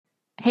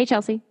Hey,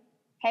 Chelsea.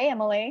 Hey,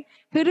 Emily.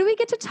 Who do we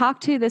get to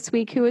talk to this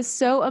week who is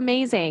so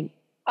amazing?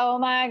 Oh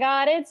my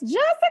God, it's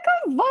Jessica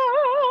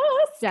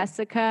Vosk.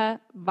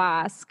 Jessica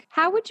Vosk.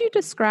 How would you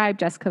describe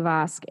Jessica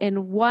Vosk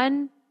in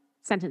one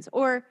sentence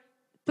or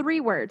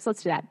 3 words?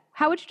 Let's do that.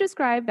 How would you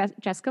describe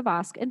Jessica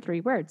Vosk in 3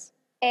 words?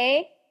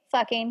 A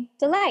fucking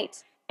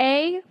delight.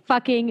 A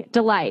fucking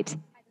delight.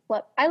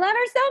 I love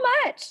her so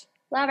much.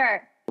 Love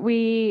her.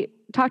 We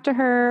talked to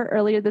her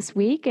earlier this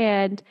week,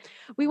 and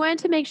we wanted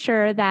to make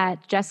sure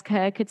that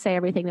Jessica could say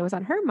everything that was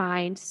on her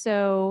mind.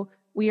 So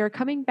we are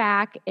coming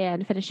back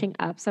and finishing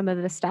up some of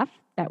the stuff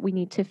that we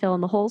need to fill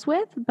in the holes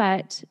with.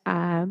 But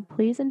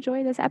please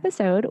enjoy this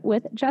episode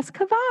with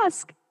Jessica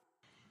Vosk.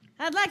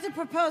 I'd like to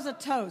propose a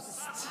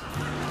toast.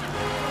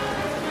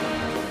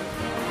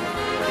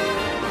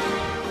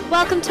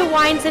 Welcome to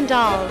Wines and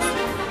Dolls,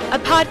 a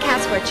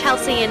podcast where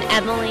Chelsea and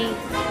Emily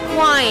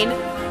wine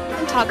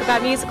and talk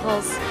about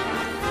musicals.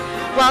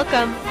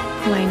 Welcome.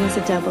 Wine is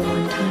a double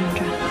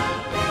entendre.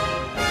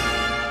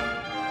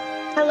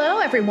 Hello,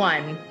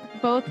 everyone.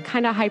 Both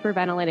kind of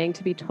hyperventilating,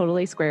 to be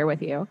totally square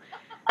with you.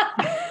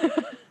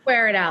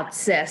 Wear it out,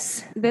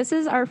 sis. This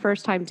is our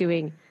first time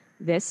doing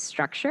this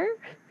structure.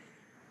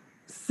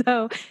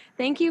 So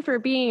thank you for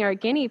being our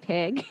guinea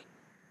pig.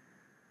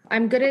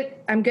 I'm good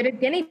at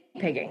guinea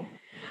pigging.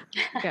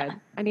 Good.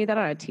 I need that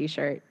on a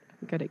t-shirt.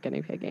 I'm good at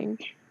guinea pigging.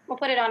 We'll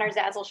put it on our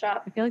Zazzle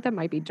shop. I feel like that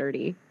might be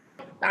dirty.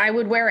 I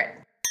would wear it.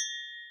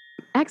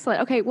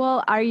 Excellent. Okay,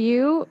 well, are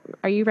you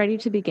ready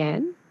to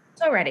begin?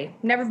 So ready.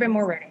 Never been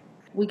more ready.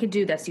 We could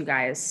do this, you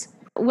guys.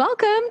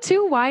 Welcome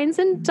to Wines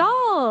and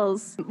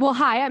Dolls. Well,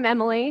 hi, I'm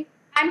Emily.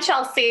 I'm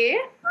Chelsea.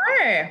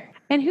 Hi.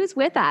 And who's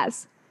with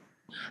us?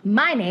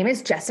 My name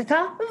is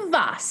Jessica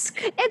Vosk.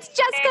 It's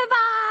Jessica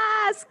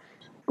Vosk!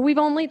 We've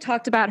only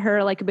talked about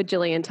her like a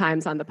bajillion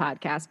times on the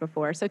podcast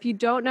before, so if you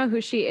don't know who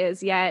she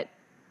is yet,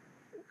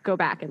 go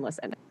back and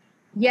listen.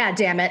 Yeah,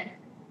 damn it.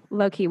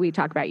 Low-key, we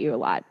talk about you a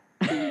lot.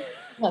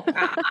 Look,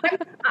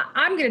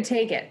 I'm going to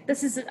take it.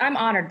 I'm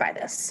honored by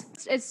this.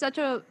 It's such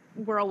a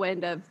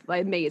whirlwind of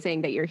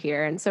amazing that you're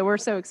here, and so we're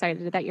so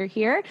excited that you're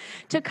here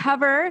to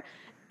cover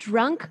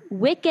Drunk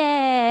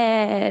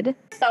Wicked.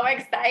 So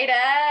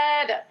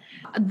excited.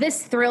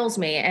 This thrills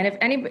me. And if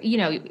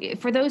anybody,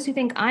 for those who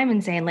think I'm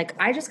insane, like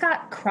I just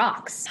got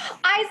Crocs.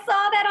 I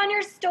saw that on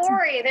your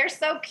story. They're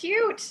so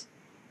cute.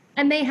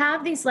 And they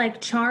have these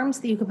like charms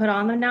that you can put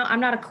on them now. I'm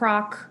not a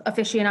Croc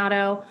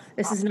aficionado.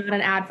 This is not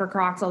an ad for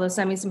Crocs, although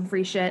send me some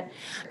free shit.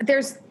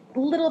 There's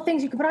little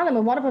things you can put on them,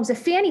 and one of them is a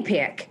fanny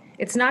pack.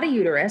 It's not a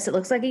uterus. It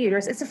looks like a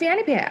uterus. It's a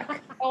fanny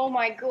pack. Oh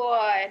my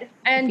God.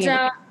 And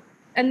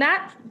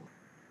that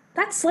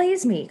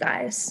slays me,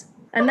 guys.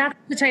 And that's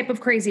the type of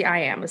crazy I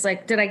am. It's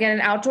like, did I get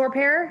an outdoor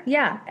pair?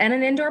 Yeah. And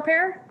an indoor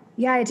pair?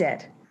 Yeah, I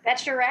did.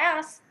 That's your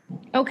ass.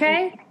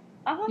 Okay.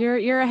 Uh-huh.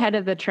 You're ahead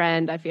of the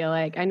trend, I feel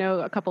like. I know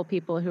a couple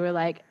people who are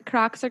like,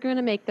 Crocs are going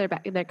to make their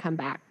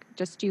comeback.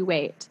 Just you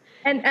wait.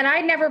 And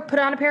I never put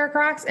on a pair of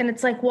Crocs, and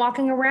it's like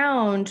walking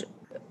around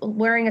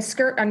wearing a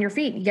skirt on your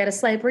feet. You get a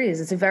slight breeze.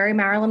 It's a very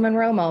Marilyn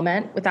Monroe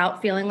moment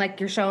without feeling like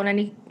you're showing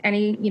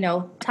any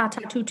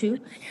ta-ta tutu.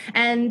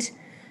 And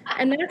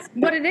that's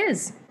what it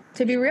is,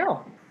 to be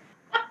real.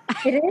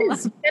 It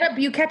is.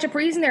 You catch a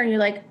breeze in there and you're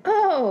like,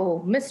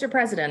 oh, Mr.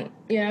 President,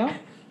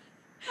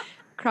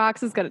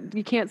 Crocs is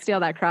you can't steal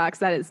that Crocs.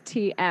 That is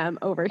TM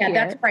over here.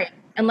 Yeah, that's right.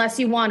 Unless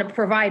you want to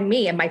provide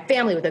me and my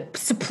family with a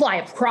supply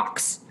of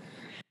Crocs.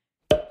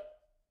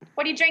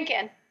 What are you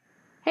drinking?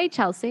 Hey,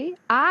 Chelsea.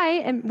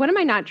 What am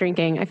I not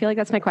drinking? I feel like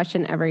that's my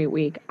question every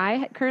week.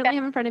 I currently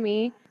have in front of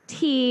me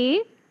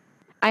tea.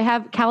 I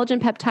have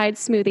collagen peptide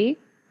smoothie.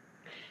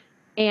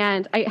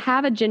 And I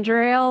have a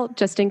ginger ale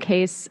just in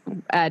case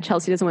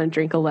Chelsea doesn't want to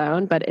drink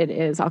alone, but it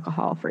is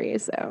alcohol free.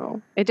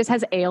 So it just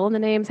has ale in the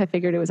name, so I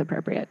figured it was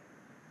appropriate.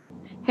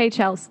 Hey,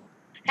 Chels.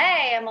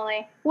 Hey,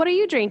 Emily. What are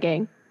you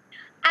drinking?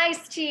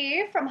 Iced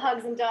tea from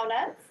Hugs and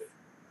Donuts.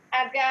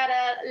 I've got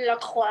a La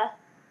Croix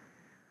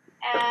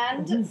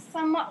and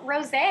some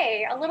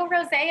rosé, a little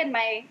rosé in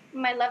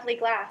my lovely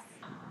glass.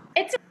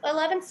 It's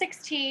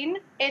 11:16.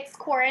 It's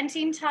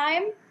quarantine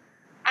time.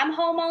 I'm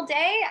home all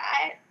day.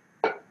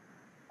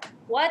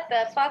 What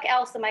the fuck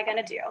else am I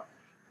gonna do?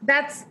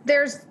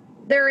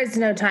 There is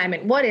no time.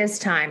 What is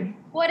time?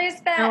 What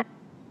is that?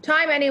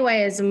 Time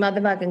anyway is a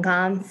motherfucking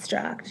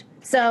construct.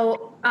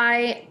 So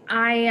I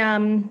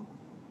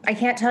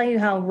can't tell you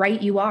how right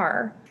you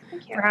are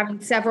for having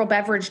several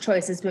beverage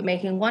choices, but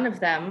making one of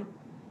them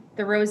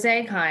the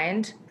rosé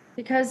kind,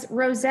 because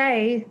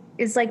rosé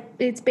is like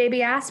it's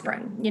baby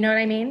aspirin. You know what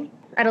I mean?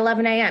 At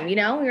 11 a.m.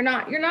 You're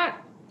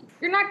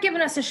not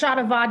giving us a shot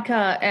of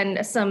vodka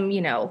and some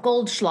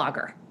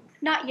Goldschlager.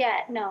 Not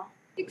yet, no.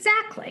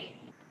 Exactly.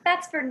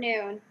 That's for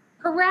noon.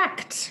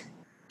 Correct.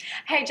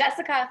 Hey,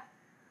 Jessica.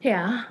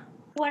 Yeah.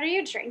 What are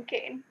you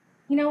drinking?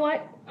 You know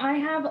what? I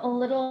have a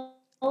little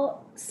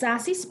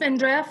sassy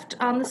spindrift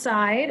on the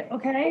side,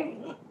 okay?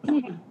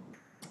 And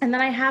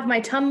then I have my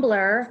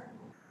tumbler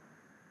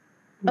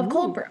of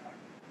cold brew.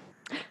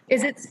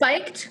 Is it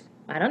spiked?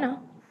 I don't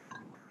know.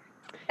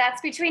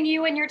 That's between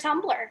you and your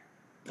tumbler.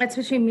 It's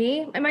between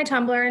me and my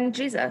Tumblr and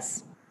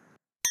Jesus.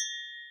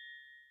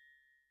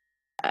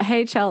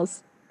 Hey,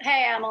 Chels.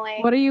 Hey, Emily.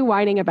 What are you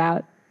whining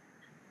about?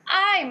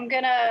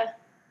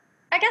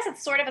 I guess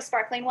it's sort of a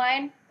sparkling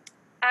wine.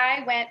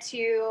 I went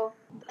to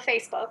the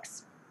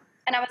Facebooks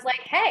and I was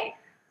like, hey,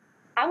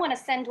 I want to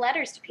send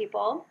letters to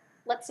people.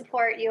 Let's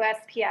support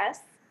USPS.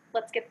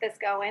 Let's get this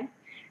going.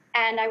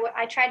 And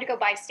I tried to go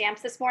buy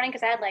stamps this morning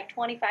because I had like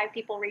 25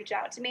 people reach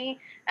out to me.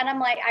 And I'm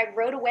like, I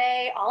rode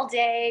away all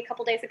day a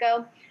couple days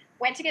ago,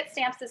 went to get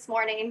stamps this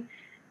morning.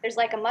 There's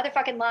like a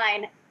motherfucking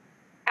line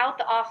out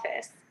the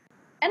office.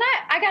 And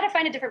I got to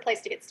find a different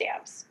place to get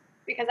stamps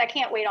because I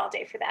can't wait all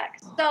day for that.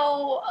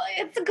 So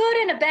it's a good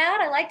and a bad.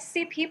 I like to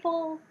see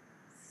people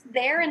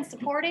there and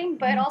supporting,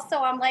 but also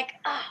I'm like,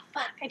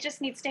 fuck, I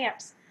just need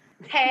stamps.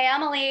 Hey,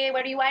 Emily,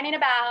 what are you whining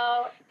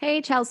about?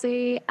 Hey,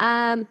 Chelsea.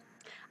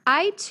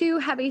 I too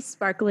have a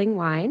sparkling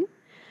wine.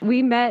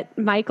 We met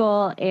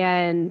Michael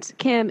and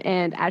Kim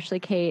and Ashley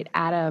Kate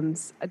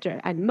Adams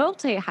at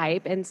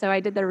Multi-Hype, and so I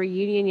did the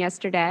reunion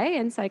yesterday,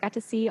 and so I got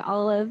to see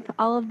all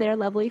of their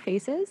lovely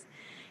faces.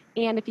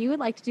 And if you would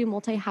like to do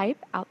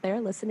Multi-Hype out there,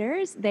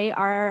 listeners, they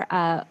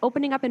are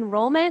opening up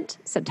enrollment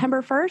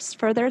September 1st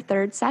for their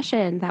third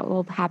session. That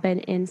will happen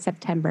in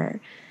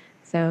September.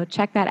 So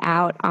check that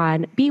out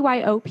on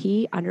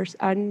BYOP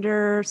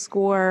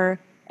 _NYC.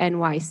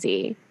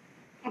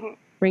 Mm-hmm.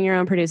 Bring your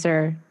own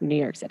producer, New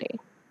York City.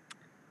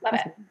 Love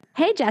it.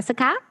 Hey,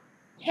 Jessica.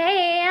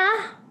 Hey.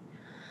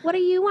 What are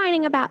you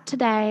whining about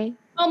today?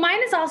 Oh,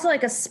 mine is also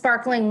like a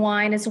sparkling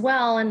wine as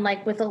well. And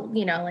like with a,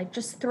 like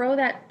just throw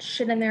that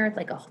shit in there,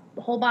 like a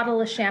whole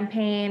bottle of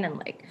champagne and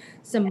like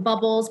some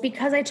bubbles,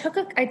 because I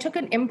took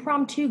an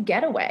impromptu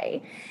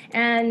getaway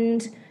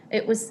and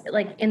it was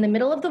like in the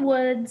middle of the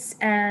woods,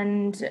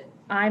 and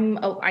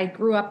I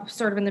grew up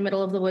sort of in the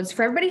middle of the woods.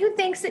 For everybody who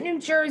thinks that New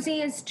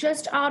Jersey is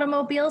just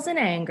automobiles and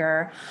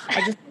anger,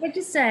 I just wanted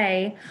to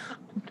say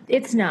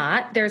it's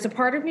not. There's a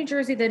part of New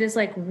Jersey that is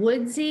like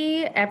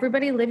woodsy.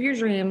 Everybody live your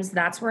dreams.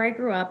 That's where I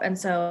grew up. And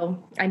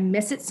so I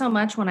miss it so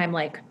much when I'm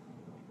like,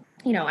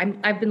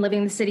 I've been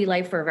living the city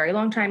life for a very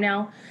long time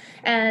now.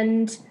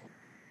 And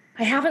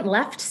I haven't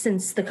left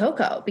since the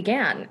cocoa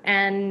began.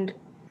 And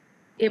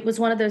it was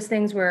one of those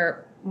things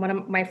where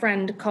my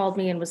friend called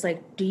me and was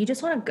like, do you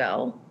just want to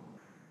go?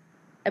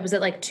 It was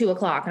at like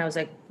 2:00 and I was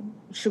like,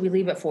 should we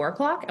leave at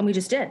 4:00? And we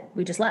just did.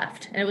 We just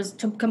left. And it was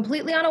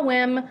completely on a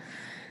whim.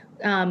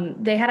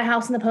 They had a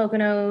house in the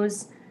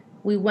Poconos.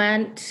 We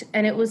went,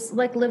 and it was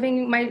like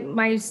living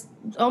my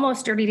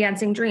almost Dirty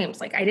Dancing dreams.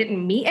 Like I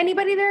didn't meet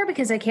anybody there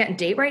because I can't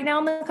date right now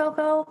in the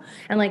Cocoa.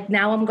 And like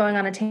now I'm going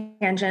on a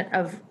tangent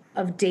of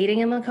dating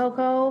in the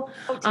Cocoa.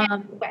 Oh,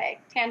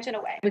 tangent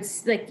away.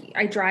 It's like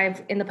I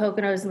drive in the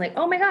Poconos and like,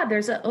 oh my God,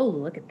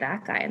 look at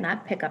that guy in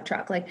that pickup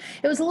truck. Like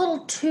it was a little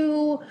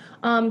too,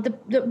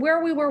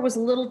 where we were was a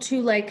little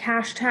too like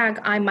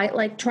hashtag I might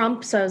like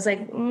Trump. So I was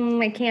like,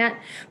 I can't.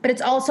 But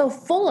it's also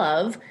full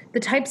of the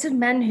types of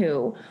men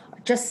who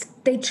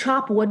they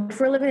chop wood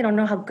for a living. They don't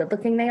know how good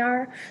looking they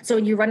are. So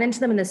when you run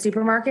into them in the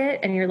supermarket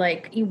and you're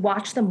like, you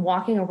watch them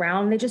walking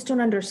around, they just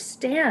don't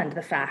understand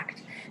the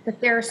fact that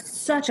they're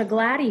such a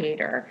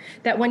gladiator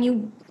that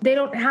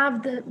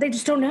they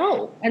just don't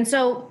know. And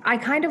so I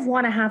kind of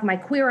want to have my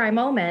Queer Eye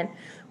moment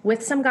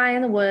with some guy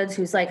in the woods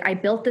who's like, I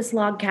built this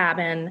log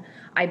cabin.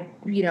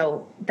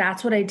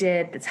 That's what I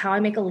did. That's how I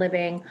make a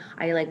living.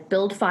 I like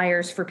build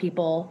fires for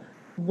people.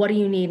 What do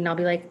you need? And I'll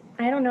be like,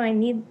 I don't know. I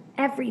need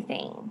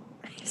everything.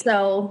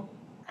 So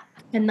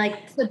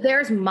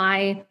there's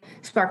my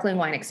sparkling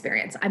wine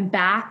experience. I'm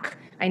back.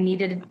 I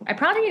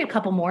probably need a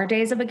couple more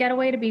days of a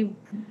getaway to be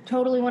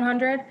totally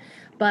 100,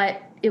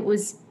 but it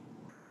was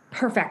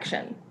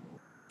perfection.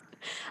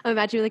 I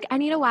imagine you're like, I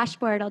need a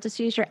washboard. I'll just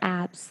use your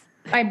abs.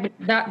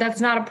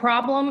 That's not a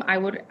problem. I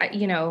would,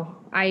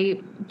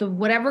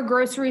 whatever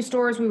grocery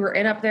stores we were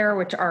in up there,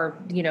 which are,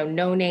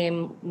 no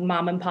name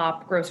mom and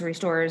pop grocery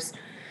stores.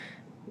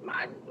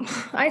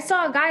 I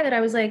saw a guy that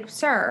I was like,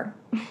 sir,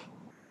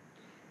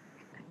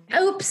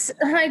 oops,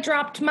 I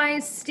dropped my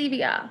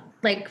stevia.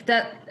 Like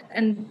that.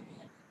 And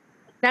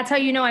that's how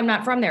you know I'm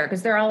not from there,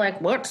 because they're all like,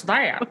 what's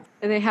that?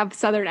 And they have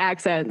Southern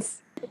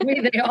accents.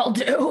 They all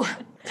do.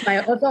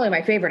 It's only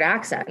my favorite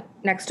accent,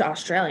 next to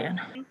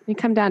Australian. You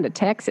come down to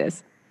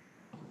Texas.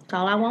 That's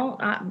all I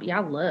want. I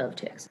love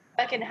Texas.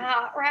 Fucking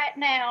hot right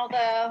now,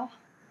 though.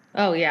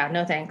 Oh, yeah,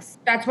 no thanks.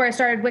 That's where I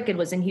started Wicked,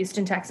 was in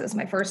Houston, Texas,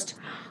 my first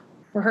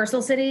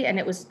rehearsal city, and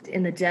it was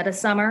in the dead of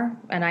summer,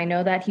 and I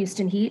know that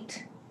Houston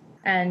heat,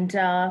 and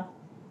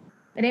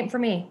it ain't for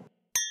me.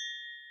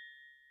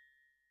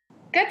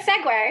 Good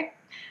segue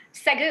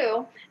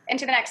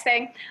into the next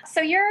thing.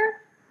 So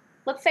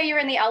let's say you're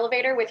in the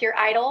elevator with your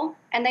idol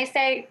and they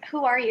say,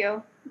 who are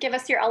you? Give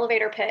us your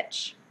elevator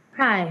pitch.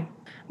 Hi,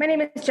 my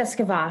name is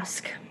Jessica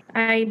Vosk.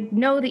 I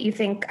know that you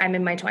think I'm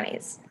in my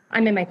 20s.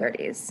 I'm in my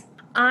 30s.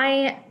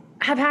 I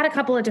have had a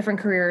couple of different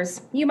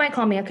careers. You might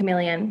call me a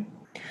chameleon.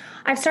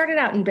 I've started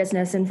out in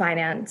business and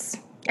finance.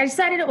 I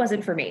decided it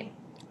wasn't for me.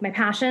 My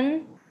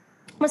passion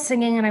was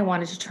singing, and I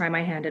wanted to try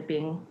my hand at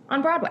being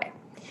on Broadway.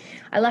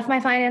 I left my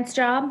finance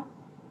job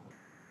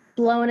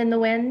blowing in the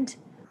wind,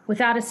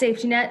 without a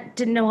safety net,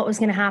 didn't know what was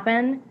going to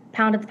happen,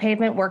 pounded the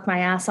pavement, worked my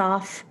ass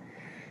off,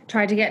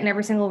 tried to get in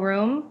every single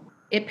room.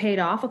 It paid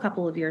off a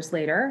couple of years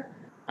later.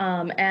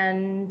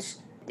 And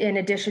in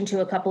addition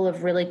to a couple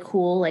of really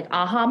cool, like,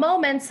 aha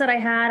moments that I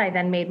had, I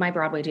then made my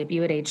Broadway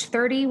debut at age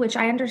 30, which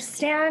I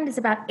understand is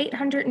about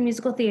 800 in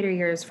musical theater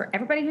years for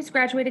everybody who's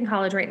graduating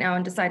college right now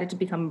and decided to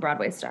become a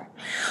Broadway star.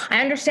 I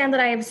understand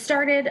that I have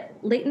started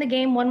late in the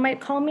game. One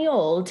might call me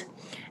old.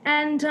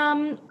 And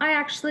I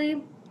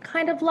actually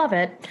kind of love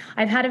it.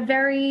 I've had a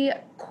very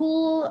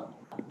cool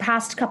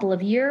past couple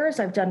of years.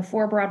 I've done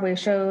 4 Broadway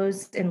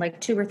shows in like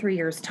 2 or 3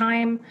 years'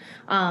 time.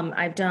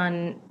 I've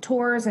done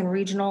tours and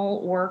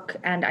regional work,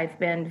 and I've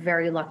been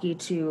very lucky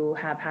to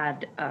have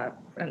had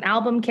an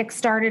album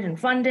kickstarted and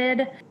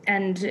funded.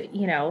 And,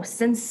 you know,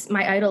 since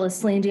my idol is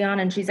Celine Dion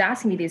and she's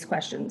asking me these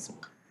questions,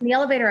 in the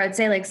elevator, I'd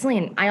say, like,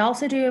 Celine, I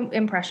also do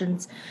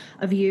impressions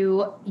of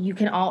you. You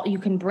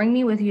can bring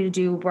me with you to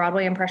do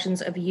Broadway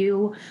impressions of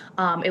you.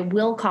 It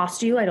will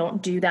cost you. I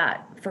don't do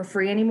that for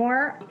free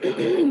anymore.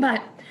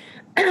 But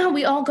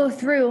we all go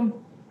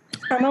through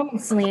our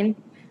moments, Celine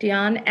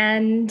Dion,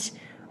 and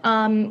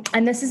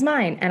this is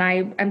mine. And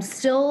I'm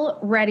still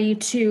ready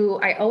to.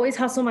 I always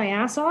hustle my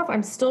ass off.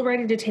 I'm still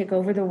ready to take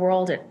over the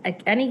world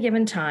at any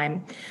given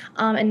time.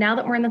 And now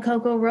that we're in the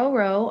Coco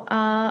Roro,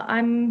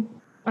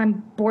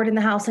 I'm bored in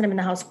the house and I'm in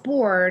the house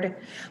bored,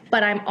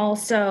 but I'm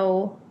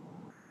also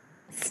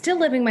still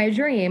living my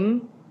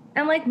dream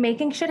and like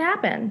making shit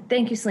happen.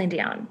 Thank you, Celine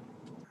Dion.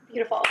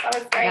 Beautiful. That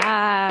was great.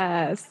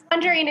 Yes.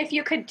 Wondering if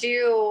you could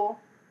do,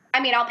 I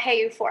mean, I'll pay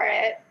you for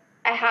it.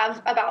 I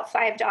have about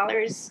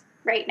 $5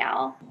 right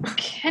now.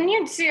 Can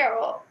you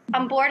do,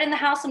 I'm bored in the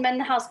house, I'm in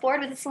the house bored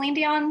with Celine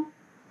Dion?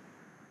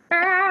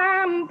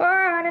 I'm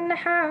bored in the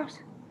house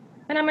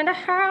and I'm in the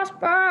house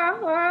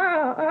bored.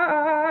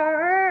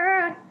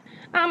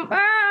 I'm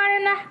bored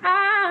in the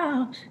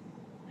house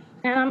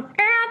and I'm in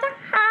the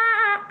house.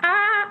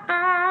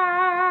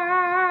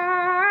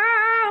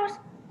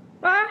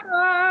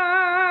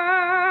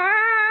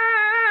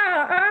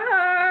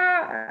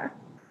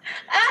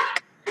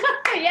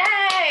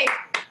 Yay!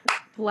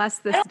 Bless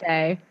this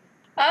day.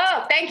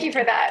 Oh, thank you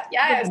for that.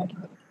 Yes.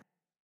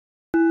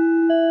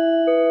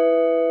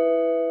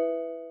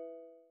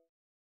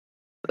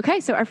 Okay,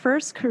 so our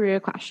first career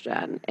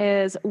question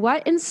is,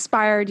 what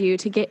inspired you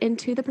to get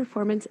into the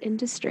performance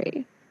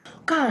industry?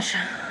 Gosh,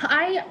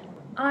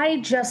 I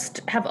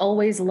just have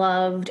always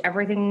loved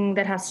everything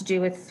that has to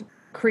do with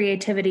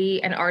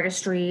creativity and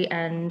artistry.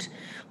 And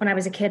when I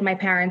was a kid, my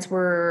parents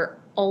were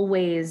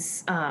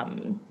always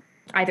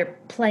either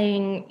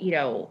playing, you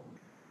know,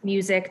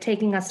 music,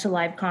 taking us to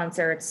live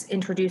concerts,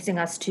 introducing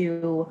us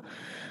to,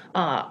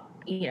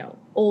 you know,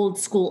 old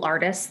school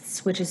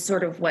artists, which is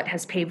sort of what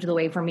has paved the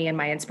way for me and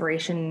my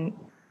inspiration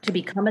to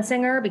become a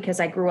singer, because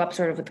I grew up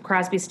sort of with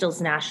Crosby, Stills,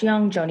 Nash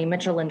Young, Joni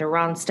Mitchell, Linda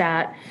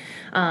Ronstadt,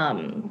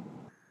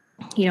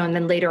 you know, and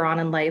then later on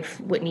in life,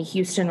 Whitney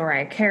Houston,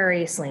 Mariah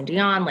Carey, Celine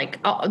Dion, like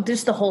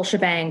just the whole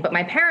shebang. But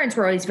my parents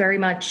were always very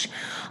much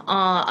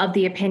of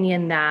the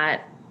opinion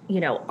that, you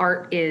know,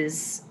 art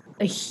is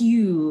a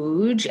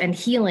huge and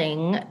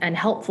healing and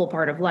helpful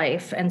part of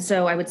life. And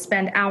so I would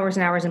spend hours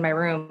and hours in my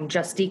room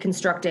just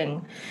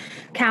deconstructing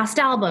cast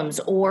albums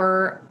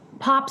or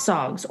pop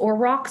songs or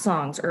rock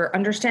songs or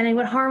understanding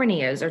what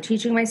harmony is or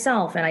teaching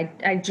myself. And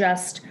I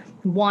just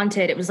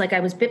wanted, it was like I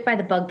was bit by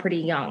the bug pretty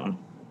young.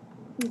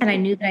 And I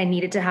knew that I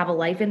needed to have a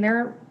life in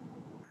there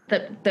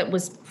that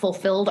was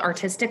fulfilled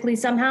artistically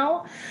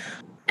somehow.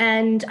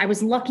 And I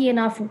was lucky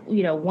enough,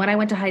 you know, when I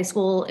went to high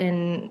school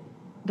in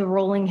the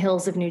rolling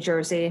hills of New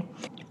Jersey,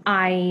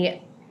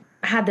 I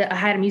had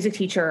a music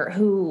teacher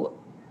who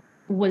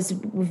was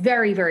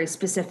very, very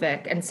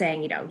specific and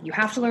saying, you know, you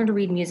have to learn to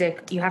read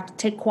music, you have to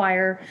take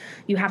choir,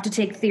 you have to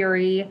take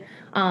theory.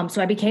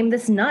 So I became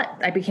this nut.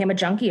 I became a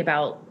junkie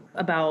about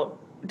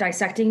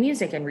dissecting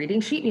music and reading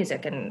sheet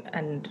music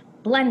and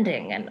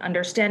blending and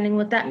understanding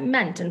what that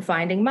meant and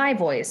finding my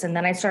voice. And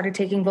then I started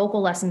taking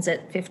vocal lessons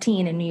at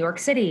 15 in New York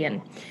City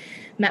and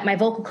met my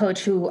vocal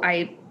coach, who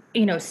I,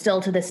 you know,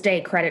 still to this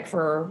day credit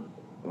for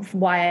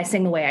why I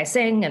sing the way I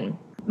sing. And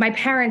my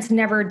parents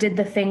never did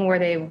the thing where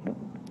they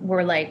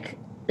were like,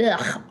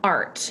 ugh,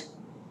 art,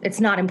 it's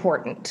not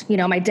important. You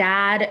know, my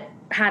dad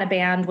had a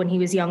band when he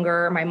was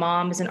younger. My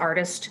mom is an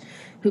artist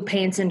who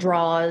paints and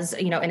draws,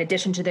 you know, in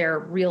addition to their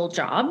real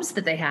jobs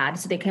that they had.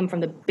 So they came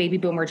from the baby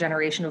boomer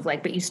generation of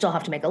like, but you still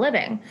have to make a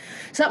living.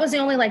 So that was the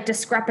only like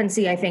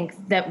discrepancy I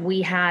think that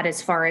we had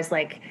as far as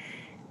like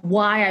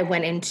why I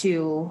went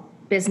into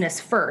business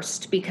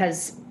first,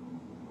 because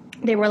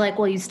they were like,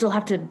 well, you still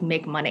have to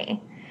make money.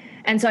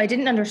 And so I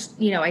didn't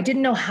I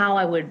didn't know how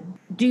I would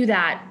do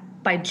that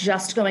by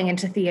just going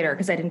into theater,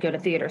 because I didn't go to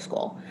theater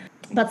school.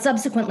 But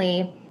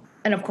subsequently,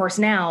 and of course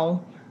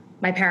now,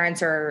 my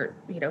parents are,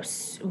 you know,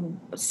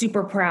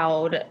 super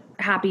proud,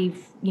 happy,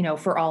 you know,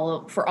 for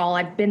all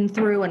I've been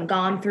through and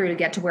gone through to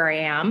get to where I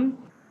am.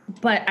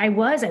 But I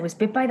was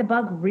bit by the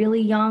bug really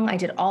young. I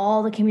did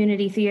all the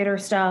community theater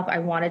stuff. I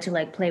wanted to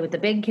like play with the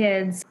big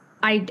kids.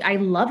 I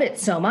love it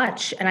so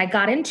much. And I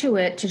got into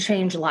it to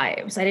change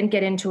lives. I didn't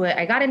get into it.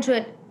 I got into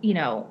it,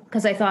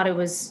 because I thought it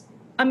was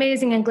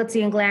amazing and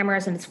glitzy and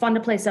glamorous and it's fun to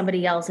play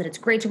somebody else and it's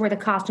great to wear the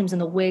costumes and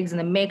the wigs and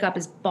the makeup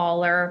is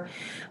baller.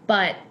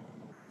 But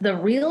the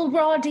real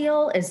raw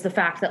deal is the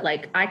fact that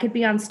like I could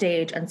be on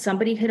stage and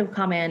somebody could have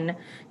come in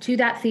to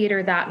that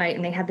theater that night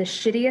and they had the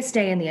shittiest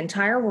day in the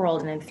entire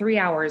world. And in 3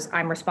 hours,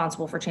 I'm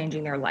responsible for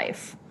changing their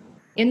life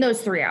in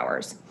those 3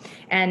 hours.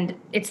 And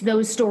it's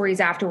those stories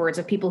afterwards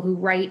of people who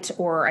write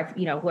or,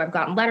 who I've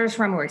gotten letters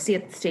from or I see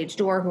at the stage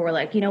door who are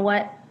like, you know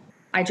what?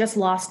 I just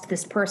lost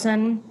this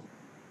person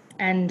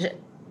and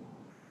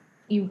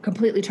you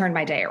completely turned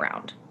my day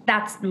around.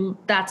 That's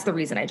the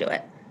reason I do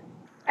it.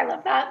 I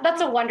love that.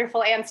 That's a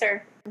wonderful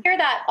answer. Hear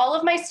that, all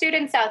of my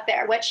students out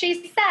there, what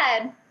she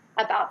said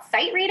about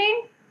sight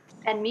reading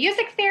and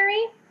music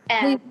theory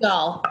and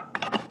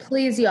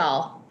Please,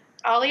 y'all.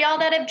 All of y'all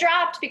that have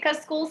dropped because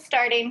school's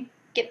starting,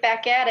 get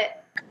back at it.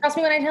 Trust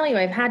me when I tell you,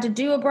 I've had to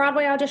do a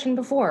Broadway audition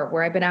before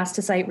where I've been asked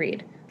to sight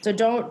read. So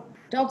don't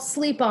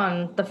sleep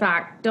on the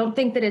fact. Don't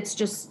think that it's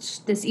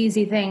just this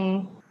easy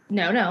thing.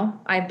 No.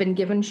 I've been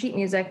given sheet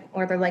music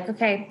where they're like,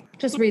 okay,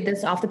 just read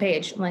this off the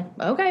page. I'm like,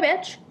 okay,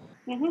 bitch.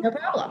 Mm-hmm. No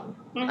problem.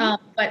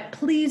 Mm-hmm. But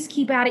please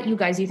keep at it, you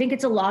guys. You think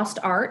it's a lost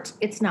art?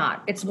 It's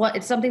not. It's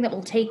something that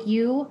will take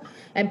you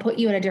and put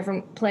you in a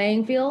different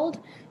playing field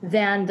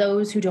than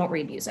those who don't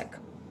read music.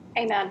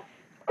 Amen.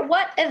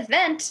 What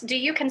event do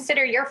you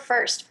consider your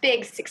first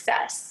big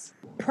success?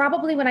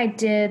 Probably when I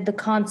did the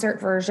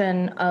concert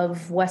version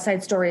of West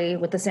Side Story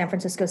with the San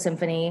Francisco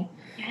Symphony.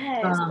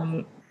 Yes.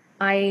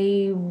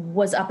 I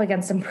was up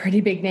against some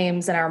pretty big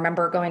names, and I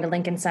remember going to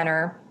Lincoln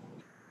Center,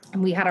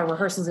 and we had our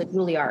rehearsals at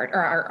Juilliard, or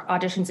our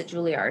auditions at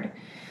Juilliard,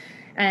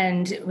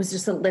 and it was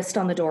just a list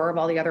on the door of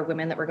all the other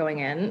women that were going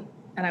in,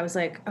 and I was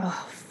like,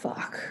 oh,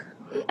 fuck.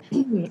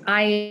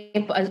 I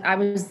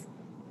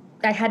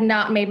had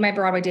not made my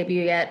Broadway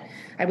debut yet.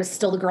 I was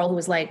still the girl who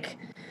was like...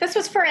 This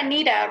was for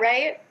Anita,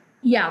 right?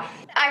 Yeah.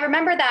 I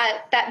remember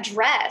that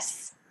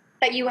dress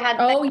that you had.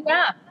 Oh,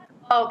 yeah.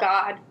 Oh,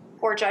 God.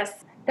 Gorgeous.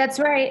 That's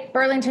right.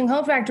 Burlington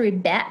Coat Factory,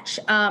 bitch.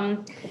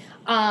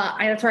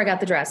 That's where I got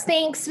the dress.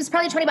 Thanks. It was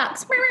probably $20.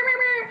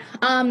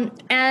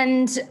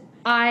 And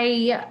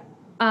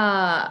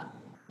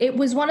it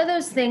was one of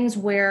those things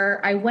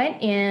where I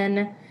went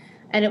in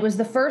and it was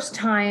the first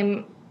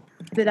time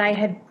that I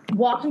had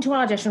walked into an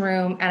audition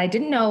room and I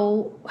didn't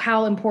know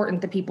how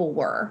important the people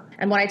were.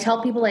 And when I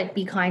tell people, like,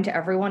 be kind to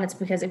everyone, it's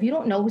because if you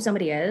don't know who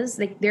somebody is,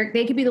 they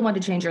could be the one to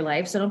change your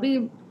life. So don't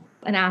be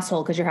an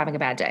asshole because you're having a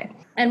bad day.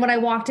 And when I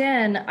walked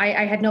in,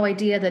 I had no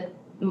idea that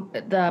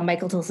the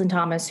Michael Tilson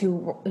Thomas,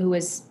 who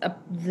is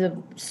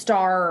the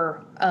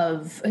star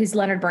of his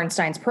Leonard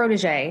Bernstein's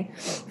protege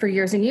for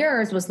years and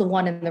years, was the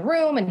one in the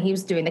room, and he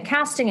was doing the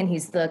casting, and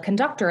he's the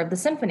conductor of the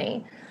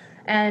symphony.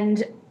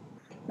 And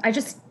I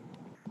just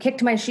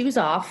kicked my shoes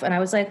off, and I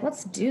was like,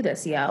 let's do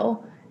this,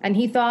 yo. And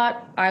he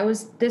thought I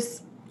was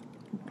this,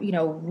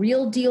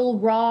 real deal,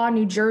 raw,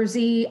 New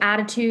Jersey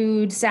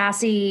attitude,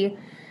 sassy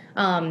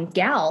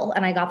gal,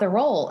 and I got the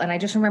role. And I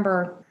just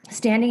remember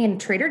standing in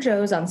Trader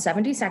Joe's on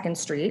 72nd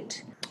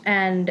Street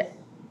and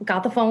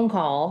got the phone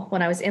call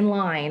when I was in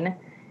line,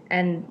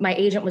 and my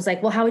agent was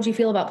like, well, how would you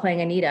feel about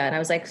playing Anita? And I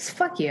was like,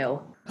 fuck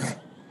you.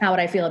 How would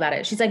I feel about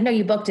it? She's like, no,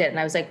 you booked it. And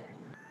I was like,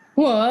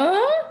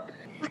 what?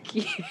 Fuck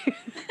you.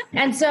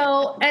 And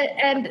so,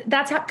 and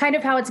that's kind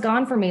of how it's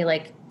gone for me.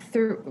 Like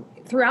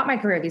throughout my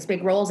career, these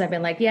big roles, I've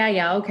been like,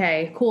 yeah,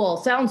 okay, cool.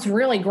 Sounds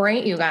really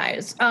great, you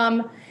guys.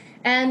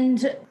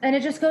 And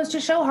it just goes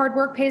to show hard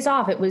work pays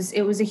off. It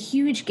was a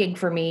huge gig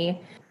for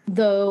me,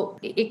 though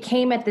it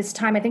came at this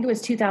time, I think it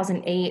was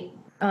 2008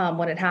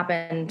 when it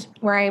happened,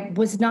 where I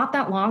was not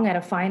that long out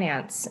of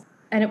finance.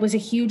 And it was a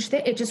huge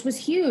thing. It just was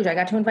huge. I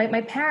got to invite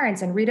my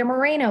parents, and Rita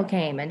Moreno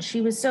came, and she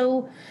was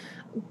so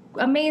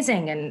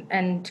amazing.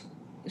 And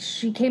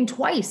she came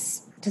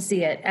twice to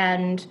see it.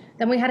 And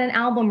then we had an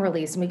album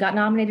release, and we got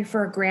nominated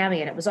for a Grammy.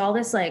 And it was all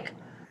this, like,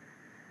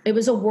 it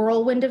was a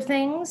whirlwind of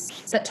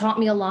things that taught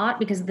me a lot,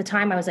 because at the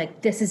time I was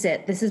like, this is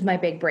it. This is my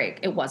big break.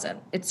 It wasn't.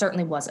 It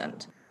certainly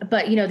wasn't.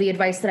 But, the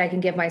advice that I can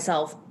give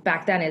myself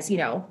back then is,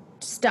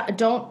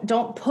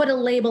 don't put a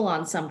label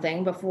on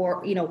something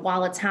before,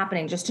 while it's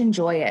happening. Just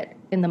enjoy it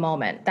in the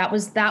moment. That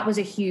was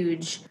a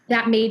huge,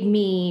 that made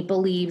me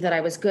believe that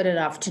I was good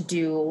enough to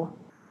do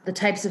the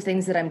types of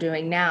things that I'm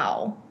doing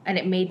now. And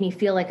it made me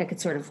feel like I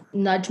could sort of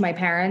nudge my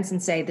parents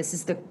and say, this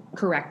is the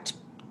correct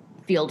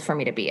field for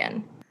me to be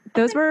in.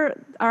 Those were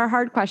our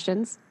hard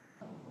questions.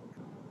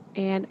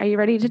 And are you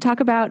ready to talk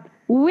about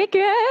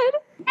Wicked?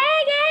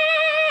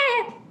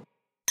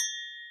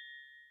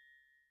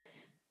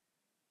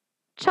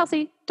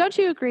 Chelsea, don't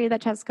you agree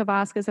that Jessica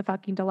Vosk is a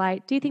fucking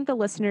delight? Do you think the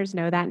listeners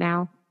know that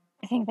now?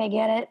 I think they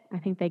get it. I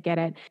think they get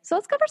it. So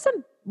let's cover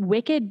some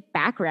Wicked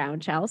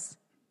background, Chels.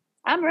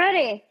 I'm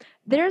ready.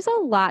 There's a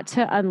lot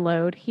to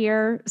unload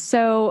here.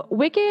 So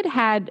Wicked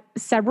had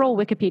several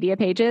Wikipedia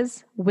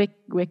pages.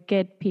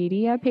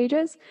 Wikipedia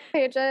pages?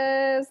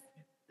 Pages.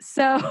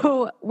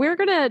 So we're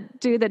going to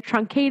do the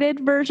truncated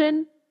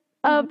version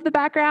of the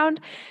background.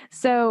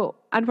 So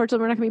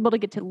unfortunately, we're not going to be able to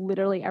get to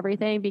literally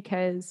everything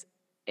because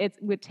it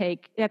would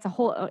take, that's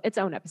its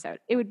own episode.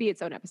 It would be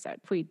its own episode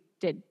if we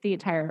did the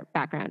entire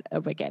background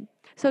of Wicked.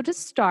 So to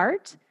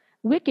start,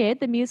 Wicked,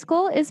 the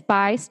musical, is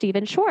by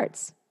Stephen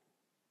Schwartz.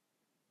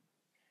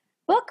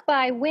 Book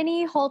by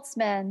Winnie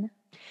Holtzman.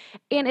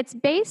 And it's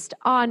based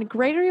on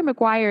Gregory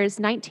Maguire's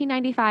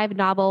 1995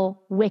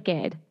 novel,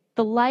 Wicked,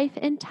 The Life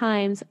and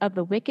Times of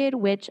the Wicked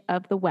Witch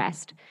of the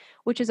West,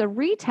 which is a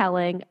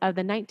retelling of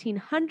the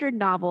 1900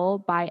 novel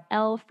by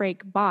L.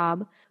 Frank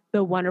Baum,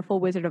 The Wonderful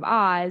Wizard of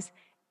Oz,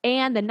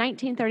 and the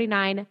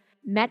 1939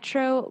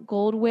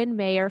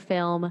 Metro-Goldwyn-Mayer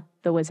film,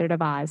 The Wizard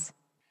of Oz.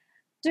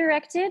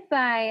 Directed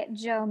by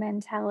Joe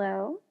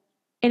Mantello.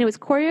 And it was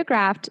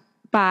choreographed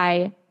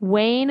by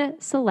Wayne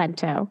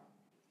Cilento.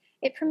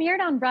 It premiered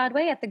on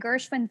Broadway at the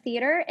Gershwin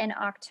Theater in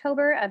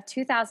October of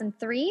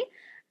 2003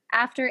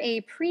 after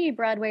a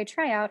pre-Broadway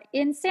tryout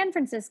in San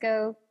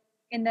Francisco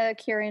in the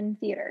Curran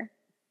Theater.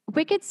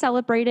 Wicked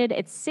celebrated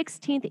its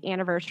 16th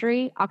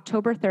anniversary,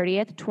 October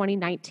 30th,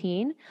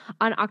 2019.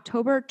 On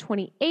October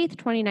 28th,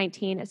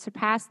 2019, it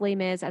surpassed Les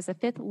Mis as the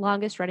fifth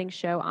longest running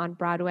show on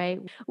Broadway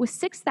with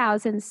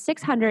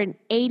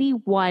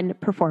 6,681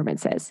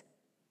 performances.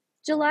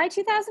 July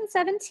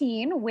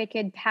 2017,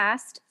 Wicked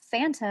passed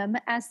Phantom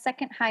as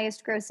second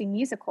highest grossing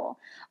musical,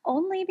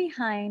 only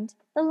behind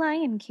The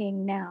Lion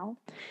King now.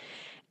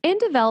 In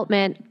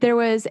development, there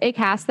was a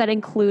cast that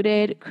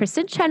included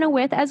Kristen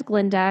Chenoweth as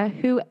Glinda,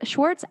 who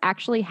Schwartz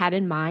actually had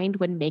in mind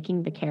when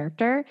making the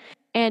character,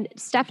 and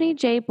Stephanie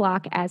J.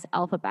 Block as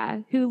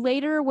Elphaba, who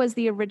later was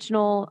the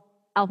original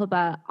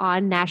Elphaba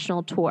on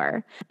national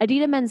tour.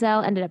 Idina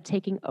Menzel ended up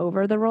taking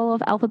over the role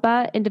of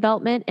Elphaba in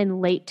development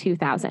in late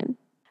 2000.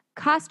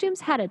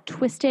 Costumes had a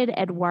twisted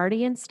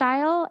Edwardian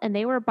style, and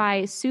they were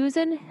by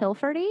Susan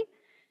Hilferty,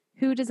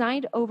 who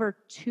designed over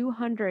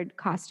 200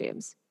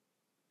 costumes.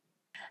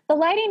 The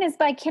lighting is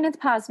by Kenneth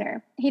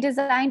Posner. He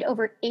designed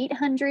over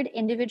 800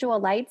 individual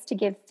lights to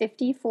give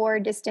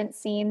 54 distant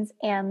scenes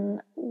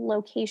and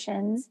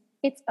locations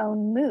its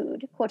own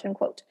mood, quote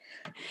unquote.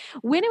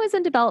 When it was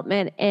in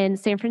development in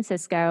San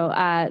Francisco,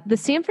 the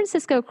San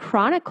Francisco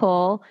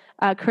Chronicle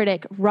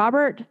critic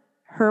Robert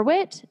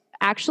Hurwitz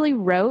actually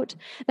wrote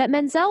that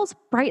Menzel's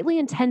brightly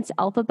intense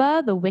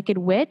Elphaba, the Wicked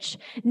Witch,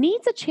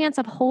 needs a chance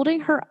of holding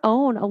her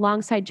own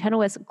alongside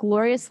Chenoweth's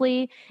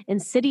gloriously,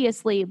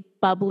 insidiously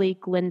bubbly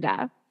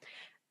Glinda.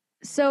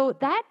 So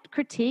that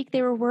critique,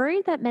 they were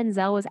worried that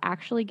Menzel was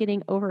actually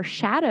getting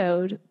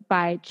overshadowed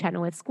by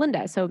Chenoweth's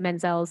Glinda. So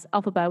Menzel's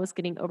Elphaba was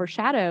getting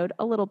overshadowed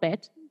a little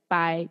bit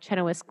by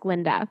Chenoweth's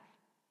Glinda.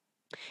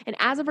 And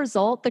as a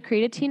result, the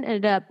creative team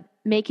ended up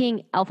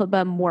making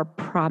Elphaba more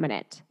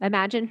prominent.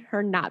 Imagine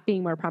her not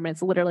being more prominent.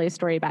 It's literally a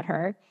story about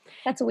her.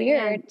 That's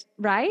weird. And,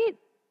 right?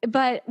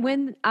 But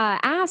when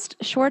asked,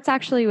 Schwartz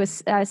actually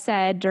was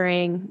said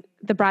during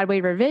the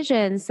Broadway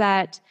revisions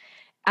that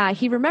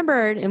he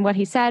remembered, and what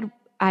he said,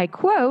 I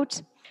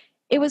quote,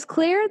 "It was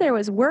clear there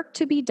was work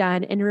to be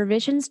done and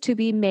revisions to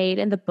be made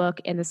in the book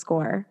and the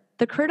score.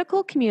 The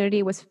critical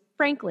community was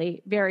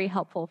frankly very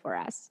helpful for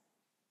us."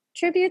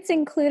 Tributes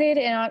included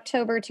in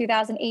October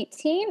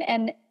 2018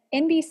 an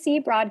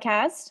NBC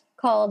broadcast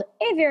called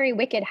A Very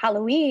Wicked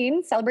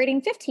Halloween, celebrating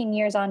 15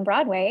 years on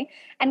Broadway,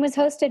 and was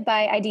hosted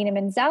by Idina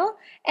Menzel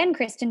and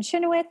Kristen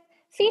Chenoweth,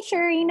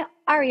 featuring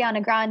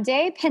Ariana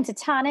Grande,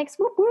 Pentatonix,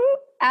 whoop whoop,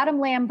 Adam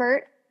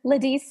Lambert,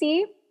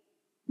 Ladisi,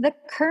 the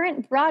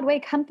current Broadway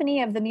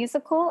company of the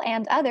musical,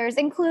 and others,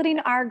 including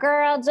our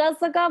girl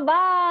Jessica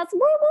Vosk, woo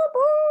woo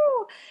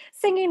woo,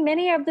 singing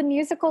many of the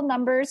musical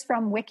numbers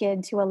from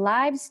Wicked to a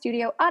live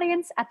studio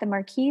audience at the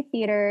Marquis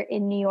Theater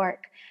in New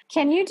York.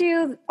 Can you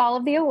do all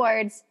of the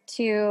awards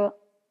to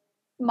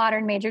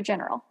Modern Major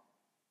General?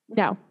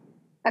 No.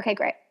 Okay,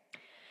 great.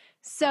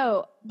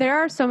 So there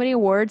are so many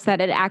awards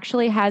that it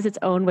actually has its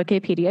own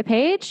Wikipedia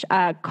page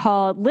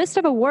called List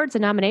of Awards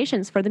and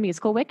Nominations for the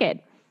Musical Wicked.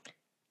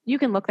 You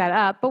can look that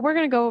up, but we're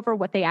going to go over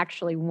what they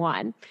actually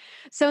won.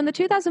 So in the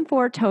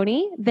 2004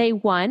 Tony, they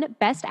won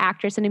Best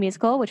Actress in a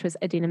Musical, which was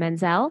Idina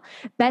Menzel,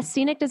 Best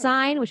Scenic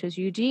Design, which was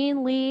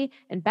Eugene Lee,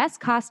 and Best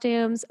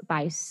Costumes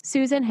by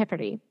Susan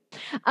Hifferty,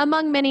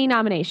 among many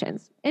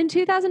nominations. In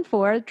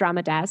 2004,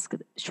 Drama Desk,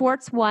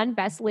 Schwartz won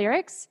Best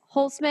Lyrics,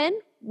 Holtzman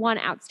won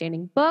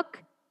Outstanding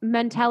Book,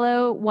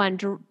 Mantello won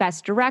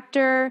Best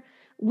Director,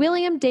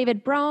 William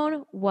David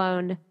Brown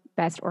won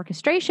Best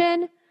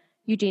Orchestration,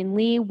 Eugene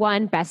Lee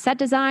won Best Set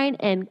Design,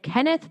 and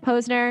Kenneth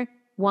Posner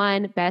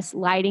won Best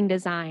Lighting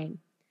Design.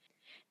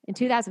 In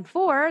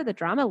 2004, the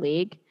Drama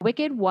League,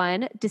 Wicked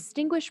won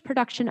Distinguished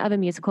Production of a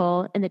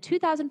Musical. In the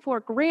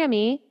 2004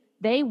 Grammy,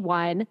 they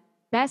won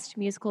Best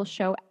Musical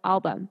Show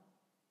Album.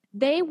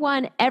 They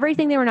won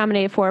everything they were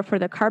nominated for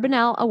the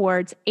Carbonell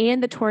Awards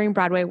and the Touring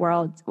Broadway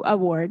World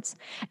Awards.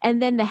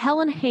 And then the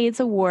Helen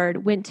Hayes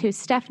Award went to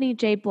Stephanie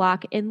J.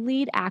 Block in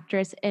lead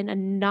actress in a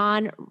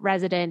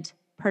non-resident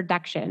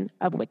production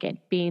of Wicked,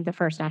 being the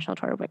first national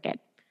tour of Wicked.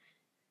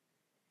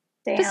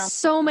 Damn. Just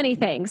so many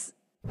things.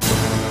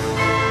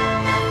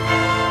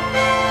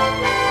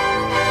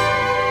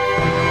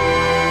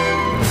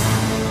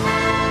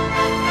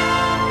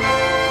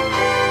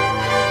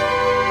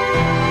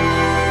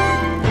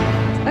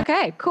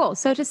 Okay, cool.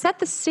 So to set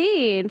the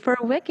scene for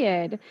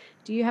Wicked,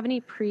 do you have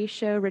any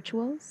pre-show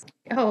rituals?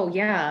 Oh,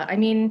 yeah. I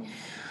mean,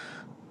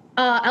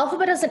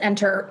 Alphaba doesn't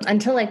enter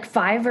until like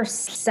 5 or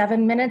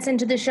 7 minutes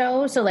into the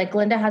show. So like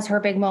Glinda has her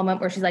big moment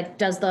where she's like,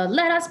 does the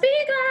let us be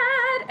glad?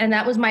 And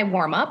that was my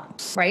warm up,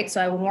 right? So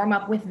I would warm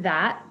up with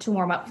that to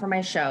warm up for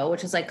my show,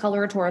 which is like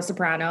coloratura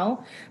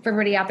soprano. For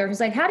everybody out there who's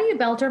like, how do you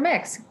belt or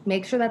mix?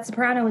 Make sure that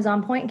soprano is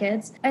on point,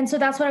 kids. And so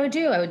that's what I would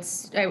do.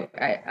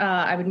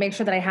 I would make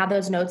sure that I had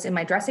those notes in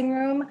my dressing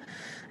room.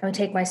 I would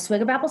take my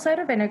swig of apple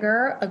cider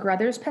vinegar, a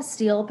Gruther's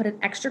Pastille, put an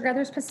extra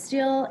Gruther's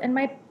Pastille in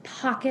my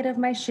pocket of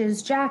my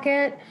shiz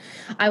jacket.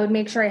 I would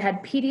make sure I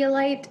had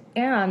Pedialyte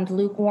and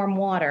lukewarm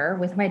water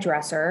with my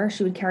dresser.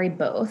 She would carry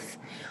both.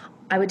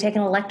 I would take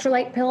an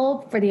electrolyte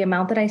pill for the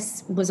amount that I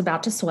was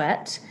about to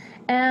sweat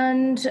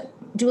and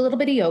do a little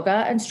bit of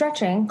yoga and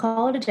stretching,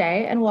 call it a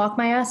day, and walk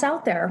my ass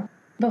out there.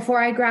 Before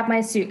I grab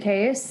my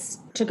suitcase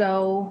to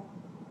go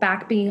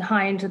back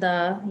behind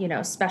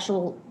the,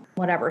 special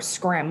whatever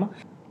scrim,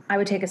 I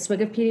would take a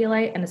swig of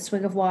Pedialyte and a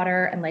swig of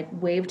water and like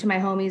wave to my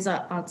homies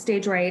on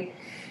stage right,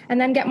 and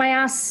then get my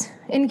ass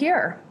in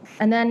gear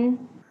and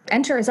then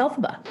enter as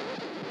Elphaba.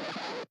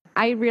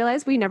 I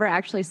realized we never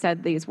actually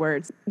said these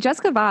words.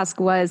 Jessica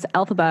Vosk was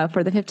Elphaba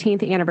for the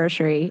 15th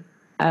anniversary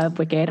of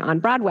Wicked on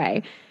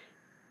Broadway.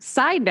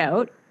 Side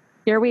note,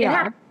 here we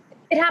are.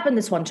 It happened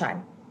this one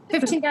time.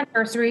 15th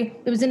anniversary.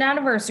 It was an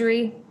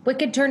anniversary.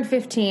 Wicked turned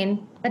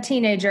 15, a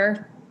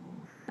teenager,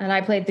 and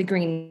I played the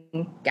green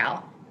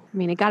gal. I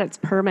mean, it got its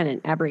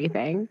permanent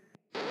everything.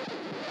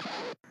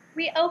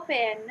 We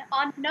open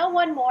on No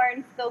One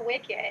Mourns the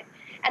Wicked,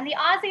 and the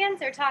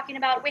Ozians are talking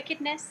about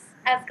wickedness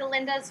as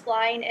Galinda's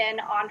flying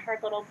in on her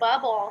little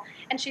bubble,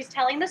 and she's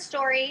telling the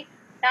story.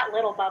 That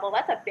little bubble,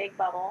 that's a big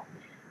bubble.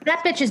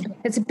 That bitch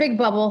it's a big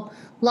bubble.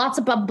 Lots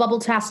of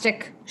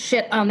bubble-tastic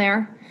shit on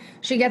there.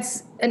 She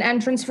gets an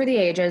entrance for the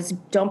ages.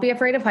 Don't be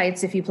afraid of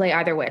heights if you play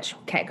either witch.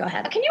 Okay, go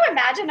ahead. Can you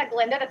imagine a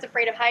Glinda that's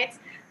afraid of heights?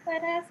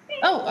 Let us be.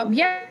 Oh,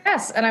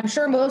 yes. And I'm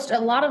sure a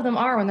lot of them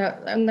are when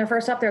they're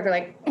first up there. They're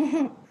like,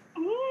 I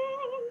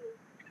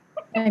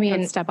mean,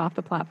 Don't step off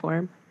the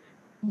platform.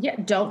 Yeah,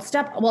 don't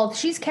step. Well,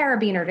 she's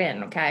carabinered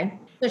in, okay?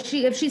 So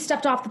if she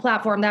stepped off the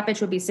platform, that bitch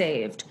would be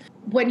saved.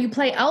 When you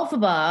play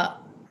Elphaba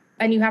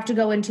and you have to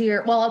go into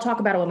your, well, I'll talk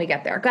about it when we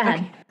get there. Go ahead.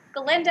 Okay.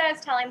 Galinda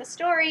is telling the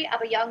story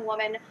of a young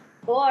woman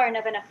born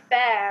of an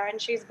affair,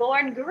 and she's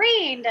born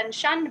greened and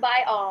shunned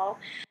by all.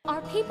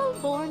 Are people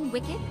born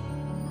wicked?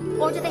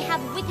 Or do they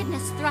have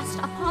wickedness thrust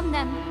upon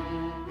them?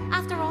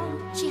 After all,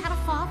 she had a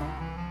father.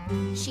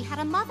 She had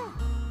a mother,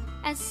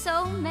 as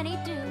so many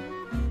do.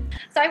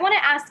 So I want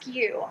to ask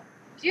you,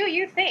 do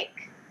you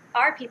think,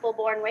 are people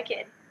born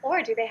wicked?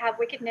 Or do they have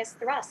wickedness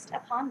thrust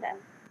upon them?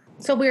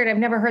 So weird. I've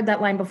never heard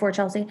that line before,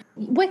 Chelsea.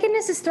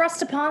 Wickedness is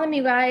thrust upon them,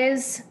 you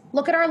guys.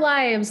 Look at our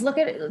lives. Look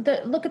at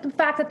the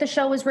fact that the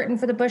show was written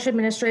for the Bush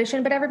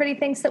administration, but everybody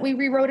thinks that we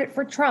rewrote it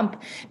for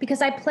Trump.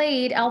 Because I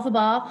played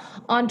Elphaba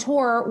on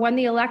tour when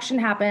the election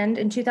happened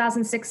in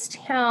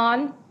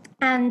 2016,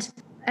 and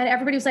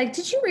everybody was like,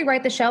 did you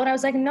rewrite the show? And I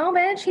was like, no,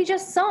 bitch, he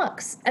just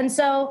sucks. And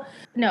so,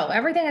 no,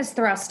 everything is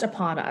thrust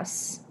upon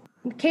us.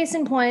 Case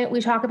in point, we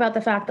talk about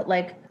the fact that,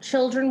 like,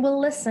 children will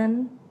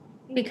listen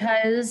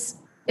because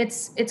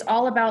it's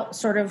all about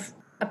sort of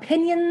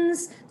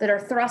opinions that are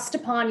thrust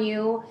upon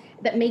you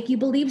that make you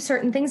believe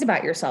certain things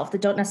about yourself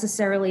that don't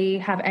necessarily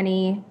have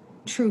any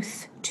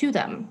truth to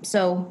them.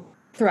 So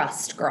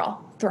thrust,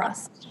 girl,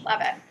 thrust.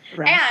 Love it.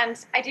 Thrust.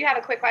 And I do have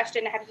a quick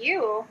question. Have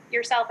you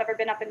yourself ever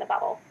been up in the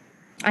bubble?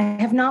 I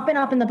have not been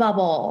up in the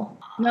bubble.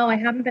 No, I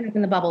haven't been up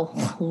in the bubble.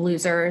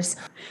 Losers.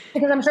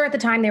 Because I'm sure at the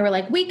time they were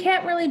like, we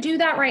can't really do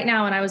that right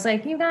now. And I was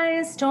like, you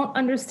guys don't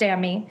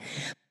understand me.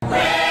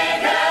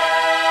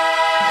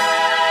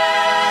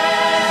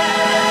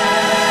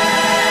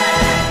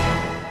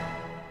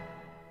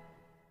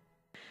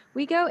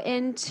 We go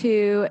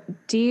into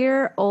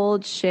Dear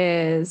Old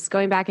Shiz,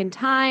 going back in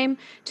time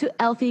to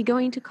Elfie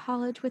going to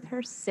college with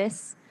her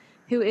sis,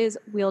 who is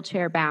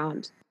wheelchair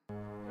bound.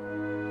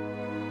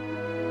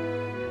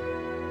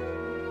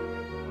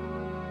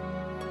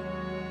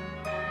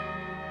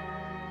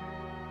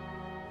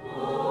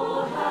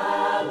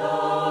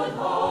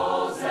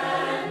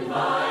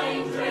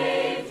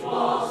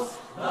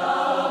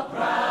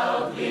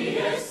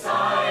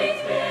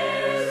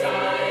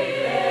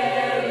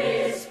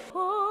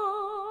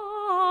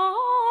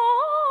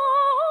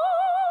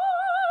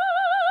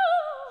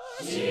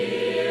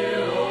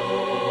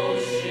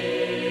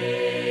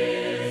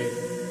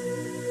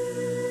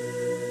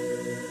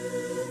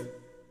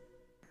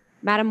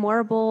 Madame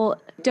Morrible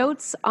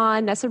dotes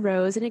on Nessa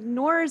Rose and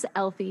ignores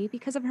Elfie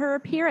because of her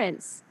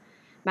appearance.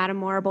 Madame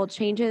Morrible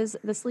changes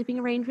the sleeping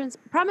arrangements,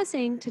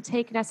 promising to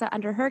take Nessa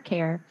under her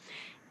care.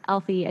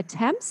 Elfie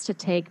attempts to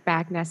take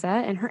back Nessa,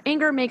 and her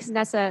anger makes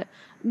Nessa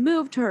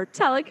move to her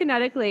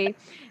telekinetically.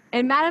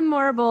 And Madame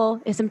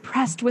Morrible is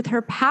impressed with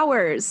her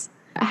powers.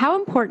 How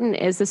important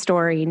is the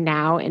story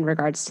now in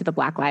regards to the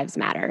Black Lives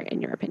Matter,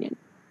 in your opinion?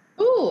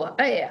 Ooh,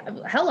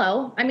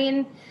 hello. I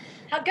mean,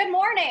 Good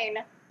morning.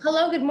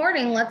 hello, good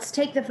morning. Let's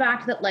take the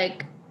fact that,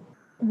 like,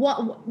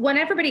 when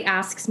everybody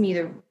asks me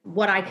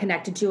what I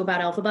connected to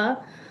about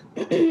Elphaba,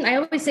 I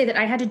always say that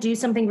I had to do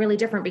something really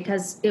different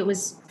because it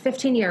was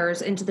 15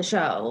 years into the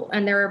show,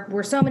 and there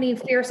were so many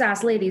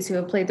fierce-ass ladies who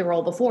have played the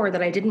role before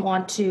that I didn't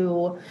want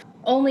to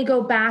only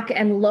go back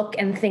and look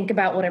and think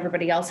about what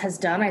everybody else has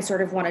done. I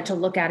sort of wanted to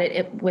look at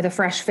it with a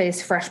fresh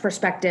face, fresh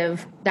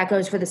perspective. That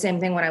goes for the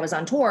same thing when I was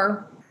on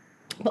tour.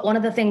 But one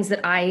of the things that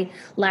I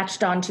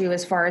latched onto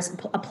as far as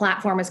a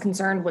platform is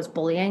concerned was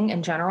bullying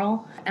in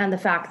general, and the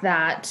fact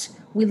that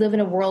we live in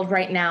a world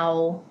right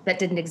now that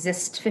didn't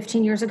exist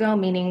 15 years ago,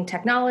 meaning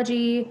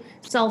technology,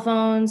 cell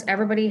phones,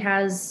 everybody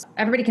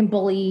can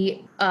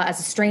bully as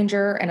a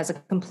stranger and as a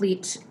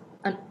complete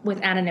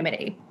with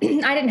anonymity.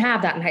 I didn't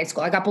have that in high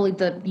school. I got bullied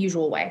the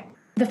usual way.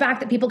 The fact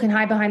that people can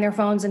hide behind their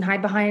phones and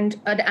hide behind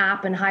an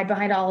app and hide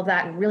behind all of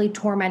that and really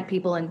torment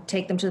people and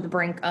take them to the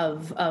brink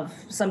of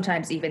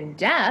sometimes even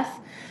death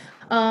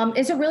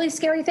is a really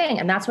scary thing.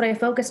 And that's what I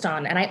focused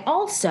on. And I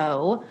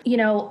also,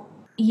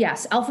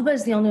 yes, Elphaba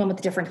is the only one with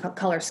a different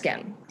color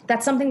skin.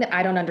 That's something that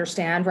I don't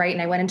understand, right?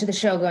 And I went into the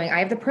show going, I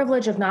have the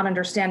privilege of not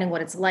understanding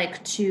what it's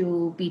like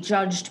to be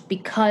judged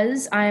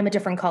because I am a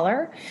different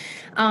color.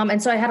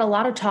 And so I had a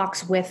lot of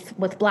talks with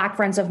Black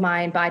friends of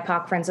mine,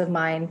 BIPOC friends of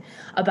mine,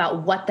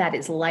 about what that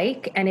is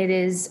like. And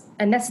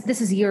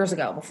this is years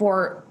ago,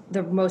 before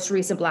the most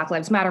recent Black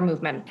Lives Matter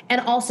movement.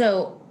 And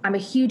also, I'm a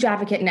huge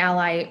advocate and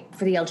ally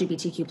for the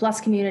LGBTQ plus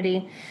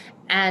community.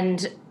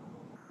 And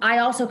I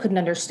also couldn't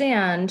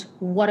understand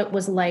what it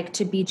was like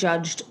to be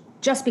judged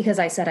just because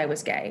I said I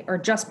was gay, or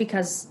just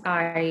because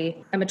I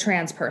am a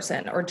trans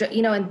person, or,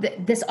 and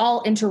this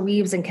all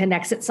interweaves and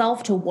connects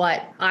itself to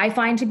what I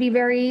find to be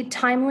very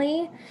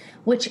timely,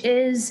 which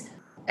is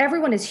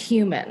everyone is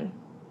human.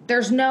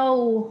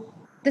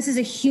 This is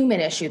a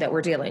human issue that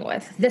we're dealing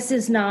with. This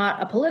is not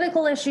a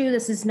political issue.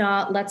 This is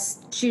not,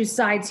 let's choose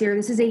sides here.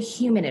 This is a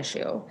human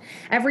issue.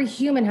 Every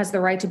human has the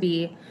right to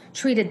be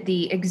treated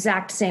the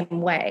exact same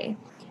way.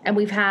 And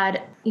we've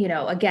had,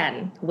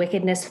 again,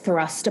 wickedness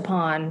thrust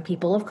upon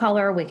people of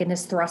color,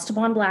 wickedness thrust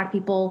upon Black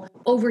people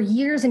over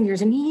years and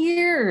years and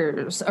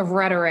years of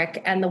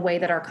rhetoric and the way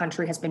that our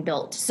country has been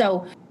built.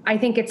 So I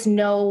think it's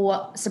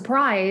no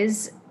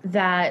surprise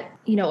that,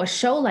 a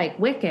show like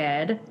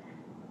Wicked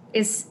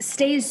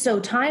stays so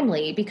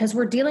timely because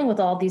we're dealing with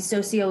all these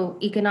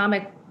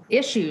socioeconomic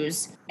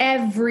issues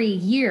every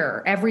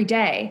year, every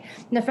day.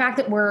 And the fact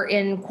that we're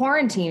in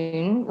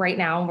quarantine right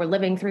now and we're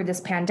living through this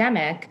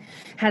pandemic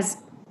has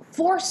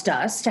forced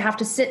us to have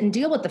to sit and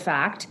deal with the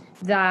fact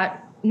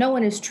that no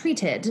one is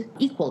treated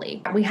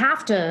equally. We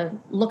have to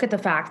look at the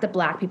fact that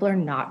Black people are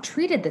not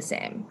treated the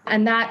same.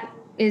 And that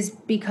is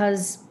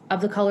because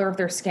of the color of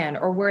their skin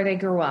or where they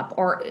grew up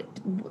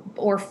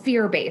or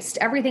fear-based.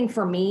 Everything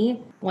for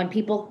me, when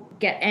people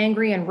get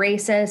angry and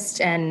racist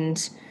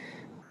and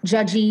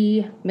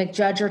judgy,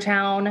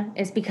 McJudgertown,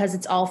 is because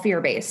it's all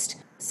fear-based.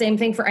 Same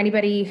thing for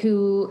anybody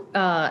who,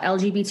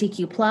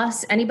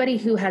 LGBTQ+, anybody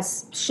who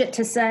has shit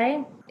to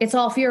say, it's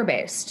all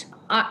fear-based.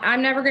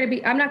 I'm not going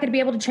to be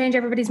able to change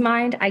everybody's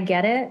mind. I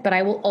get it, but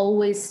I will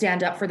always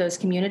stand up for those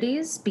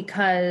communities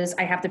because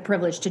I have the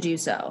privilege to do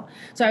so.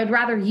 So I would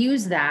rather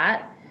use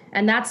that.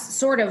 And that's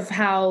sort of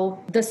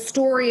how the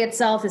story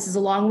itself, this is a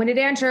long-winded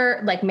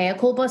answer, like mea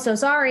culpa, so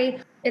sorry.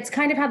 It's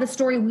kind of how the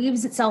story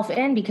weaves itself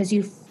in because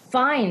you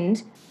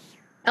find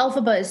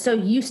Elphaba is so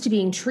used to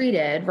being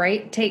treated,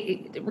 right,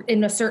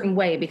 in a certain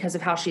way because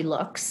of how she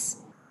looks,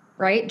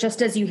 right?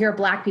 Just as you hear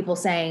Black people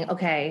saying,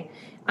 okay,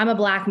 I'm a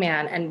Black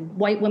man, and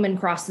white women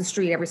cross the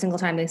street every single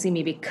time they see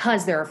me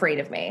because they're afraid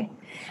of me.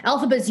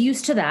 Elphaba's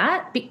used to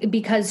that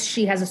because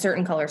she has a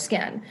certain color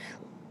skin.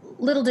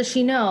 Little does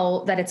she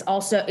know that it's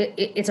also,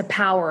 it's a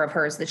power of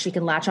hers that she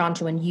can latch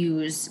onto and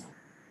use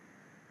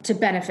to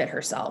benefit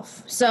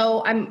herself.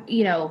 So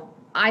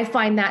I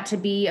find that to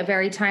be a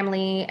very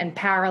timely and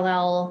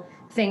parallel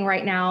thing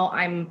right now.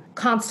 I'm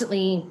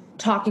constantly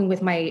talking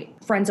with my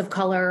friends of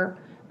color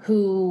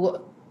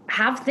who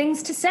have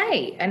things to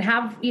say and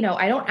have,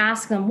 I don't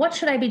ask them, what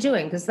should I be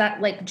doing? Because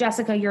that, like,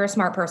 Jessica, you're a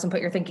smart person,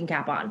 put your thinking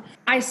cap on.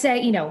 I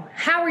say,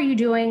 how are you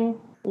doing?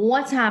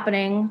 What's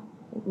happening?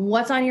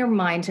 What's on your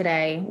mind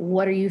today?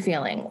 What are you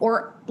feeling?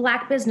 Or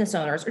Black business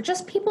owners, or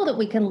just people that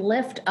we can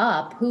lift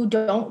up who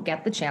don't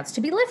get the chance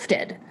to be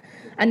lifted.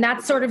 And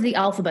that's sort of the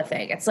Elphaba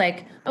thing. It's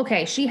like,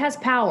 okay, she has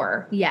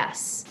power.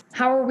 Yes.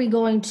 How are we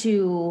going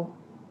to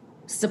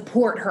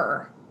support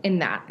her in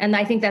that? And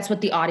I think that's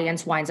what the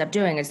audience winds up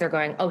doing is they're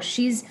going, oh,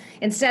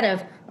 instead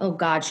of, oh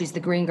God, she's the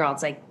green girl.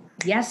 It's like,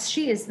 yes,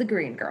 she is the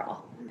green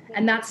girl.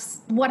 And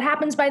that's what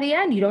happens by the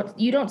end.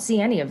 You don't see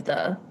any of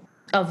the,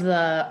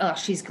 oh,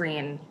 she's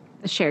green.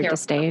 The shared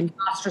disdain.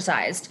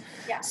 Ostracized.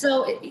 Yeah.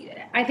 So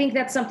I think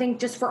that's something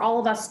just for all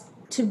of us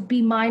to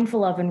be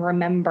mindful of and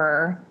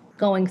remember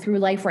going through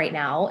life right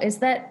now, is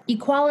that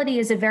equality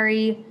is a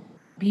very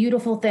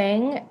beautiful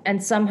thing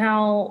and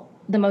somehow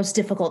the most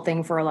difficult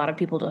thing for a lot of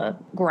people to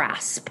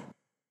grasp.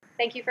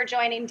 Thank you for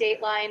joining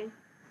Dateline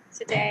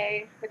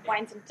today with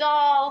Wines and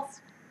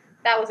Dolls.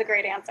 That was a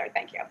great answer.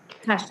 Thank you.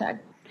 Hashtag.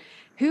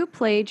 Who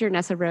played your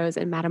Nessa Rose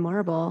in Madame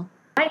Marble?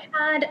 I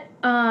had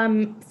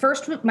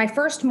my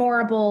first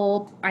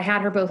memorable. I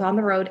had her both on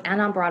the road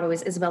and on Broadway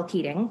was Isabel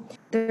Keating.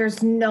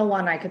 There's no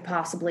one I could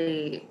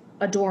possibly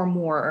adore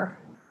more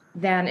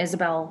than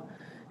Isabel.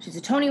 She's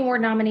a Tony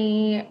Award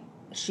nominee.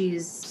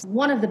 She's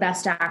one of the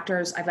best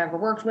actors I've ever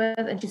worked with,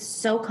 and she's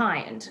so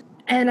kind.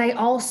 And I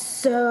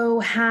also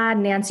had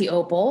Nancy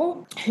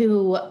Opel,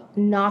 who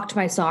knocked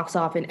my socks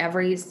off in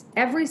every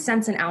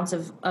sense and ounce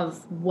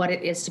of what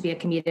it is to be a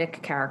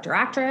comedic character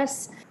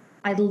actress.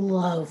 I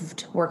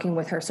loved working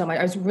with her so much.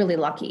 I was really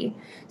lucky.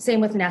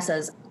 Same with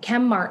Nessa's.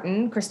 Kristen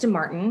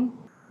Martin.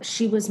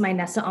 She was my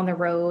Nessa on the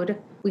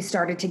road. We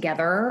started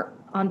together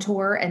on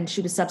tour, and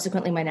she was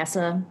subsequently my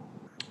Nessa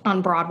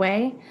on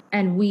Broadway.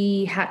 And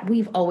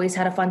we've always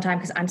had a fun time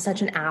because I'm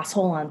such an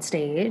asshole on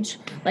stage.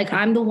 Like,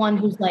 I'm the one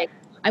who's like,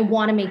 I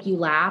want to make you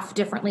laugh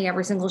differently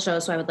every single show.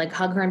 So I would like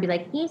hug her and be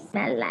like, you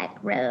smell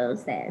like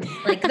roses.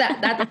 Like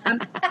that.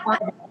 I'm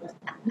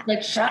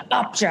like, shut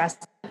up, Jess.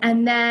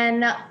 And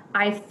then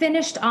I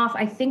finished off,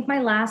 I think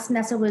my last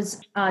Nessa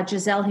was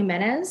Giselle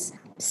Jimenez.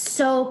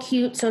 So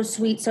cute, so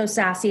sweet, so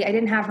sassy. I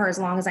didn't have her as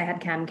long as I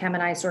had Kem. Kem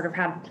and I sort of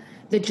had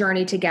the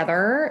journey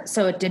together.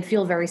 So it did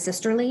feel very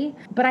sisterly.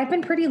 But I've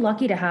been pretty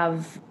lucky to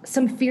have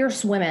some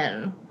fierce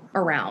women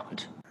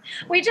around.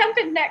 We jump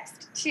in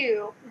next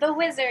to The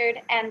Wizard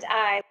and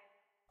I.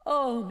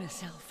 Oh,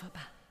 Miss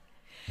Elphaba,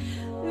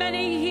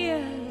 many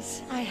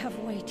years I have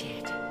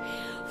waited.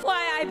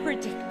 Why, I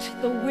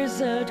predict the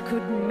wizard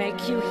could make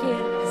you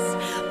his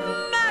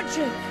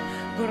magic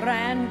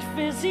grand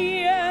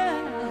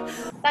vizier.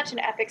 Such an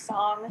epic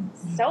song,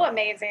 so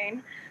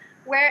amazing.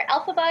 Where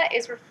Elphaba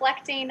is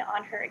reflecting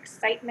on her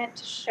excitement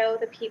to show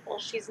the people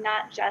she's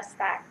not just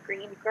that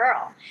green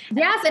girl.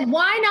 Yes, and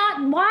why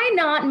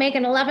not make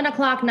an 11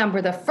 o'clock number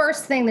the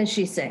first thing that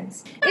she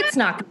sings? It's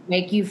not going to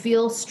make you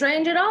feel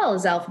strange at all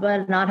as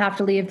Elphaba not have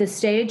to leave the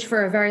stage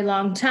for a very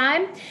long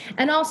time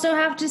and also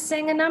have to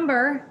sing a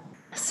number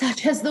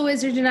such as The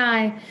Wizard and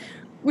I,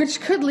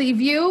 which could leave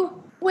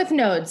you with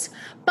nodes.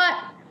 But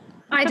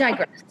I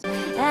digress.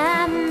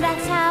 And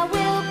that's how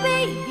we'll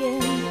begin,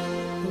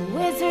 The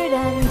Wizard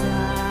and I.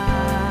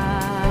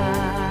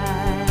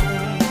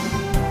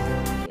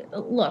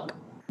 Look,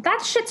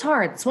 that shit's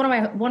hard. It's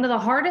one of the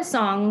hardest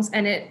songs,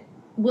 and it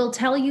will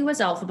tell you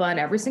as Elphaba, and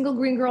every single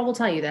green girl will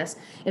tell you this.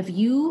 If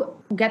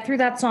you get through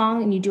that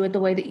song and you do it the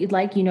way that you'd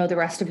like, you know the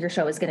rest of your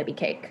show is going to be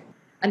cake.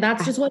 And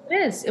that's just what it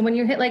is. And when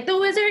you hit like The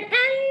Wizard and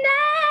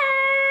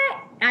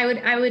I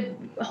would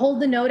hold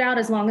the note out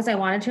as long as I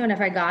wanted to, and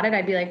if I got it,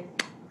 I'd be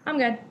like, I'm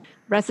good.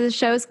 Rest of the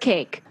show's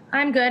cake.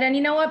 I'm good. And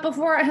you know what?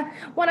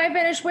 When I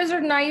finish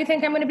Wizard and I, you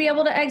think I'm going to be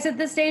able to exit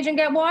the stage and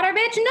get water,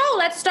 bitch? No,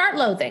 let's start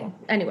loathing.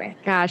 Anyway.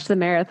 Gosh, the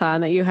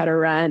marathon that you had to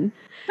run.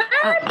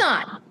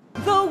 Marathon.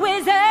 The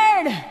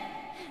Wizard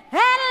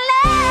and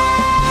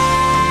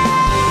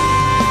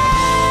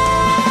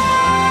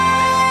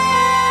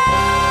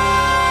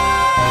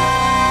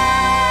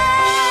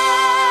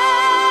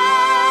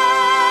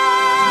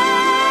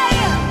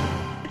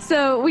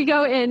So we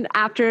go in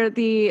after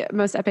the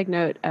most epic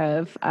note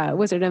of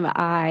Wizard of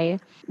I.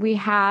 We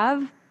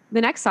have the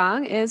next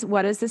song is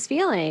What Is This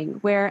Feeling?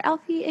 Where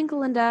Elfie and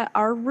Galinda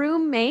are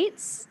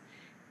roommates,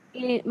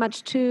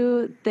 much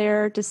to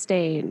their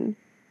disdain.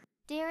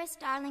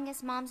 Dearest,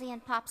 darlingest Momsy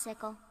and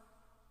Popsicle.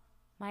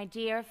 My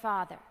dear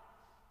father.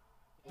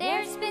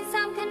 There's been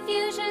some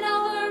confusion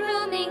over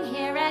rooming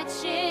here at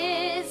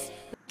Shiz.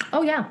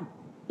 Oh, yeah.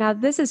 Now,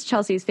 this is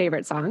Chelsea's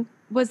favorite song.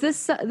 Was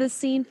this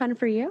scene fun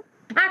for you?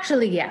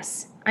 Actually,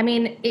 yes. I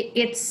mean,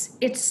 it's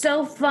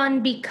so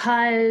fun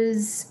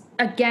because,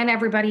 again,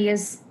 everybody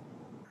is,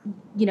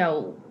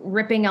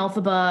 ripping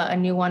Elphaba a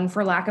new one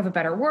for lack of a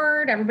better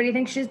word. Everybody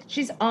thinks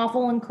she's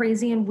awful and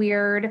crazy and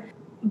weird.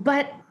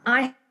 But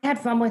I had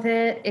fun with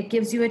it. It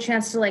gives you a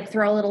chance to, like,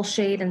 throw a little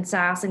shade and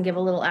sass and give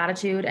a little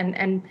attitude.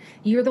 And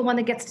you're the one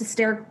that gets to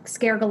scare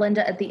Galinda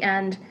at the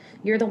end.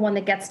 You're the one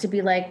that gets to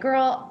be like,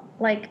 girl,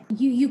 like,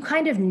 you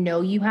kind of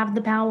know you have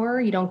the power.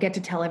 You don't get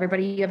to tell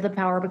everybody you have the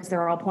power because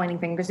they're all pointing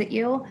fingers at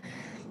you.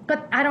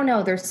 But I don't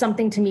know. There's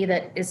something to me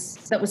that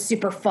was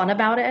super fun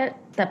about it,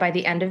 that by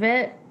the end of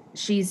it,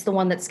 she's the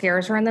one that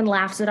scares her and then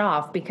laughs it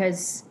off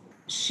because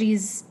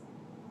she's,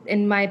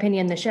 in my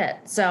opinion, the shit.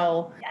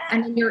 So,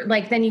 and then you're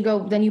like, then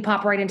you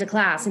pop right into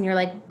class and you're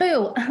like,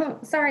 boo,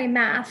 sorry,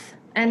 math.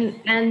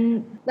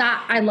 And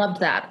that, I loved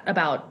that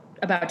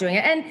about doing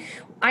it. And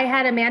I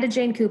had Amanda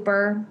Jane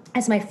Cooper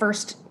as my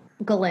first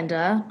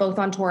Galinda, both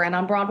on tour and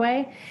on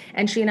Broadway.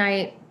 And she and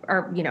I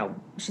are,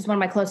 she's one of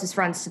my closest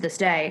friends to this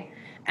day.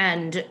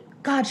 And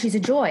God, she's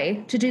a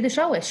joy to do the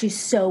show with. She's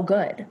so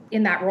good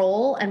in that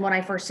role. And when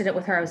I first did it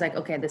with her, I was like,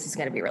 okay, this is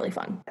going to be really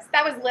fun.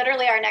 That was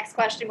literally our next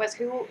question was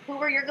who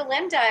were your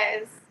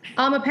Galindas?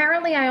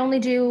 Apparently I only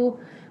do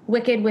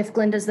Wicked with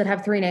Glindas that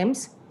have 3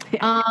 names.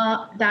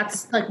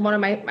 That's like one of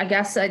my, I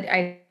guess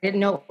I didn't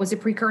know it was a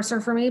precursor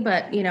for me,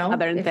 but if you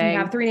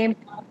have 3 names,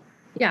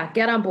 yeah,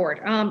 get on board.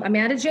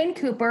 Amanda Jane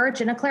Cooper,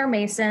 Jenna Claire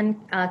Mason,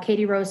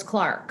 Katie Rose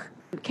Clark.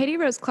 Katie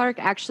Rose Clark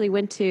actually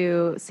went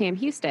to Sam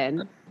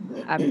Houston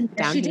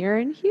down here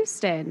in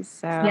Houston.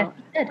 So yes,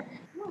 she did.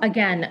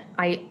 Again,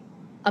 I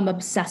I'm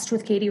obsessed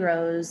with Katie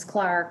Rose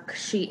Clark.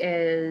 She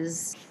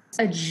is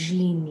a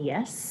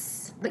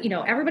genius. But,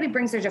 everybody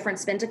brings their different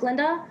spin to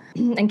Glinda.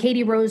 And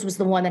Katie Rose was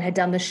the one that had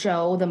done the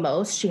show the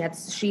most.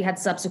 She had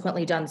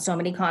subsequently done so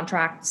many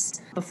contracts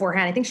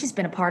beforehand. I think she's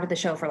been a part of the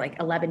show for like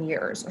 11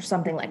 years or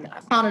something like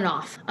that. On and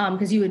off.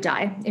 Because you would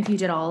die if you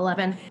did all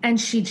 11. And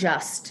she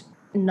just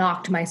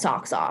knocked my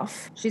socks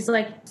off. She's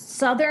like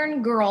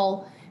Southern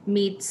girl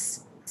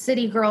meets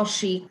city girl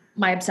chic.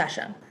 My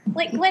obsession.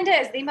 Like, Glinda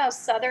is the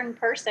most Southern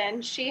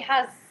person. She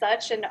has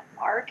such an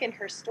arc in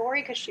her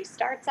story because she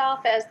starts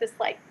off as this,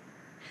 like,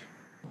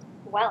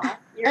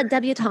 a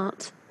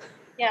debutante.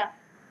 Yeah.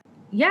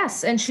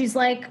 Yes, and she's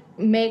like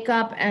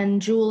makeup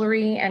and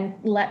jewelry, and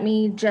let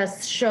me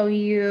just show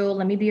you,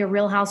 let me be a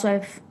real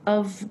housewife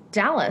of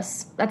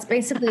Dallas. That's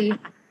basically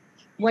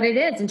what it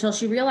is, until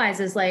she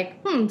realizes, like,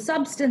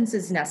 substance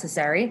is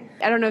necessary.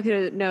 I don't know if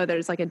you know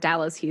there's like a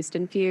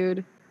Dallas-Houston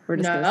feud. We're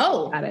just going to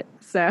talk about it.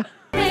 So.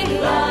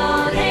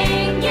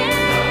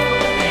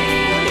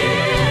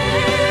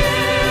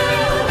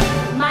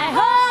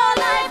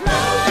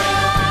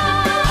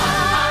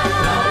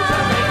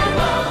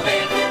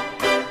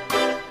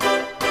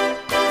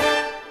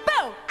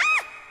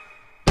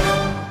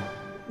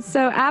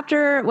 So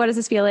after What Is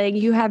This Feeling,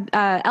 you have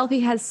Elfie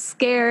has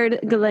scared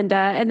Glinda,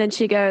 and then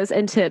she goes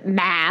into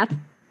math,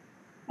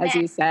 as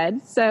you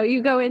said. So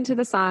you go into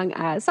the song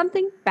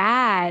Something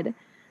Bad,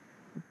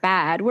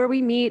 where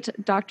we meet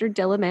Dr.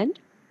 Dillamond,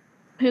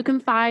 who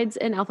confides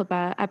in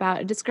Elphaba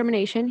about a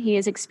discrimination he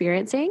is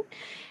experiencing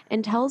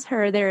and tells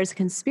her there is a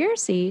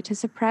conspiracy to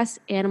suppress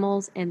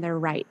animals and their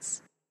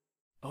rights.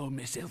 Oh,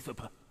 Miss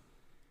Elphaba,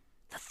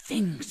 the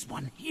things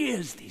one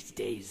hears these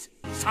days.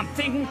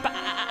 Something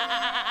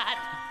bad.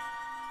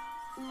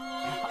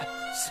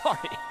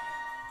 Sorry.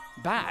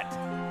 Bad.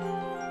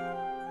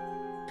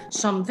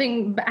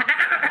 Something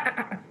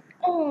bad.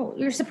 Oh,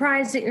 you're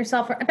surprised at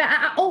yourself.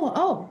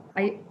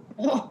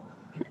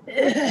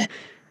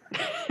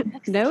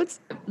 Notes?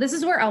 This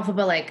is where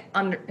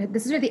Elphaba,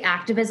 this is where the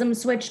activism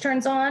switch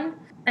turns on.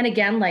 And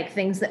again, like,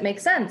 things that make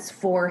sense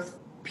for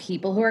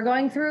people who are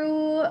going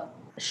through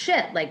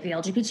shit, like the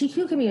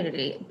LGBTQ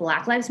community,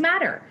 Black Lives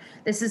Matter.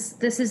 This is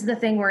the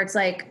thing where it's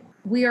like,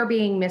 we are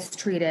being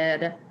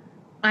mistreated.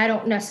 I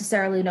don't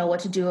necessarily know what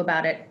to do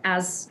about it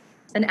as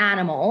an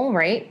animal,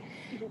 right?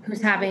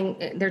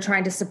 They're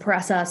trying to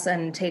suppress us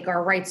and take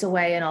our rights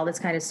away and all this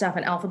kind of stuff.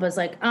 And Elphaba's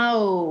like,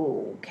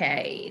 oh,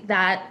 okay,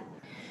 that,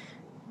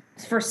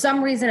 for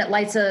some reason, it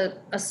lights a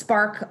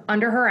spark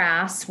under her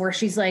ass where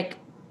she's like,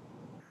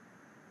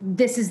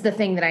 this is the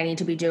thing that I need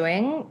to be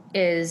doing,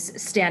 is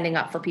standing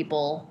up for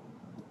people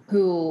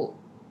who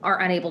are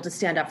unable to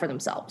stand up for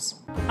themselves.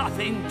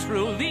 Nothing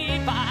truly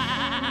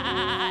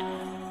bad.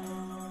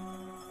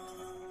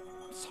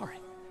 Sorry.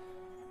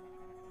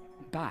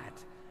 Bad.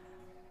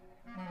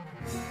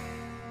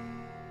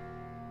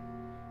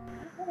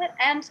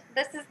 And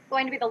this is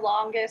going to be the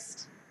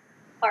longest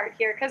part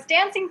here, because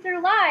Dancing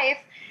Through Life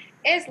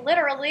is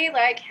literally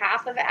like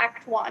half of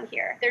Act 1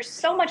 here. There's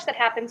so much that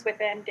happens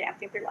within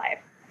Dancing Through Life.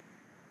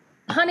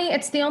 Honey,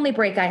 it's the only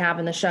break I have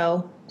in the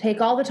show.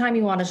 Take all the time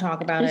you want to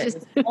talk about it.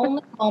 It's the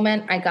only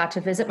moment I got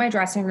to visit my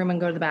dressing room and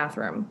go to the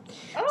bathroom.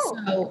 Oh.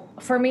 So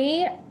for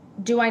me,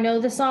 do I know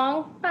the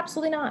song?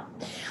 Absolutely not.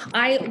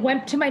 I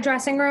went to my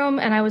dressing room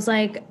and I was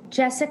like,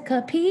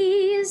 Jessica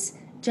Pease,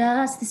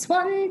 just this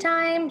one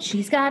time.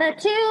 She's got a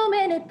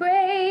 2-minute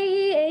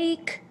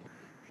break.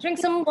 Drink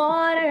some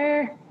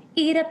water,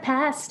 eat a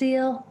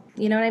pastille.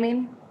 You know what I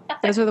mean?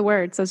 Those are the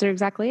words. Those are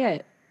exactly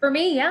it. For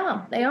me,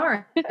 yeah, they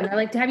are. And I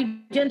like to have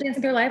you done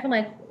Dancing Through Life. I'm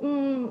like,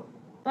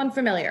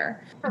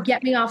 unfamiliar.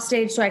 Get me off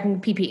stage so I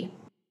can pee.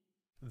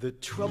 The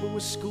trouble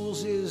with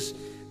schools is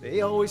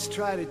they always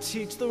try to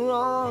teach the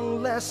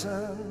wrong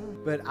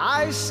lesson. But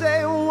I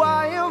say,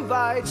 why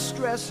invite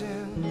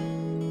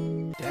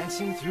stressing?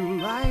 Dancing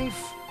through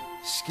life,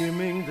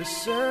 skimming the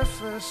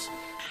surface.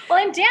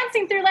 Well, in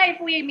Dancing Through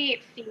Life, we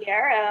meet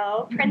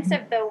Fiyero, Prince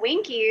of the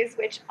Winkies,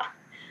 which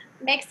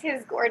makes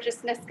his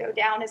gorgeousness go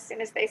down as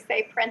soon as they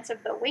say Prince of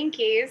the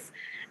Winkies.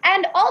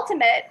 And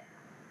Ultimate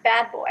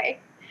Bad Boy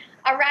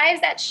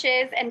arrives at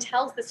Shiz and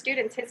tells the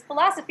students his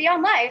philosophy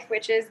on life,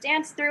 which is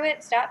dance through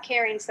it, stop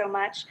caring so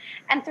much,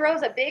 and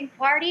throws a big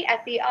party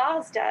at the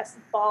Ozdas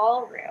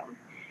ballroom.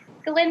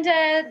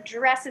 Glinda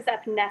dresses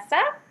up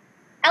Nessa.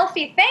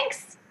 Elfie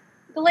thanks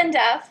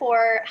Glinda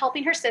for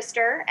helping her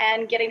sister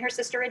and getting her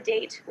sister a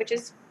date, which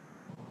is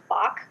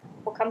Bach.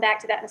 We'll come back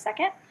to that in a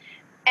second.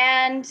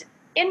 And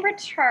in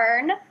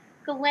return,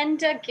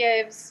 Glinda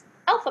gives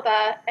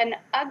Elphaba an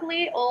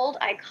ugly, old,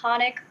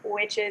 iconic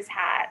witch's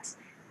hat,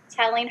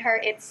 telling her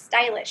it's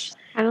stylish.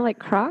 Kind of like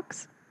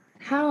Crocs?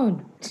 How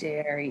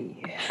dare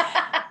you?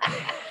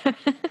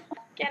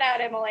 Get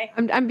out, Emily.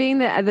 I'm being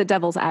the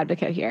devil's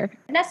advocate here.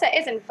 Nessa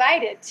is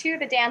invited to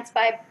the dance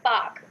by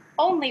Bach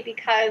only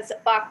because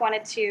Bach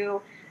wanted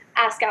to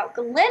ask out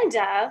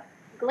Glinda.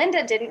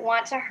 Glinda didn't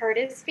want to hurt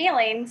his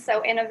feelings,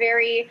 so in a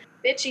very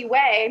bitchy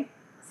way,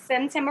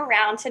 sends him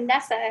around to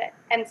Nessa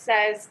and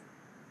says,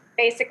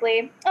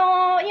 basically,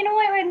 oh, you know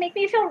what would make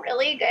me feel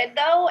really good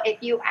though?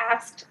 If you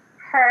asked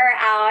her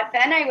out,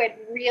 then I would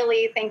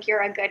really think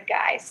you're a good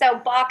guy. So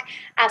Bach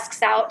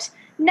asks out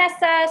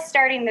Nessa,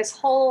 starting this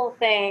whole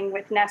thing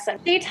with Nessa.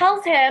 She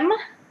tells him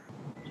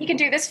he can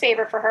do this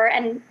favor for her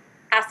and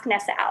ask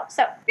Nessa out.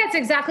 So that's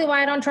exactly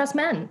why I don't trust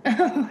men.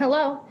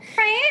 Hello.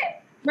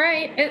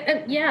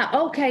 Right. Yeah.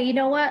 Okay. You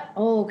know what?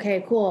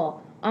 Okay,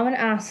 cool. I'm going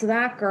to ask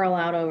that girl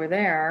out over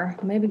there.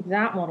 Maybe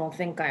that one will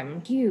think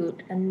I'm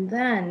cute, and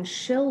then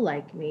she'll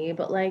like me.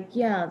 But, like,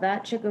 yeah,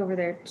 that chick over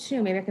there,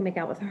 too. Maybe I can make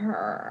out with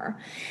her.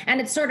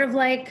 And it's sort of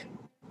like,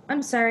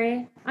 I'm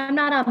sorry, I'm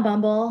not on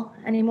Bumble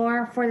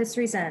anymore for this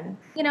reason.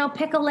 You know,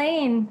 pick a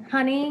lane,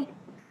 honey.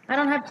 I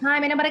don't have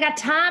time. Ain't nobody got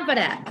time for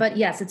that. But,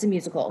 yes, it's a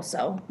musical,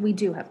 so we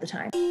do have the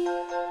time.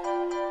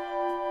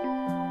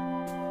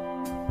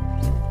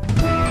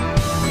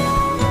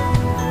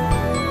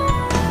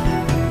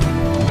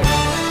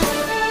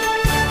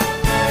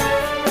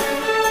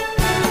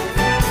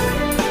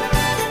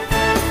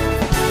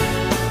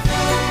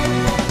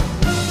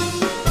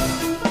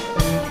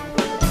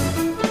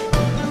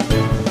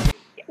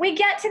 We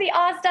get to the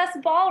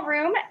Ozdust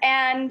ballroom,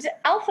 and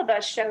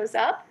Elphaba shows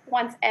up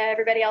once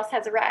everybody else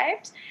has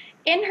arrived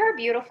in her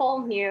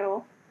beautiful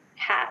new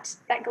hat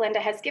that Glinda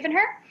has given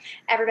her.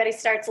 Everybody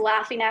starts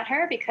laughing at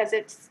her because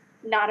it's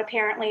not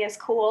apparently as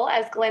cool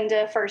as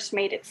Glinda first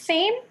made it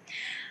seem.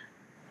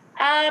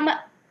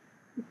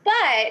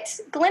 But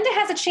Glinda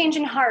has a change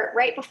in heart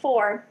right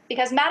before,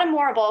 because Madame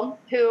Morrible,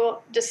 who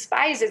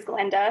despises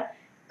Glinda,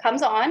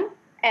 comes on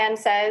and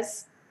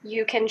says,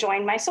 you can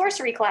join my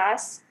sorcery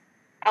class.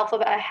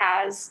 Elphaba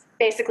has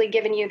basically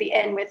given you the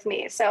in with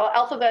me. So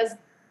Elphaba's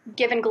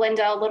given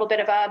Glinda a little bit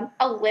of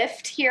a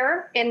lift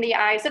here in the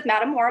eyes of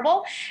Madame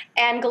Morrible,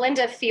 and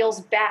Glinda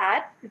feels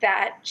bad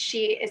that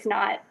she is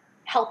not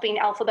helping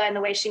Elphaba in the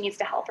way she needs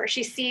to help her.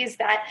 She sees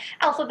that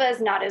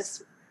Elphaba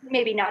is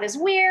maybe not as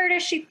weird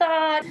as she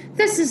thought.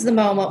 This is the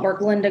moment where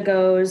Glinda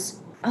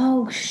goes,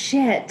 oh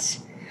shit,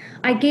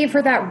 I gave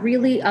her that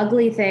really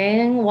ugly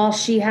thing while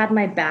she had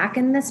my back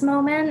in this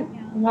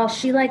moment, while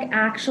she like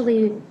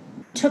actually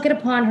took it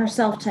upon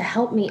herself to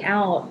help me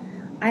out.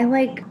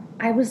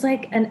 I was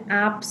like an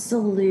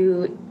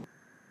absolute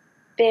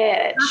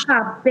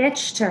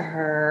bitch to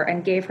her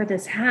and gave her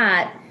this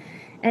hat.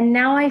 And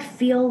now I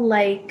feel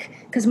like,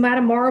 because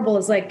Madame Morrible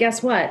is like,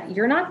 guess what?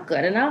 You're not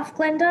good enough,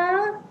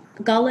 Glinda.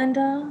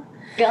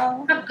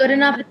 Not good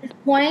enough at this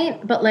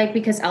point, but like,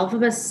 because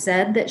Elphaba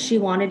said that she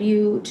wanted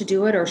you to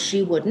do it or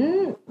she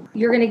wouldn't,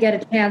 you're going to get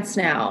a chance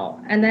now.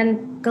 And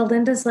then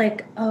Glinda's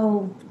like,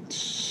 oh,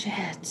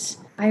 shit.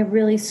 I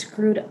really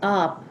screwed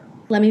up.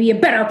 Let me be a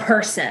better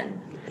person.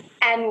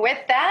 And with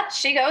that,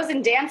 she goes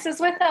and dances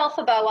with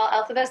Elphaba while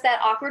Elphaba's that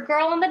awkward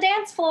girl on the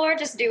dance floor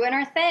just doing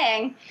her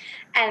thing.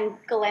 And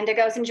Glinda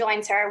goes and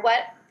joins her.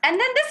 And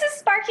then this is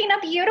sparking a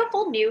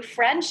beautiful new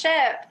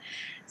friendship.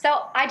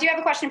 So I do have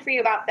a question for you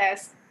about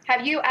this.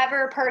 Have you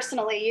ever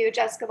personally, you,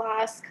 Jessica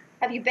Vosk,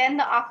 have you been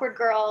the awkward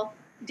girl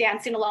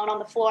dancing alone on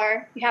the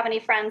floor? You have any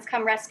friends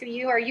come rescue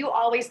you? Or are you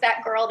always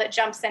that girl that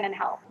jumps in and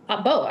helps?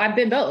 Both. I've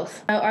been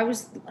both. I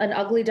was an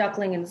ugly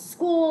duckling in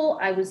school.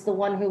 I was the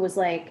one who was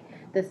like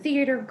the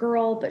theater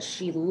girl, but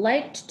she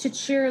liked to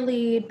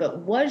cheerlead. But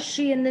was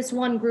she in this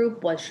one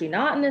group? Was she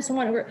not in this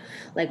one group?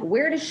 Like,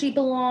 where does she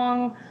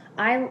belong?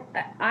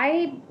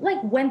 I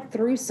like went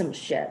through some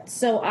shit.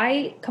 So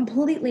I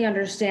completely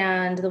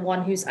understand the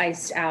one who's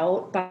iced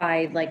out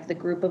by like the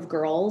group of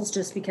girls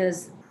just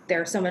because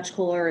they're so much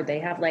cooler. They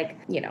have like,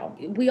 you know,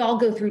 we all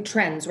go through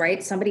trends,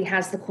 right? Somebody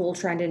has the cool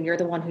trend and you're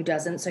the one who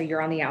doesn't, so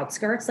you're on the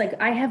outskirts. Like,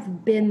 I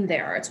have been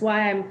there. It's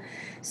why I'm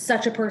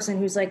such a person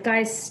who's like,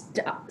 guys,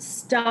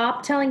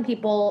 stop telling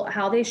people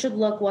how they should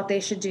look, what they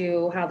should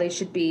do, how they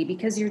should be,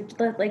 because you're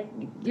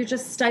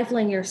just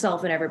stifling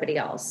yourself and everybody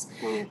else.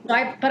 Mm-hmm.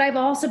 But I've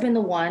also been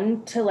the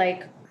one to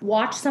like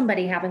watch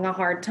somebody having a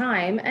hard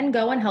time and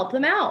go and help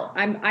them out.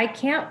 I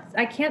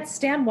can't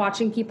stand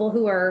watching people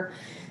who are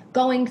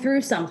going through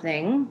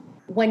something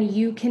when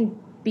you can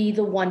be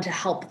the one to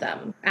help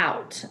them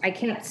out. I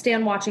can't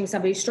stand watching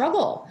somebody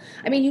struggle.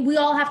 I mean, we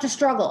all have to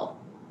struggle.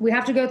 We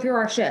have to go through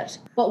our shit.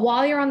 But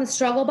while you're on the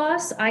struggle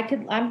bus, I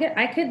could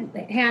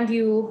hand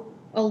you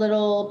a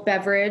little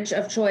beverage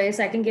of choice.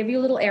 I can give you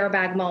a little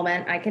airbag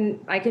moment. I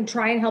can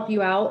try and help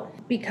you out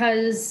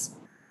because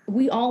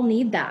we all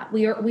need that.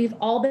 We've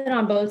all been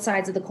on both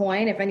sides of the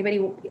coin. If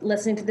anybody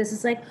listening to this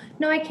is like,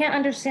 no, I can't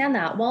understand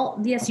that. Well,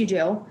 yes, you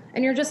do.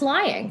 And you're just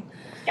lying.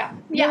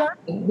 Yeah.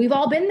 We've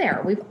all been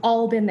there.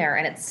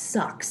 And it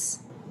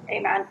sucks.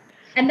 Amen.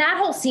 And that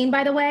whole scene,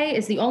 by the way,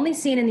 is the only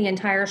scene in the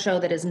entire show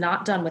that is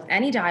not done with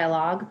any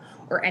dialogue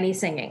or any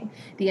singing.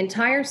 The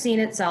entire scene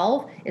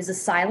itself is a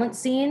silent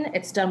scene.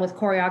 It's done with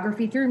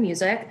choreography through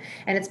music.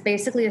 And it's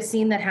basically a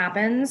scene that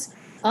happens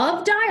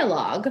of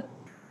dialogue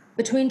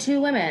between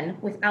two women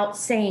without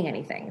saying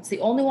anything. It's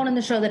the only one in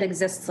the show that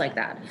exists like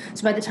that.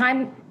 So by the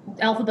time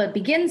Elphaba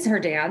begins her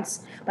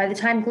dance, by the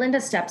time Glinda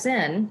steps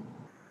in,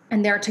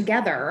 and they're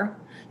together,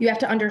 you have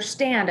to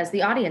understand as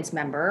the audience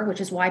member, which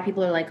is why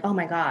people are like, oh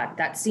my God,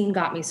 that scene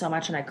got me so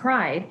much and I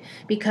cried,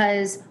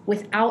 because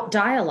without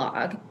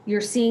dialogue, you're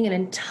seeing an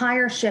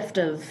entire shift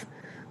of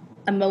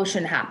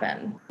emotion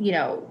happen,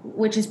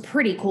 which is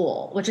pretty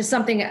cool, which is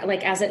something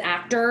like as an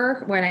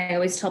actor, when I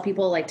always tell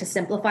people like to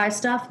simplify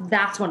stuff,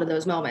 that's one of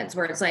those moments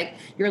where it's like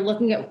you're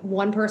looking at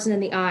one person in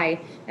the eye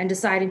and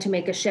deciding to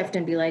make a shift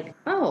and be like,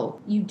 oh,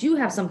 you do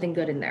have something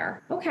good in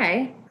there.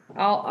 Okay,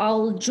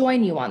 I'll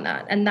join you on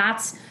that. And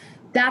that's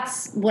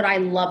what I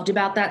loved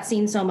about that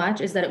scene so much,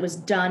 is that it was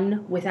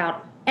done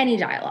without any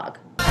dialogue.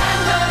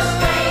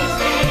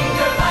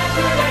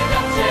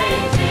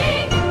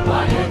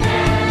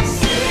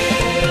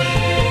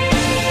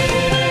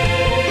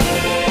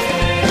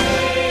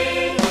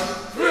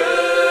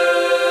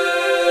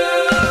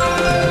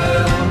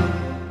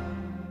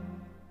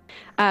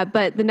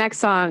 But the next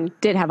song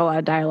did have a lot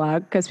of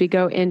dialogue because we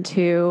go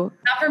into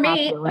Not for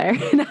me.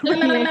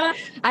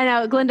 I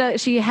know, Glinda,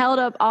 she held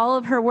up all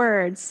of her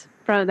words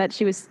from that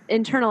she was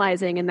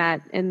internalizing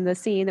in the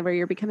scene where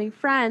you're becoming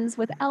friends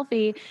with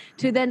Elfie,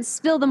 to then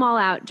spill them all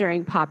out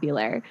during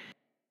Popular.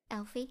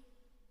 Elfie,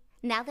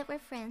 now that we're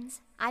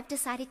friends, I've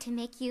decided to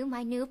make you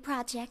my new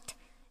project.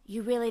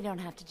 You really don't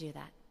have to do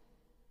that.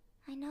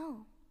 I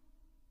know.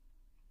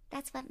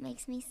 That's what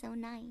makes me so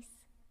nice.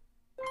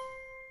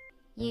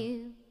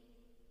 You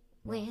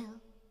will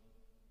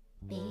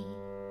be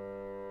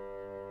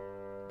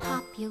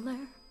popular.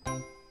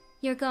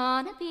 You're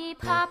gonna be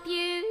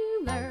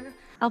popular.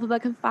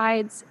 Elphaba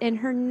confides in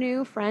her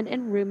new friend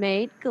and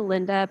roommate,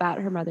 Glinda, about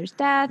her mother's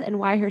death and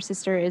why her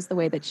sister is the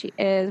way that she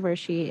is, where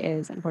she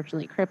is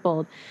unfortunately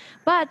crippled.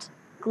 But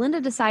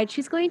Glinda decides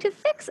she's going to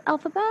fix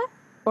Elphaba,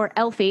 or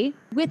Elfie,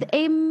 with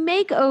a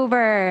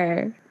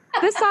makeover.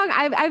 This song,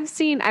 I've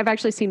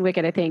actually seen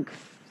Wicked, I think,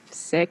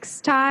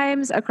 6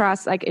 times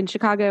across, like in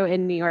Chicago,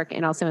 in New York,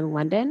 and also in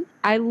London.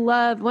 I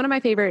love, one of my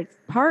favorite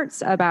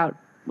parts about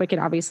Wicked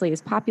obviously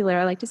is Popular.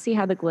 I like to see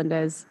how the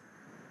Glindas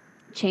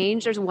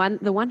change. There's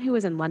the one who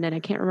was in London, I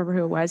can't remember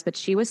who it was, but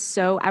she was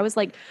I was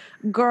like,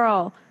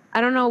 girl,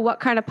 I don't know what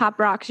kind of pop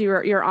rocks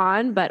you're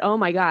on, but oh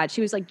my God,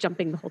 she was like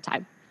jumping the whole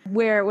time.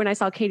 Where when I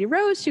saw Katie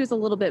Rose, she was a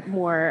little bit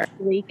more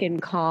sleek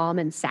and calm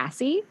and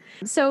sassy.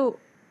 So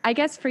I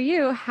guess for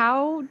you,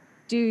 how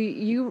do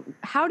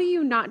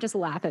you not just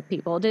laugh at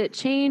people? Did it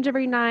change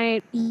every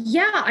night?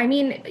 Yeah, I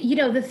mean,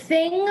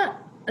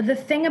 the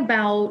thing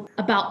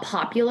about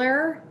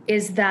Popular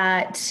is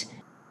that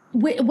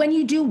when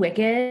you do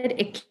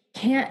Wicked,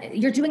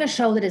 you're doing a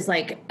show that is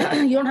like,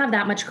 you don't have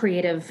that much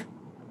creative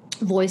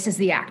voice as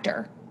the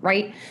actor,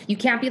 right? You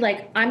can't be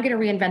like, I'm going to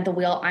reinvent the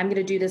wheel. I'm going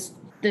to do this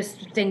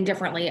thing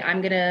differently.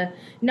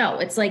 No,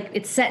 it's like,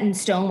 it's set in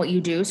stone what you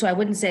do. So I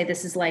wouldn't say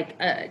this is like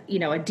a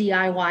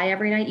DIY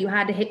every night. You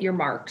had to hit your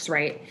marks,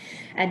 right?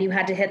 And you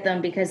had to hit them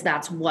because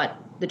that's what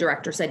the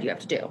director said you have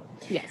to do.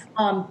 Yes.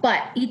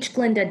 But each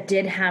Glinda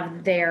did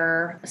have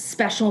their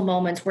special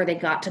moments where they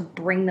got to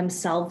bring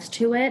themselves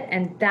to it.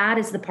 And that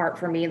is the part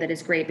for me that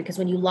is great, because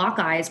when you lock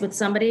eyes with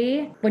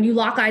somebody, when you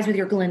lock eyes with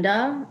your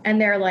Glinda and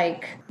they're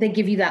like, they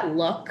give you that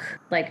look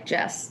like,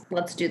 Jess,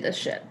 let's do this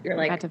shit. You're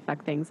like, got to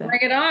fuck things up.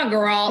 Bring it on,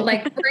 girl.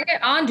 Like, bring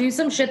it on. Do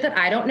some shit that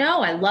I don't know.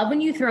 I love when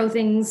you throw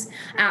things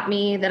at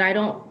me that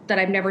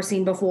I've never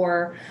seen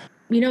before.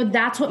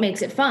 That's what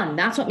makes it fun.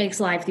 That's what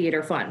makes live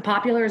theater fun.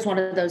 Popular is one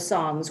of those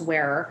songs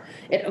where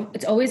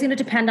it's always going to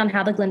depend on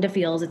how the Glinda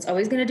feels. It's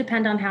always going to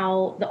depend on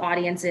how the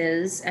audience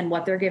is and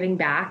what they're giving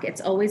back. It's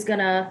always going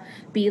to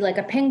be like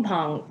a ping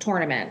pong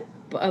tournament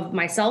of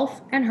myself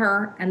and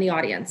her and the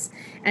audience.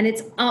 And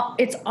it's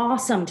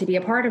awesome to be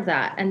a part of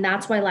that. And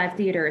that's why live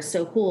theater is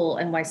so cool,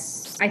 and why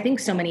I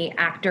think so many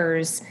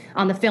actors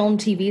on the film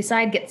TV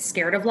side get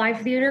scared of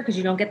live theater, because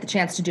you don't get the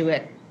chance to do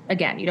it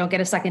again. You don't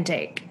get a second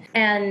take.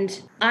 And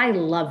I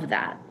love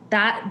that.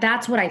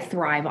 That's what I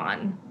thrive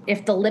on.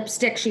 If the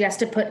lipstick, she has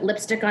to put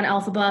lipstick on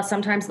Elphaba.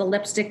 Sometimes the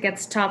lipstick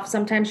gets tough.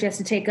 Sometimes she has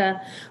to take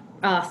a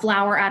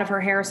flower out of her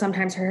hair.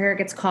 Sometimes her hair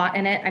gets caught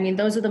in it. I mean,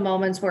 those are the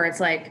moments where it's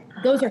like,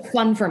 those are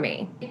fun for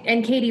me.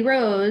 And Katie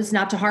Rose,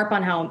 not to harp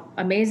on how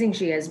amazing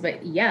she is,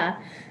 but yeah,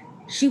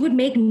 she would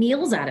make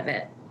meals out of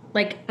it.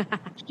 Like,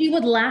 she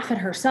would laugh at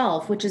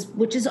herself, which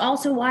is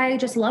also why I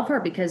just love her,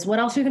 because what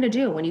else are you going to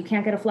do when you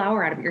can't get a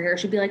flower out of your hair?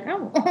 She'd be like,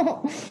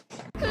 oh.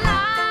 La,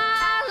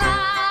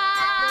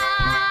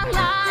 la,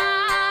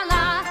 la,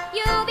 la.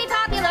 You'll be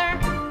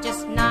popular,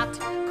 just not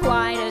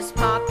quite as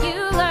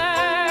popular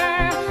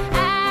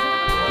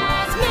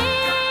as me.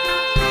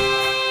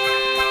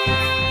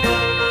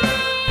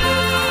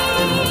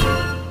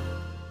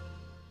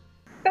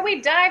 But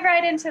we dive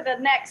right into the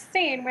next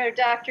scene where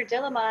Dr.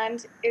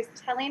 Dillamond is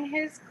telling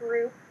his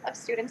group of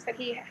students that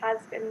he's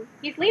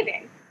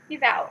leaving.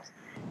 He's out.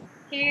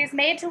 He's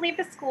made to leave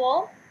the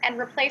school and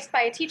replaced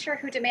by a teacher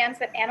who demands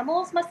that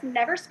animals must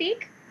never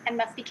speak and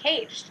must be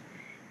caged.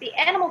 The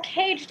animal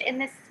caged in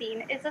this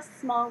scene is a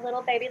small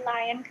little baby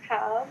lion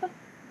cub.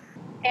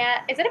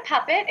 And is it a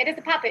puppet? It is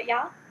a puppet,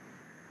 yeah?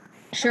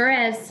 Sure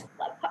is.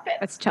 Love puppets.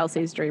 That's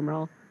Chelsea's dream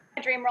role.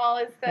 My dream role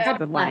is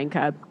The lion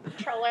cub.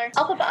 controller.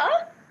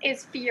 Elphaba,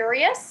 is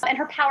furious and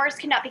her powers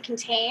cannot be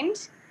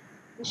contained.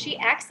 And she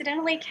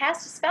accidentally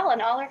casts a spell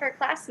on all of her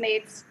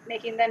classmates,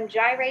 making them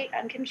gyrate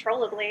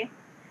uncontrollably.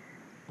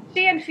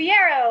 She and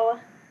Fiyero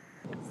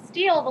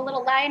steal the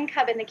little lion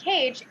cub in the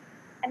cage,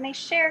 and they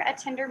share a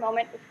tender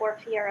moment before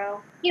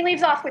Fiyero. He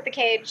leaves off with the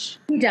cage.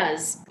 He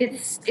does.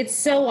 It's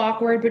so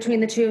awkward between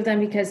the two of them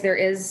because there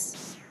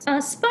is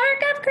a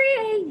spark of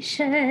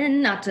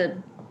creation. Not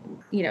to,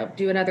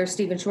 do another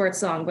Stephen Schwartz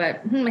song,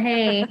 but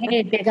hey,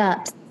 big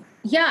ups.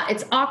 Yeah,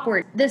 it's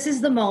awkward. This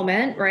is the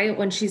moment, right,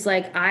 when she's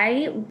like,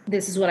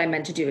 this is what I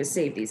meant to do, is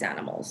save these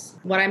animals.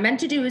 What I meant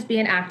to do is be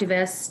an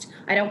activist.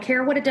 I don't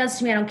care what it does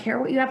to me. I don't care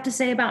what you have to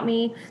say about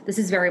me. This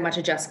is very much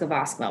a Jessica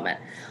Vosk moment.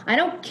 I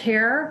don't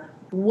care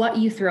what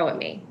you throw at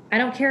me. I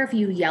don't care if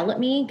you yell at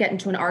me, get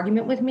into an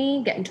argument with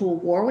me, get into a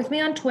war with me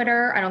on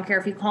Twitter. I don't care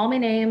if you call me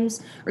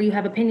names or you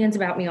have opinions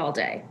about me all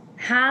day.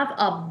 Have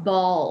a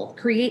ball.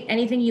 Create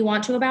anything you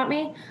want to about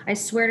me. I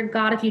swear to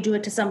God, if you do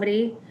it to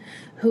somebody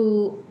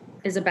who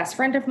is a best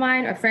friend of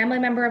mine, a family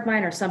member of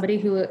mine, or somebody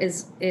who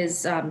is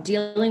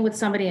dealing with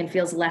somebody and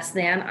feels less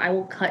than, I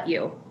will cut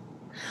you.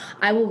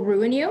 I will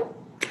ruin you,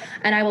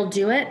 and I will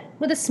do it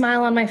with a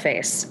smile on my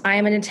face. I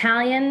am an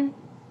Italian.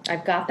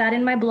 I've got that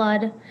in my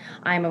blood.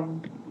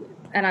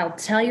 And I'll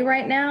tell you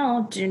right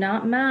now, do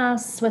not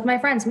mess with my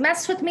friends.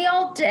 Mess with me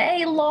all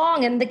day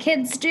long, and the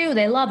kids do.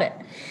 They love it.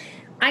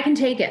 I can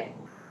take it.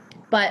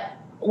 But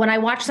when I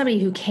watch somebody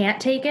who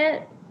can't take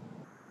it,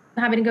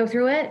 having to go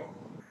through it,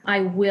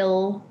 I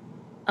will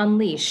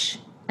unleash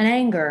an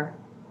anger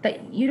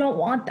that you don't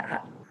want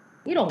that.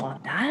 You don't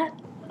want that.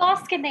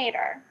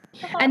 Voskinator.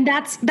 And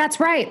that's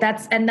right.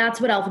 That's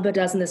what Elphaba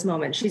does in this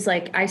moment. She's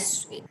like,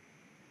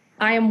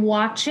 I am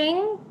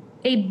watching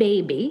a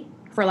baby,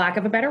 for lack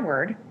of a better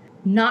word,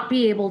 not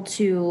be able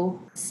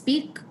to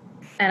speak,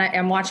 and I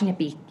am watching it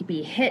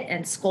be hit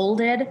and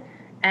scolded,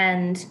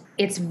 and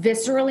it's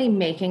viscerally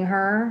making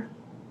her.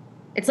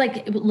 It's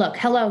like, look,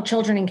 hello,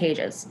 children in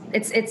cages.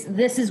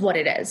 This is what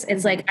it is.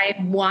 It's like,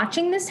 I'm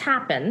watching this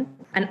happen,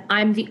 and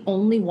I'm the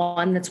only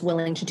one that's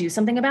willing to do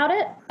something about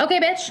it. Okay,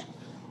 bitch,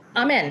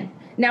 I'm in.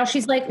 Now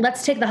she's like,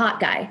 let's take the hot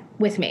guy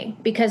with me,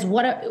 because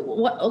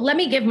let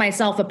me give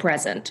myself a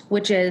present,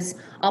 which is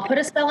I'll put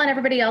a spell on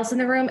everybody else in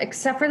the room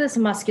except for this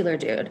muscular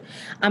dude.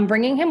 I'm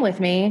bringing him with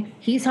me.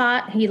 He's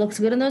hot. He looks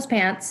good in those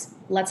pants.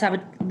 Let's have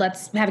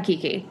a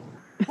kiki.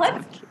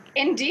 Let's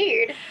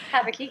indeed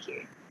have a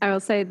kiki. I will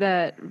say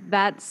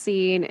that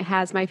scene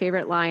has my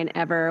favorite line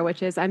ever,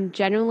 which is, I'm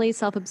genuinely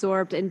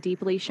self-absorbed and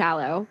deeply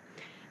shallow.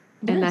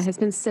 Yes. And that has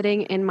been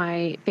sitting in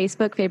my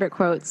Facebook favorite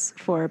quotes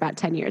for about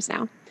 10 years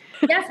now.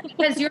 Yes,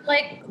 because you're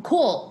like,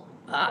 cool.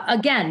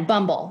 Again,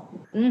 Bumble.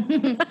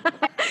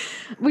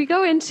 We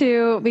go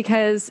into,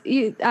 because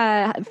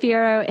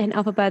Fiyero and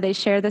Elphaba, they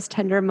share this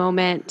tender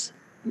moment,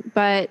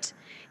 but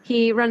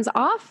he runs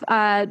off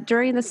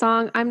during the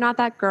song I'm Not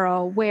That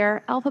Girl,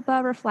 where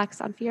Elphaba reflects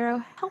on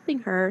Fiyero helping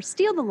her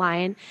steal the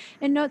lion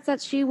and notes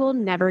that she will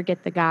never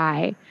get the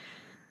guy.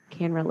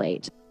 Can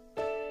relate.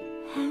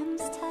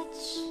 Hands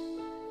touch,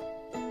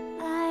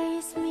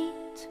 eyes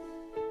meet,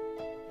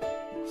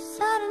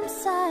 sudden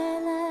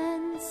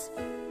silence,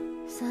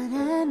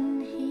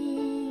 sudden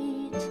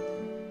heat,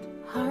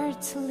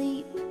 hearts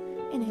leap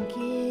in a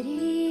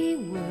giddy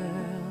whirl.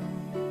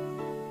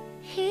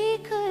 He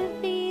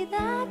could be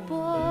that boy,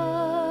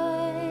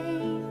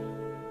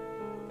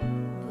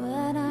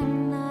 but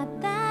I'm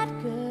not that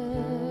girl.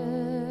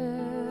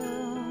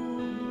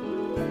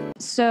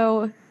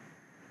 So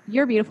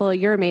you're beautiful,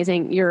 you're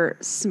amazing, you're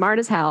smart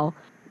as hell,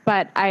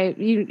 but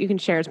you can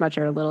share as much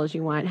or a little as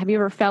you want. Have you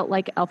ever felt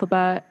like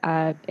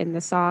Elphaba in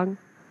this song?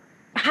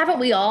 Haven't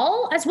we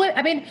all?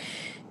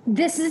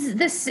 This is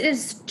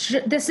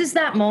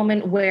that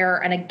moment where,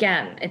 and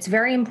again, it's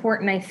very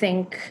important, I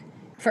think,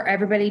 for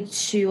everybody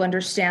to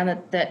understand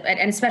that,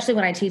 and especially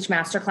when I teach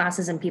master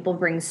classes and people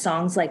bring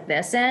songs like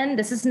this in,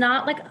 this is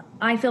not like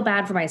I feel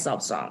bad for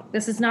myself song.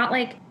 This is not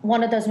like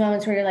one of those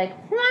moments where you're like,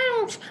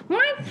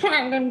 my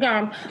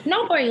friend,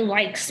 nobody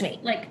likes me.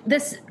 Like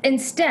this,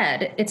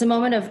 instead, it's a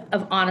moment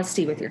of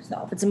honesty with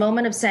yourself. It's a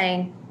moment of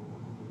saying,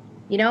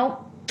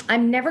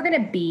 I'm never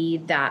going to be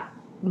that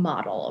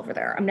model over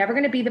there. I'm never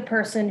going to be the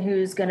person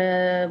who's going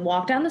to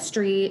walk down the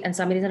street and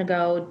somebody's going to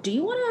go, do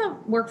you want to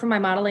work for my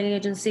modeling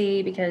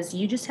agency? Because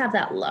you just have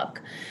that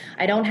look.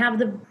 I don't have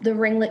the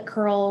ringlet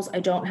curls. I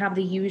don't have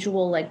the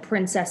usual like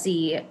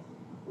princessy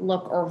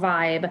look or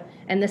vibe.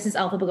 And this is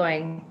Elphaba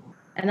going,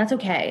 and that's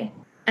okay.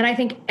 And I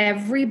think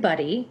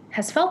everybody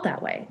has felt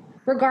that way,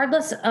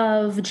 regardless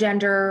of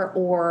gender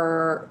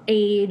or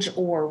age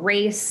or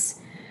race.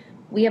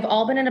 We have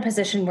all been in a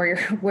position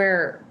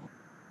where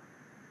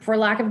for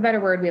lack of a better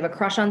word, we have a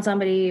crush on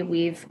somebody,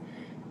 we've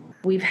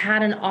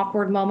had an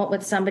awkward moment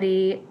with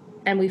somebody,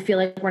 and we feel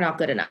like we're not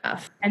good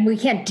enough. And we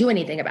can't do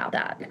anything about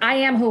that. I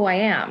am who I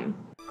am.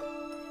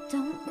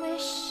 Don't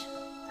wish,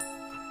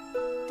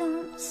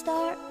 don't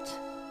start.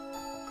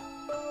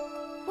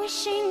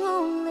 Wishing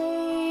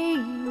only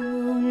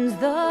wounds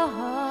the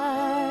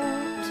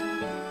heart.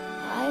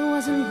 I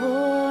wasn't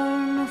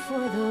born for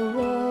the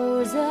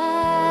rose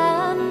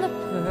and the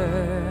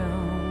pearl.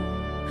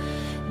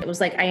 It was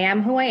like, I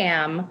am who I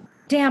am.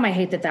 Damn, I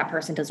hate that that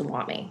person doesn't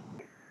want me.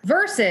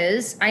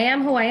 Versus, I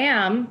am who I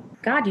am.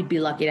 God, you'd be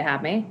lucky to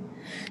have me.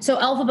 So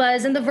Elphaba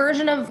is in the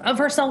version of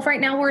herself right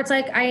now where it's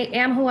like, I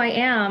am who I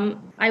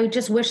am. I would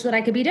just wish that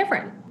I could be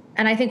different.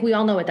 And I think we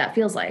all know what that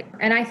feels like.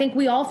 And I think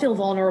we all feel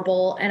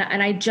vulnerable.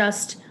 And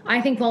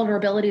I think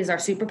vulnerability is our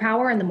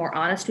superpower. And the more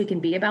honest we can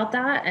be about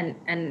that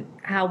and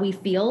how we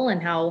feel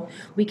and how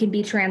we can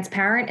be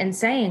transparent and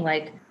saying,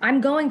 like,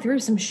 I'm going through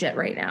some shit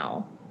right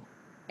now.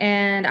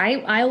 And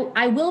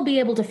I will be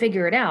able to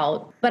figure it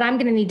out, but I'm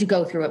going to need to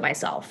go through it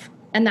myself.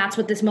 And that's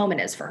what this moment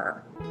is for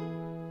her.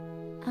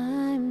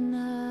 I'm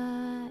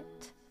not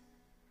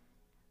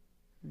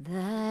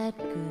that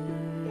good.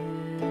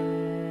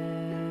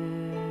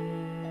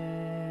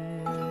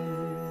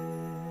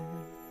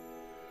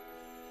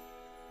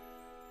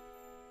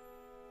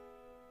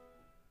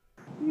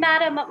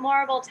 Madame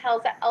Marble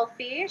tells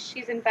Elfie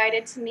she's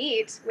invited to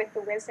meet with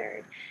the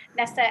wizard.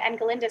 Nessa and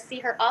Galinda see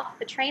her off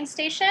the train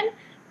station.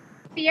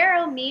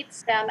 Fiyero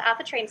meets them at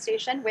the train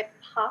station with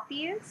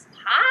poppies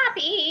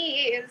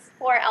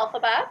for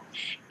Elphaba,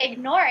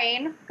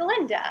 ignoring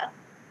Galinda.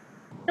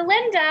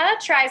 Galinda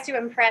tries to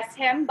impress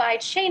him by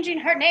changing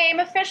her name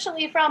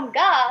officially from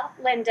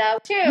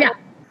Galinda to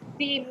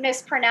the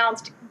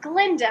mispronounced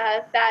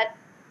Glinda that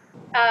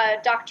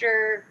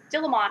Dr.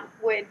 Dillamont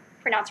would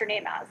pronounce her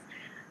name as.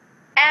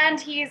 And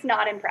he's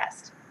not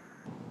impressed.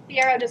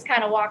 Fiyero just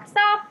kind of walks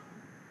off,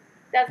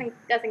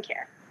 doesn't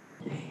care.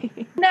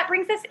 That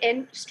brings us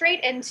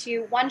straight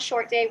into one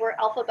short day where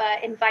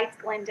Elphaba invites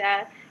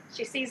Glinda.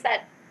 She sees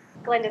that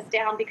Glinda's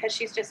down because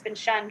she's just been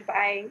shunned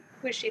by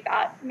who she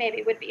thought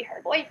maybe would be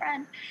her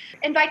boyfriend.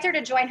 Invites her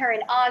to join her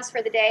in Oz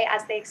for the day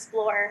as they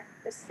explore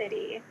the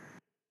city.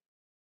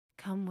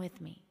 Come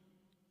with me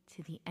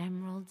to the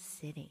Emerald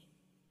City.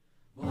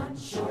 One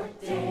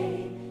short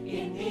day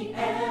in the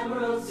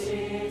Emerald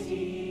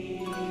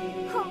City.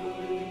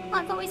 Oh,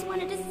 I've always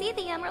wanted to see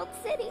the Emerald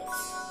City.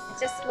 It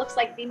just looks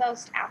like the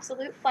most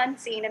absolute fun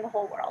scene in the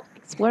whole world.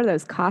 Explore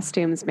those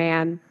costumes,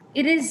 man.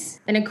 It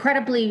is an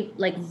incredibly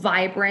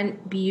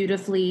vibrant,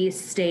 beautifully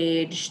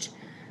staged,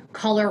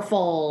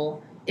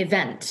 colorful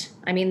event.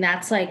 I mean,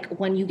 that's like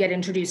when you get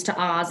introduced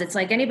to Oz, it's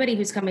like anybody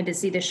who's coming to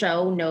see the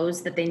show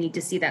knows that they need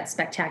to see that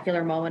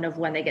spectacular moment of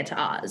when they get to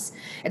Oz.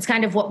 It's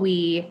kind of what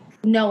we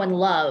know and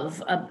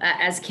love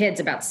as kids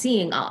about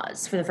seeing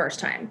Oz for the first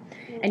time.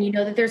 And you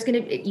know that it's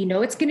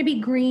going to be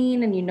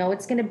green, and you know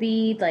it's going to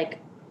be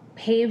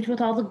paved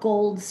with all the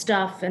gold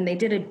stuff, and they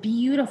did a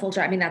beautiful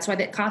job. I mean, that's why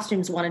the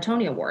costumes won a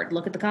Tony Award.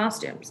 Look at the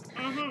costumes.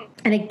 Mm-hmm.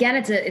 And again,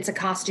 it's a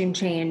costume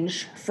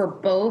change for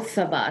both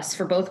of us,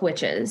 for both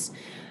witches.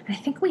 And I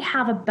think we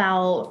have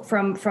about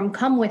from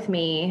Come With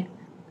Me,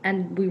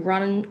 and we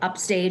run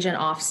upstage and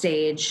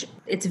offstage.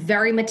 It's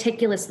very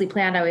meticulously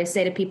planned. I always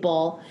say to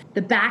people,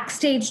 the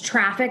backstage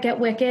traffic at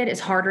Wicked is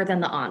harder than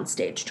the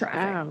onstage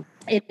traffic. Oh.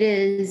 It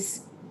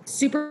is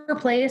super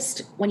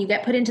placed. When you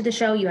get put into the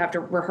show, you have to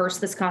rehearse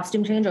this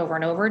costume change over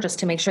and over just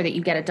to make sure that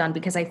you get it done,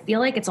 because I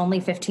feel like it's only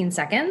 15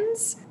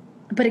 seconds.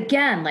 But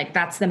again,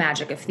 that's the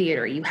magic of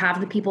theater. You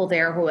have the people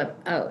there who have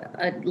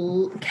a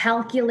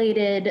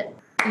calculated,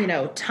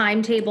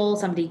 timetable.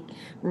 Somebody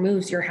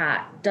removes your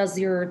hat, does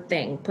your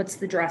thing, puts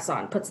the dress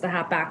on, puts the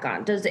hat back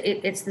on.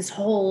 It's this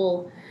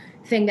whole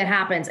thing that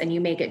happens, and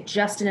you make it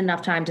just in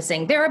enough time to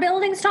sing, "There are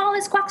buildings tall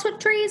as clockwork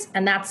trees,"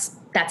 and that's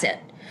it.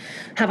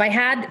 Have I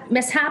had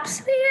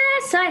mishaps?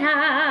 Yes, I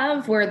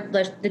have, where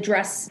the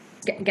dress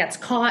gets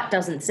caught,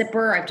 doesn't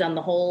zipper. I've done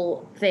the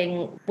whole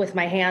thing with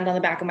my hand on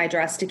the back of my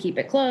dress to keep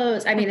it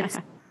closed. I mean,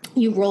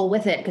 you roll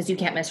with it because you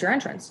can't miss your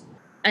entrance.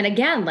 And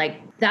again,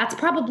 that's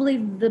probably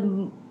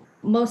the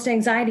most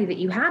anxiety that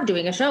you have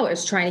doing a show,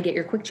 is trying to get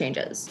your quick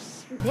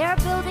changes. There are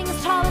buildings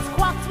as tall as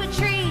clocks with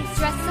trees,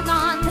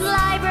 restaurants,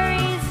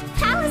 libraries,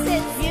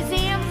 palaces,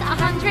 museums,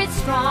 100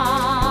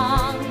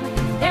 strong.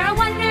 There are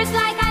wonders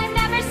like I've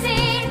never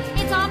seen.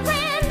 It's all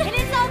grand and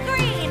it's all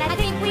green. I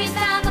think we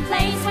found the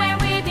place where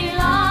we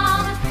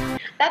belong.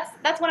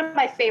 That's one of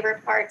my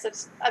favorite parts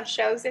of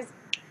shows, is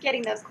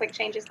getting those quick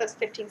changes, those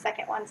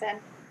 15-second ones in.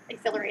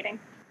 Exhilarating.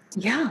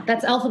 Yeah,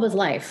 that's Elphaba's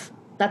life.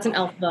 That's an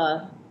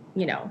Elphaba,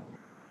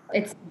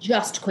 it's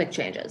just quick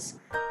changes.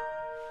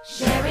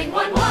 Sharing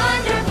one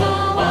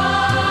wonderful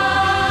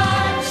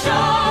one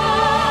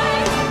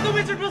shore. The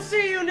wizard will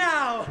see you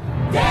now.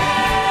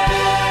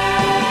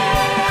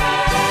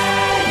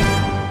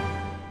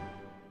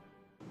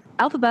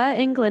 Elphaba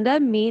and Glinda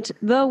meet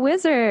the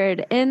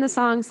wizard in the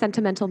song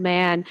Sentimental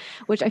Man,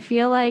 which I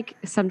feel like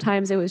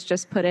sometimes it was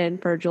just put in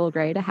for Joel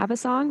Grey to have a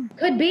song.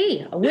 Could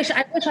be. I wish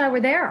I were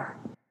there.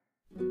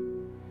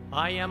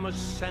 I am a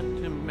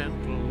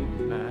sentimental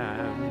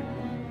man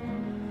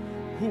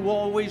who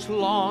always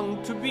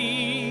longed to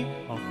be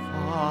a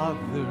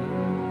father.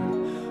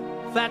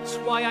 That's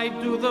why I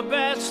do the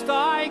best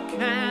I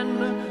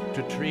can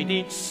to treat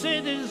each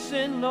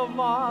citizen of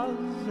Oz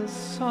as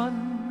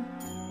son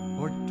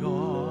or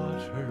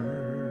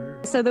daughter.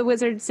 So the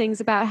wizard sings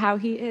about how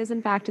he is,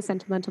 in fact, a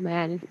sentimental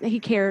man.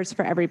 He cares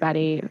for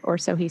everybody, or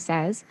so he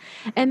says.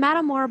 And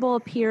Madame Marble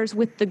appears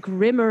with the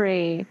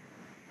Grimmery.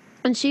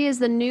 And she is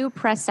the new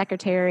press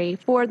secretary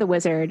for the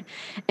wizard.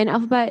 And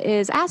Elphaba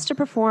is asked to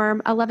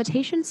perform a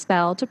levitation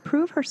spell to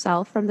prove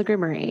herself from the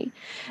groomery.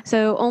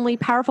 So only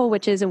powerful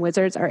witches and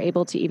wizards are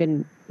able to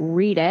even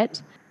read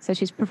it. So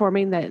she's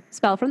performing the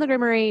spell from the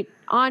groomery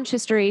on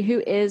Chistery,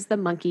 who is the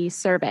monkey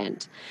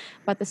servant.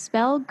 But the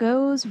spell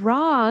goes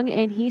wrong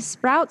and he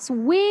sprouts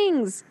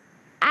wings.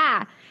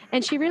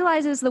 And she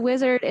realizes the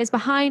wizard is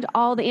behind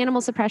all the animal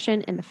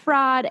suppression and the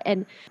fraud.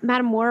 And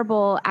Madame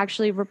Morrible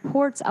actually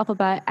reports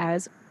Elphaba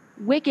as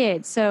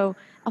wicked. So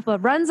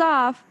Elphaba runs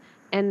off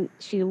and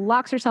she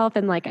locks herself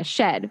in like a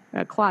shed,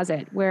 or a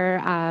closet,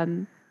 where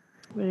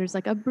there's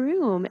like a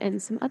broom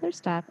and some other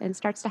stuff, and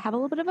starts to have a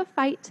little bit of a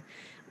fight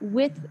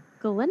with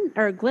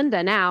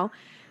Glinda now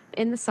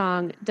in the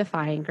song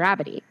Defying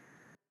Gravity.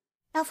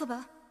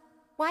 Elphaba,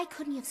 why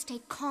couldn't you have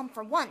stayed calm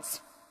for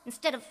once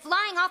instead of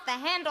flying off the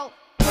handle?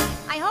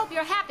 I hope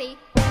you're happy.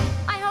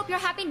 I hope you're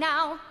happy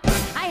now.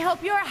 I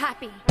hope you're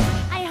happy.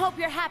 I hope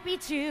you're happy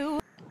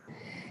too.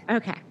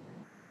 Okay.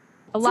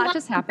 A lot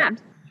just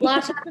happened.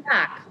 Lot to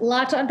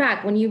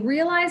unpack. When you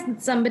realize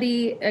that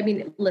somebody, I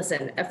mean,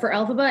 listen, for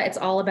Elphaba, it's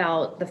all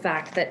about the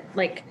fact that,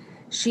 like,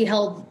 she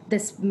held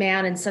this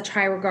man in such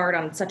high regard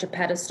on such a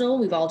pedestal.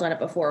 We've all done it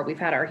before. We've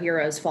had our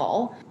heroes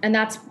fall. And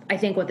that's, I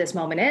think, what this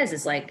moment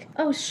is like,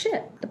 oh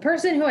shit, the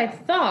person who I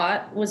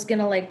thought was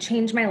gonna like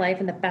change my life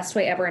in the best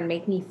way ever and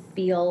make me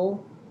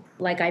feel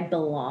like I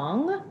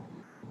belong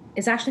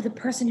is actually the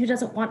person who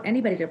doesn't want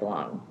anybody to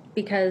belong,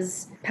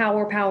 because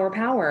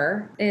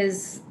power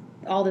is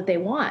all that they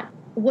want.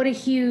 What a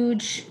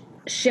huge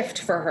shift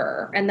for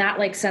her, and that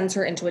like sends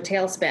her into a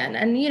tailspin.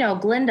 And you know,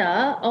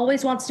 Glinda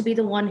always wants to be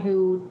the one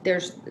who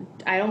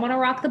I don't want to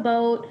rock the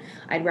boat,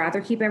 I'd rather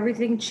keep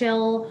everything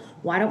chill,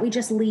 why don't we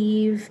just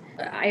leave,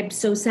 I'm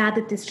so sad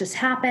that this just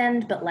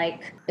happened, but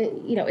like,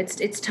 you know,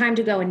 it's time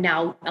to go. And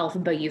now,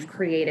 Elphaba, you've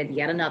created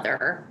yet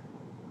another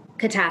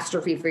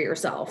catastrophe for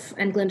yourself.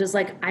 And Glinda's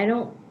like, I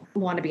don't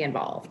want to be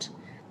involved.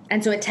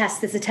 And so it's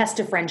a test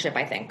of friendship,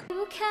 I think.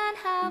 You can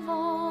have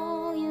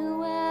all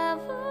you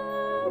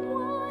ever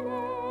wanted.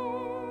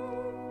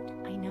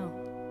 I know,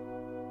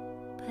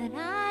 but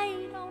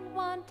I don't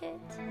want it.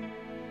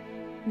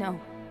 No,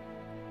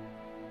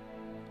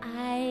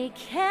 I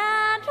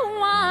can't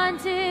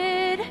want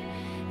it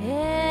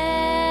anymore.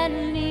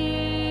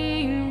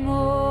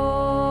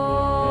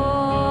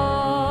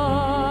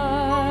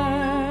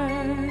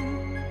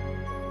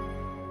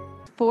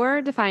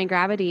 For Defying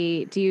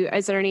Gravity,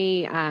 is there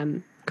any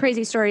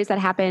crazy stories that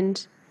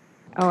happened,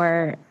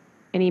 or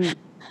any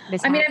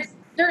mishaps? I mean, I've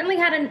certainly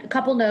had a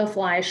couple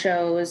no-fly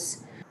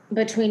shows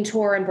between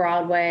tour and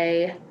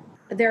Broadway.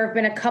 There have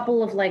been a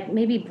couple of like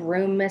maybe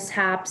broom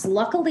mishaps.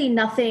 Luckily,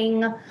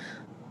 nothing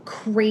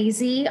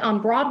crazy.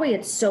 On Broadway,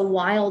 it's so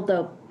wild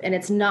though, and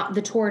it's not,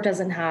 the tour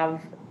doesn't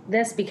have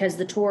this, because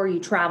the tour, you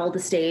travel the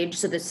stage,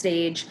 so the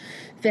stage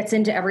fits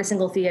into every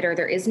single theater.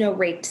 There is no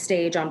raked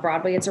stage. On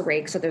Broadway, it's a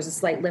rake, so there's a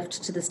slight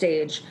lift to the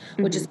stage,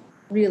 which is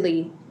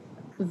really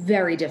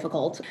very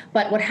difficult.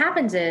 But what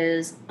happens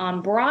is,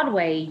 on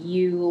Broadway,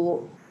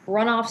 you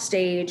run off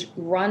stage,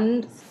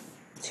 run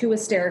to a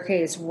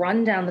staircase,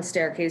 run down the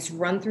staircase,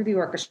 run through the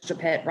orchestra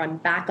pit, run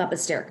back up a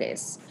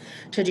staircase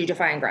to do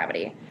Defying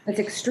Gravity. It's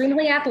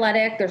extremely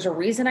athletic. There's a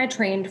reason I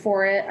trained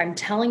for it. I'm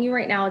telling you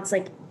right now, it's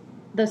like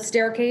the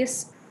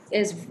staircase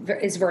is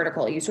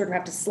vertical. You sort of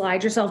have to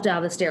slide yourself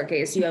down the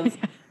staircase. You have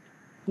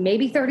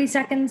maybe 30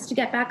 seconds to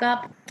get back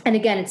up. And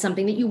again, it's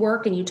something that you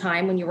work and you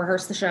time when you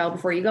rehearse the show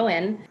before you go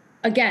in.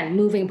 Again,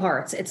 moving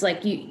parts. It's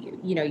like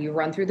you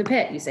run through the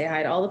pit, you say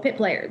hi to all the pit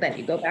players, then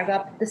you go back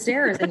up the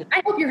stairs, and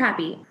I hope you're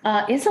happy.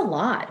 It's a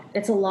lot.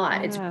 It's a lot.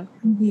 Yeah. It's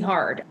really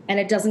hard, and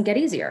it doesn't get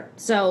easier.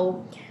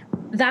 So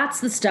that's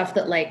the stuff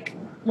that, like,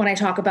 when I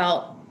talk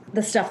about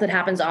the stuff that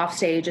happens off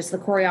stage, it's the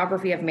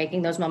choreography of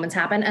making those moments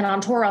happen. And on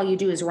tour, all you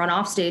do is run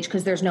off stage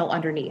because there's no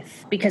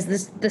underneath, because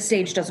the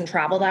stage doesn't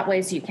travel that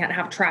way, so you can't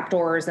have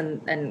trapdoors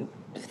and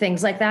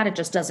things like that. It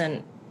just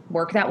doesn't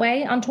work that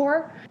way on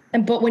tour.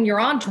 But when you're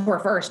on tour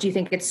first, you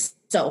think it's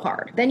so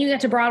hard. Then you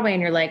get to Broadway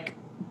and you're like,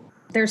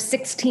 there's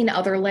 16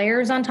 other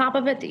layers on top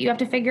of it that you have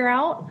to figure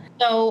out.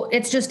 So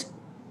it's just,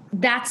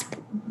 that's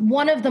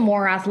one of the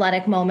more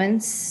athletic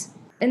moments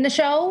in the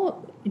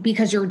show,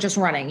 because you're just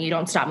running. You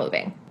don't stop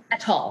moving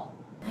at all.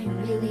 I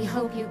really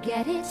hope you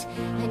get it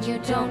and you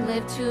don't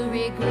live to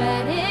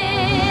regret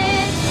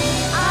it.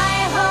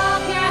 I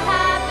hope you're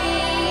happy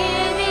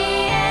in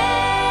the end.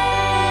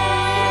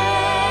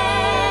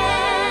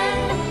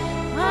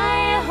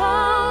 I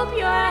hope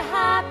you're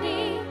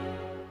happy,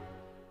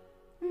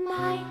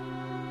 my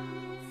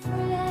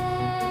friend.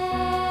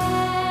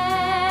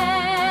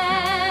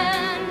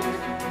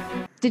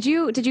 Did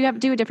you have to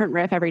do a different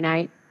riff every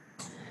night?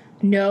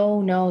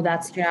 No, you're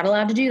not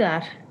allowed to do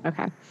that.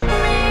 Okay.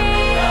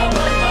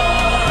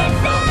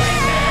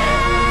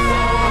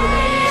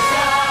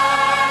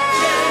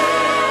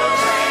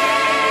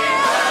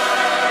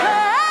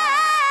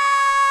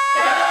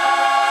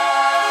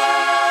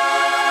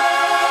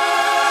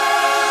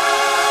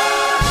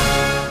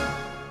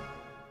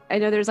 I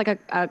know there's like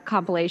a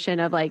compilation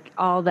of like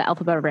all the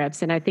alphabet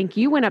riffs, and I think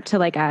you went up to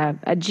like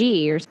a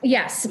G or something.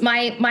 Yes,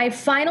 my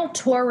final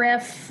tour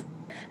riff.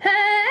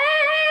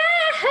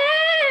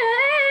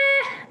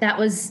 That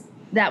was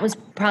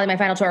probably my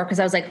final tour because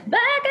I was like,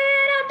 back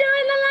it up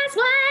doing the last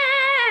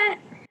one.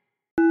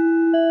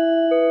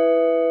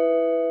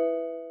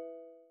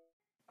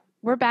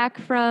 We're back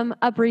from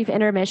a brief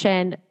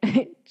intermission.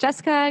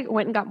 Jessica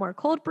went and got more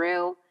cold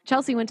brew.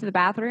 Chelsea went to the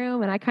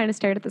bathroom, and I kind of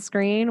stared at the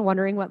screen,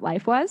 wondering what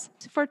life was.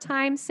 For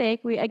time's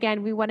sake, we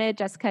wanted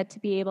Jessica to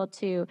be able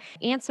to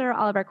answer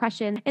all of our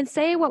questions and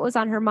say what was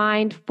on her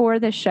mind for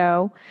the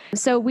show.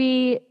 So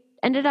we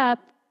ended up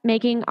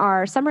making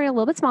our summary a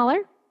little bit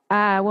smaller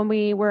when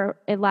we were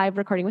live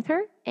recording with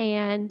her,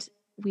 and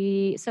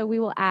we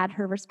will add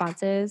her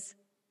responses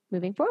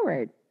moving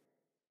forward.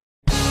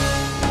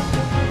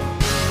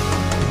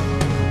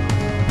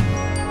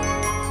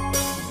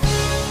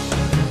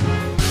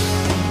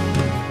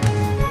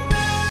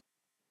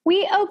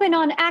 We open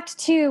on Act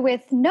 2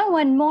 with No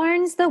One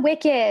Mourns the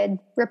Wicked,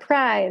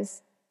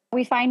 reprise.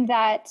 We find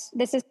that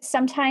this is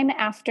sometime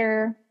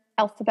after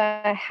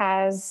Elphaba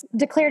has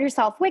declared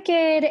herself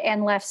wicked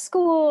and left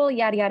school,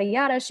 yada, yada,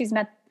 yada. She's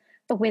met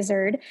the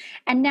wizard.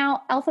 And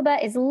now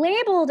Elphaba is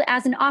labeled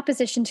as an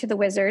opposition to the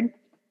wizard.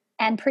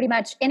 And pretty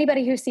much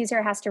anybody who sees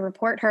her has to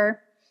report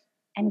her.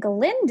 And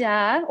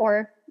Glinda,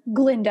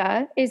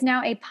 is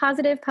now a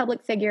positive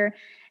public figure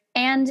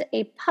and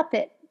a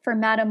puppet for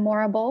Madame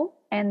Morrible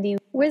and the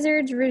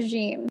wizard's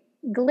regime.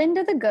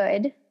 Glinda the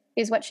Good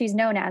is what she's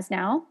known as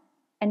now,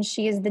 and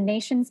she is the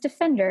nation's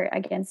defender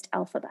against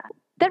Elphaba.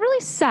 That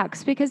really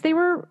sucks because they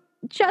were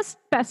just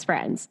best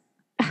friends.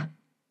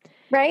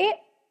 Right?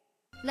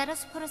 Let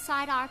us put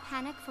aside our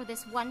panic for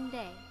this one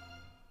day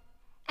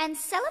and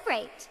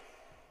celebrate.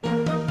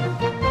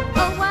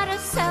 Oh, what a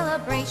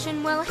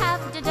celebration we'll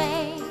have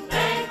today.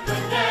 Thank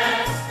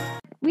goodness.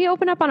 We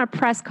open up on a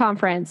press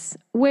conference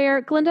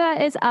where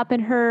Glinda is up in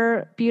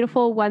her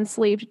beautiful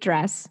one-sleeved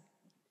dress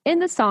in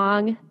the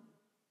song,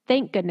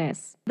 Thank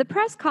Goodness. The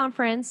press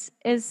conference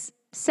is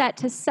set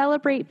to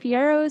celebrate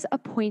Fiero's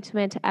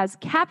appointment as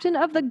captain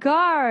of the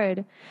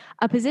guard,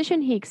 a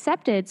position he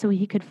accepted so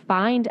he could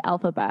find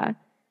Elphaba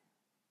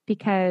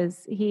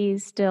because he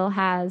still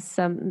has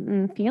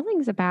some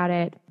feelings about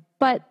it.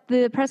 But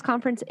the press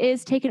conference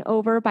is taken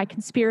over by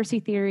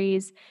conspiracy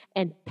theories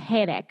and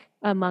panic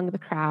among the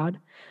crowd.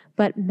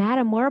 But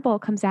Madame Morrible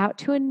comes out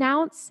to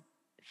announce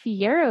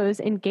Fiero's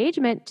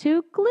engagement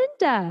to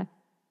Glinda.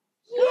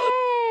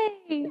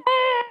 Yay!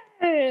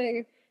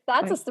 Hey,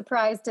 that's a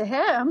surprise to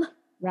him.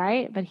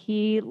 Right? But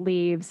he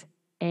leaves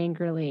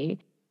angrily.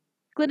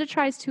 Glinda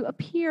tries to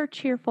appear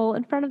cheerful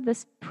in front of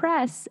this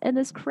press and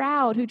this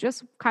crowd who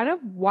just kind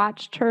of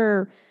watched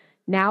her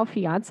now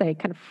fiance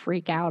kind of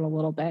freak out a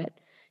little bit.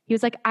 He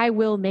was like, I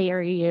will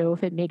marry you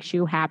if it makes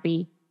you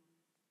happy.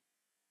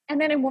 And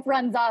then it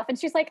runs off, and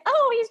she's like,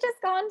 oh, he's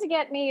just gone to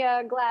get me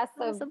a glass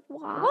of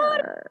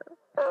water.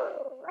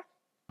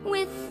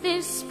 With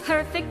this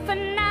perfect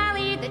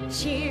finale, the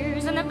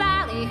cheers in the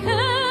valley, who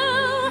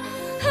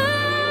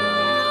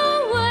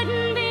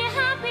wouldn't be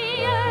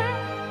happier?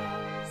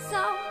 So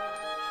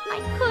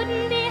I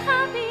couldn't be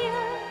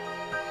happier,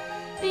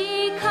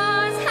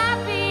 because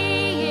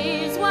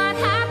happy is what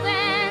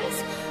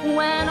happens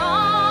when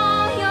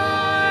all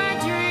your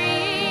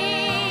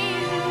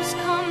dreams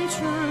come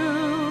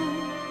true.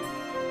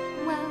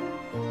 Well,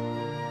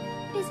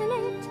 isn't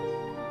it?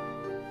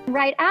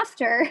 Right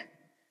after,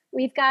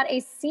 we've got a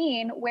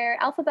scene where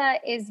Elphaba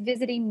is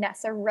visiting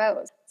Nessa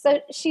Rose. So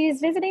she's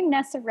visiting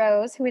Nessa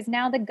Rose, who is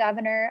now the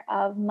governor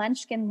of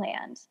Munchkin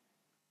Land.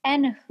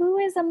 And who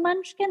is a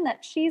Munchkin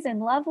that she's in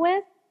love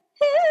with?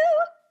 Who?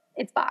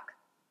 It's Bok.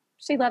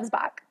 She loves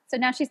Bok. So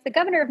now she's the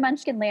governor of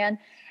Munchkin Land.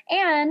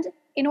 And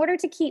in order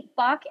to keep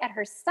Bok at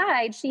her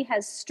side, she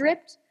has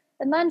stripped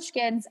the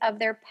Munchkins of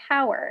their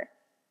power.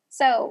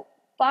 So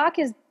Bok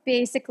is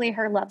basically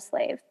her love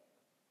slave.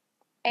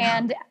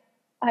 And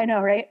I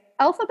know, right?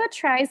 Elphaba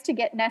tries to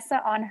get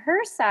Nessa on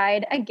her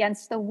side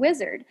against the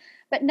wizard,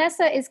 but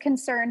Nessa is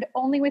concerned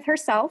only with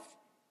herself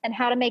and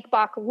how to make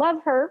Bok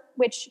love her,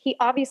 which he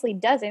obviously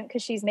doesn't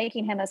because she's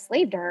making him a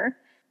slave to her.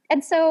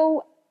 And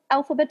so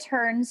Elphaba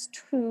turns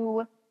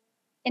to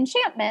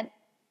enchantment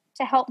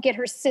to help get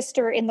her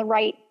sister in the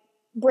right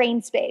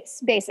brain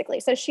space, basically.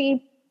 So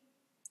she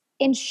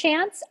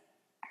enchants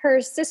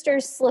her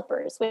sister's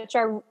slippers, which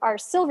are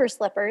silver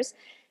slippers,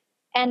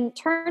 and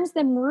turns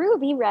them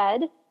ruby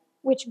red,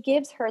 which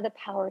gives her the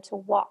power to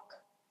walk.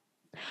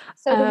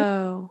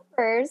 So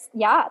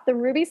the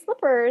ruby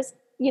slippers,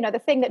 you know, the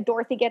thing that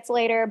Dorothy gets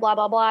later, blah,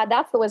 blah, blah,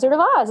 that's the Wizard of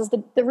Oz, is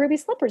the ruby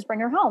slippers bring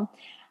her home.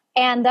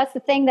 And that's the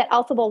thing that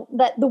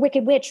that the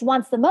Wicked Witch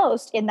wants the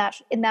most in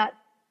that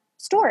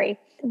story.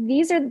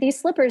 These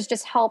slippers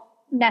just help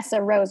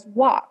Nessa Rose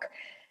walk,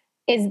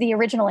 is the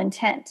original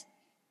intent.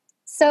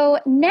 So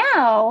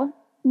now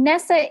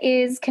Nessa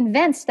is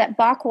convinced that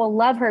Bok will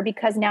love her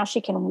because now she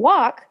can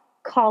walk,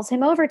 calls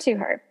him over to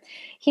her.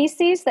 He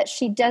sees that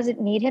she doesn't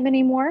need him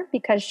anymore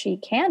because she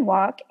can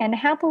walk, and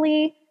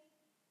happily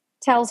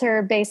tells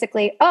her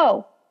basically,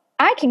 oh,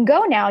 I can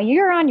go now.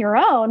 You're on your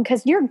own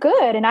because you're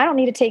good and I don't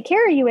need to take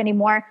care of you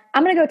anymore.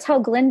 I'm going to go tell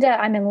Glinda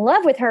I'm in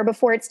love with her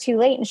before it's too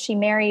late and she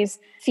marries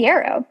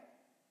Fiyero.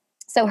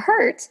 So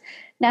hurt,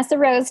 Nessa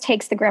Rose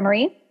takes the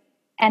Grimoire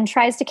and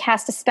tries to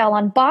cast a spell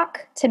on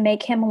Bach to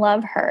make him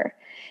love her.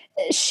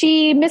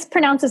 She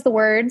mispronounces the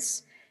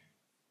words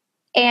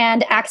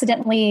and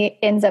accidentally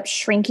ends up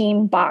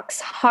shrinking Bach's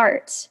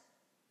heart.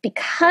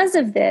 Because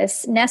of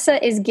this,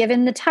 Nessa is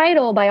given the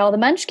title by all the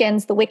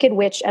Munchkins, the Wicked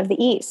Witch of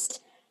the East,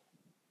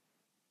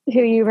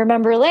 who you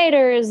remember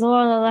later is the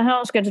one that the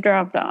house gets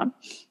dropped on.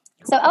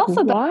 So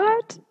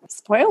Elphaba,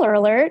 spoiler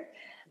alert,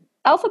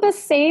 Elphaba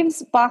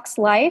saves Bach's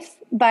life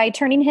by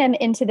turning him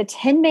into the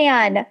Tin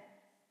Man.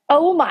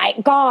 Oh my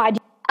God.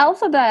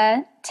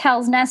 Elphaba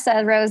tells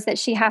Nessa Rose that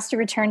she has to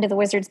return to the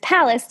wizard's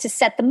palace to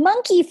set the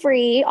monkey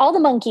free, all the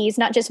monkeys,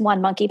 not just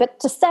one monkey, but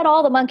to set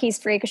all the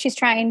monkeys free because she's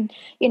trying,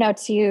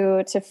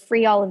 to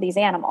free all of these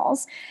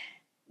animals.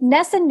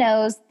 Nessa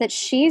knows that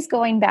she's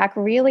going back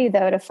really,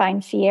 though, to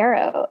find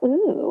Fiyero.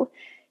 Ooh.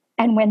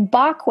 And when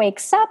Bach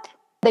wakes up,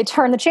 they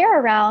turn the chair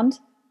around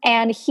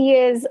and he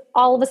is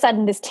all of a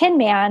sudden this Tin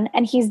Man,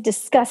 and he's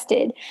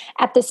disgusted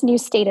at this new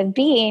state of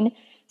being,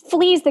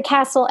 flees the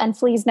castle and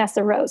flees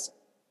Nessa Rose.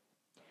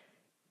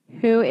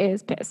 Who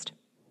is pissed?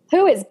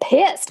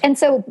 And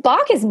so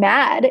Bach is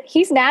mad.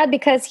 He's mad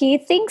because he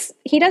thinks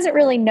he doesn't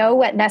really know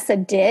what Nessa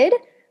did.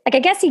 Like, I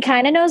guess he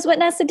kind of knows what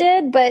Nessa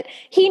did, but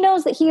he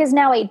knows that he is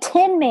now a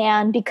Tin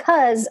Man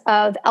because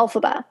of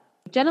Elphaba.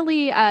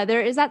 Generally,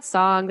 there is that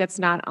song that's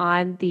not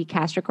on the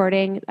cast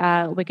recording,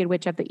 Wicked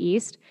Witch of the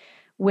East,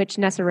 which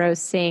Nessa Rose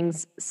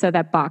sings so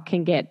that Bach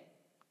can get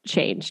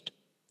changed.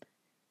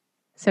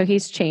 So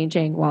he's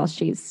changing while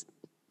she's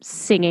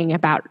singing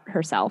about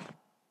herself,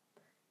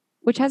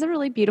 which has a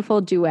really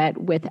beautiful duet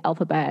with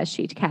Elphaba as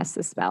she casts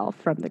the spell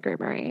from the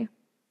Grimoire.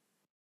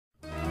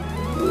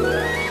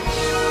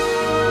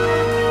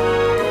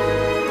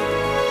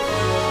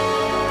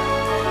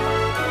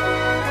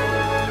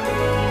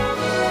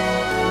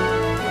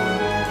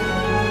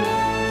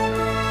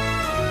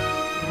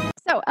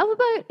 So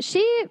Elphaba,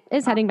 she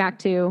is heading back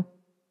to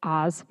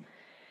Oz.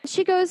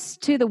 She goes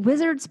to the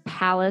wizard's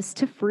palace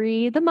to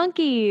free the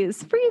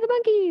monkeys. Free the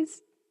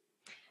monkeys!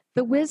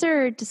 The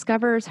wizard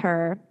discovers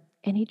her,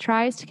 and he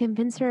tries to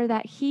convince her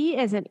that he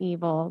isn't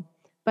evil,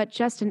 but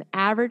just an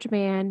average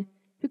man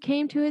who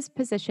came to his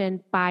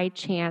position by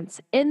chance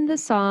in the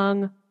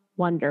song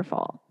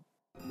Wonderful.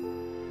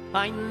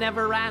 I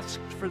never asked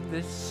for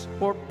this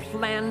or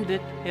planned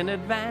it in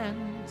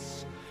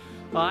advance.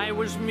 I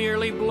was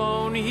merely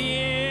blown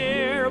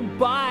here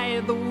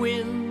by the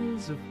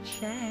winds of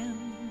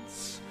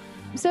chance.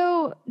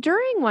 So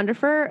during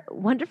Wonderful,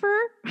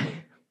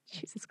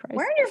 Jesus Christ.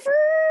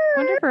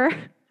 Wonderful.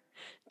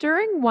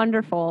 During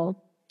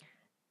Wonderful,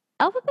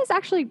 Elphaba is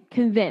actually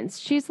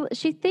convinced. She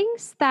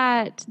thinks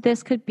that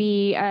this could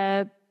be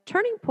a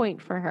turning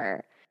point for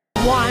her.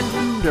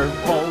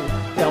 Wonderful,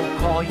 they'll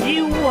call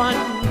you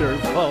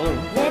wonderful.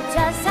 It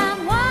does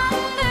sound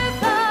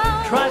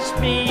wonderful. Trust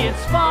me,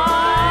 it's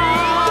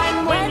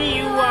fine. When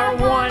you are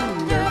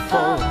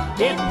wonderful,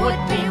 it would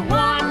be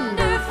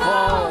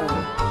wonderful.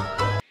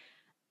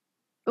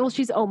 Well,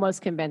 she's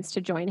almost convinced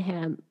to join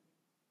him.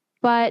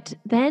 But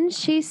then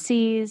she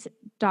sees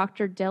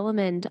Dr.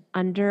 Dillamond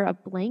under a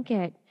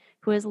blanket,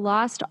 who has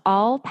lost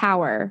all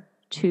power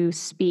to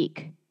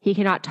speak. He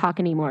cannot talk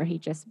anymore. He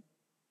just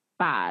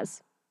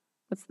baas.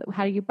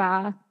 How do you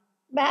baa?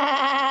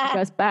 Bah. He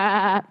goes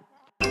bah.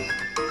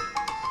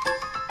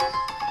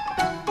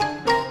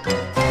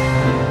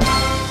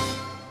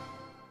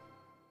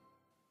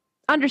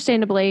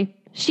 Understandably,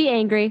 she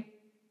angry,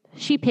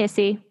 she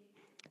pissy,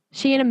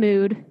 she in a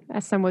mood,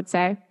 as some would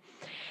say.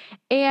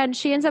 And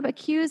she ends up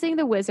accusing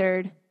the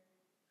wizard,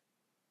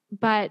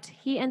 but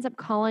he ends up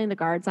calling the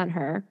guards on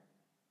her.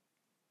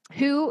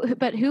 Who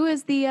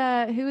is the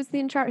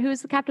in charge? Who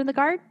is the captain of the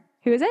guard?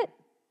 Who is it?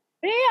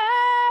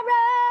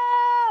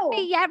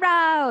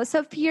 Fiyero!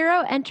 So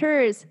Fiyero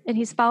enters, and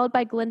he's followed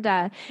by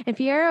Glinda. And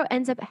Fiyero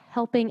ends up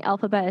helping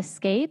Elphaba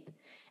escape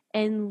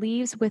and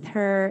leaves with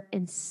her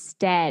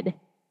instead.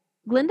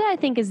 Glinda, I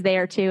think, is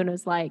there too, and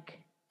was like...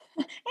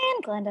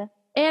 And Glinda.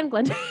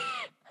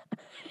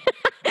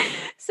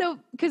 So,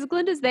 because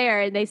Glinda's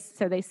there, and they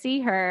see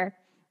her,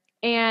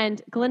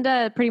 and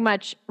Glinda pretty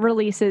much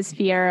releases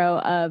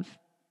Fiyero of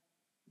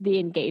the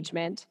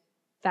engagement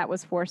that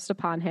was thrust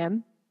upon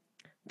him,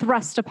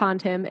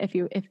 if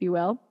you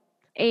will.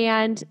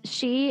 And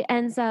she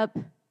ends up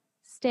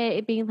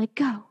being like,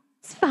 go,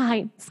 it's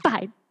fine.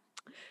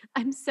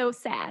 I'm so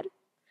sad.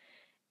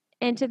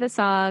 Into the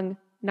song,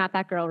 Not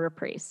That Girl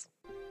Reprise.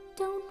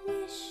 Don't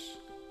wish,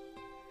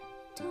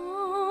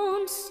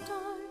 don't start.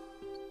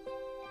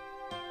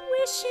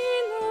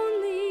 Wishing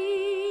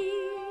only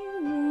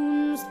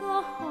wounds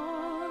the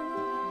heart.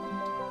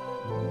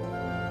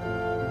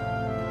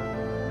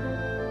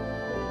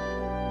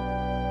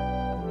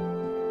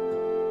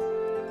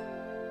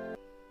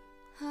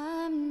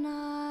 I'm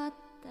not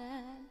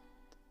that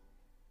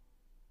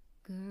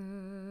girl.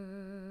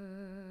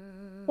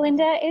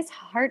 Glinda is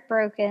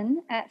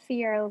heartbroken at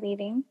Fiyero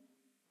leaving,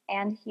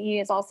 And he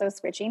is also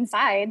switching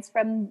sides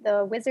from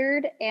the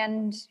wizard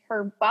and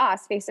her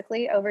boss,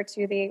 basically, over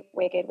to the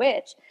Wicked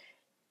Witch.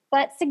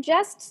 But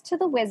suggests to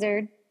the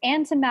wizard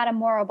and to Madame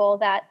Morrible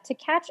that to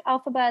catch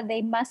Elphaba,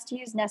 they must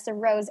use Nessa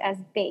Rose as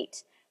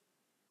bait.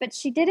 But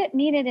she didn't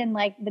mean it in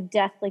like the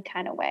deathly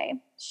kind of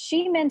way.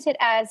 She meant it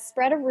as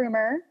spread a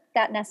rumor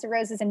that Nessa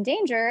Rose is in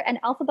danger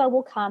and Elphaba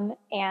will come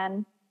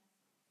and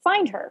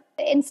find her.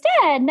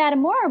 Instead, Madame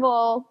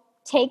Morrible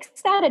takes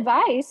that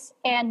advice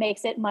and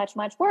makes it much,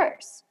 much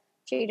worse.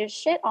 She just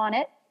shit on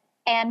it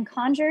and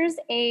conjures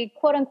a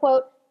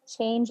quote-unquote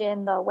change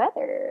in the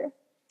weather.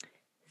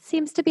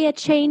 Seems to be a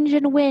change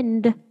in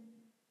wind.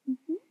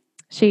 Mm-hmm.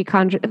 She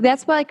conjures.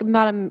 That's like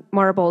Madame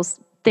Morrible's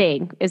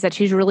thing, is that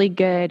she's really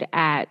good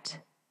at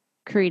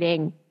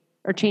creating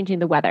or changing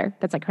the weather.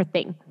 That's like her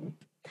thing.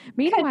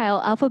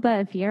 Meanwhile, Elphaba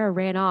and Fiera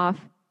ran off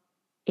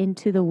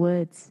into the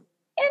woods.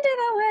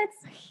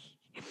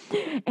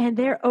 And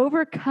they're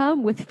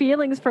overcome with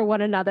feelings for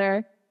one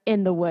another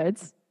in the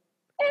woods.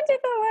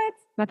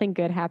 Nothing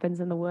good happens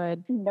in the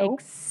wood. Nope.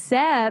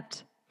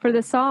 Except for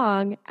the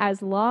song,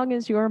 As Long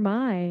As You're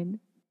Mine.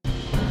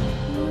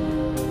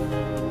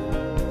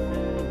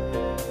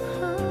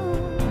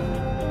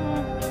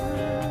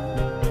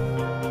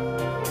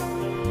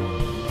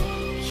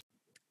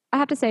 I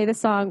have to say, this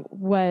song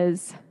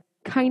was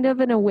kind of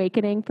an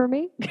awakening for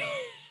me.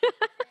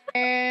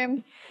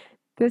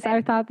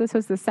 I thought this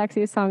was the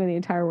sexiest song in the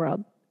entire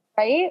world.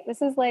 Right? This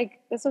was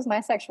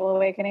my sexual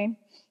awakening.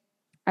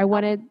 I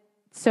wanted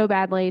so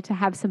badly to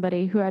have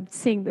somebody who I'd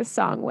sing this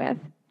song with.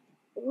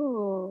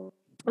 Ooh.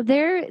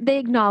 They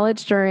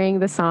acknowledged during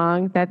the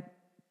song that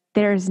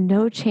there's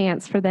no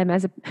chance for them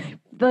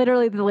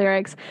literally the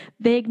lyrics,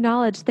 they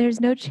acknowledge there's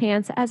no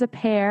chance as a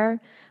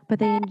pair, but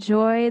they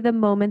enjoy the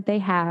moment they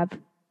have.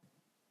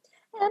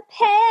 A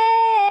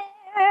pair,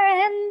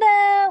 and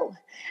though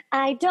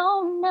I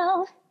don't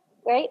know,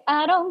 right?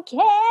 I don't care.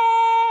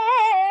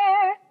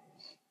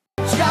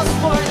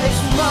 Just for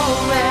this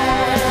moment,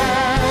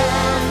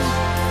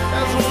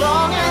 as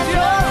long as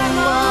you're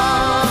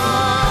mine.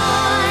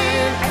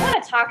 I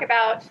want to talk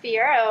about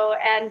Fiero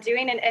and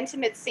doing an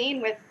intimate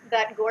scene with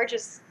that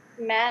gorgeous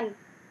man.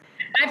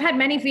 I've had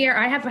many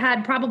I have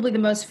had probably the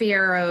most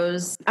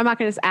Fieros. I'm not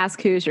going to ask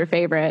who's your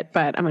favorite,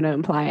 but I'm going to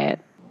imply it.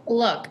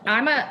 Look,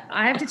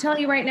 I have to tell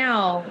you right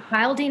now,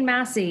 Kyle Dean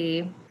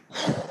Massey.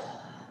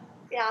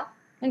 Yeah.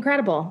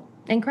 Incredible.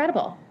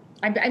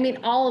 I mean,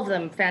 all of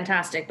them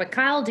fantastic, but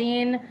Kyle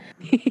Dean,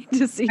 he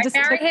just took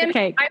the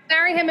cake. I'd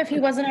marry him if he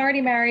wasn't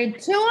already married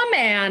to a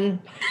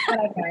man. But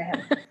I'd marry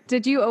him.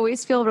 Did you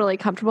always feel really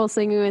comfortable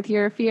singing with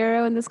your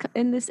Fiero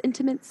in this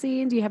intimate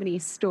scene? Do you have any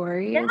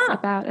stories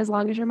about As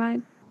Long As You're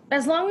Mine?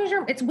 As long as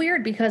it's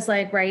weird because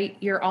like, right,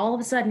 you're all of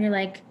a sudden you're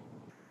like,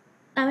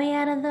 are we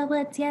out of the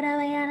woods yet? Are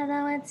we out of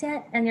the woods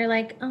yet? And you're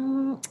like,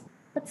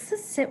 let's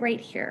just sit right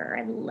here.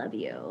 I love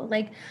you.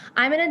 Like,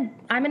 I'm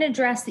in a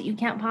dress that you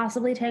can't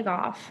possibly take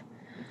off.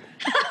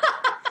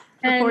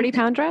 A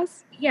 40-pound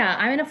dress? Yeah,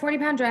 I'm in a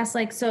 40-pound dress.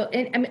 Like, so,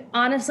 I mean,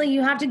 honestly,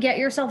 you have to get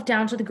yourself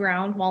down to the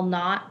ground while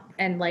not,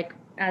 and like,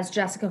 as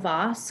Jessica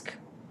Vosk,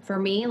 for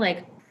me,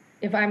 like,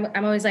 if I'm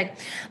always like,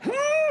 you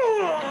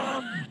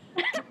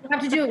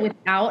have to do it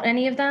without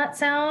any of that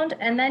sound.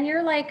 And then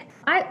you're like,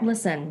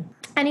 listen,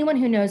 anyone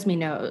who knows me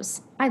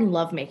knows I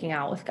love making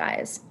out with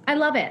guys. I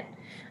love it.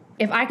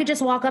 If I could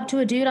just walk up to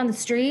a dude on the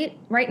street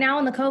right now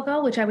in the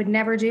Coco, which I would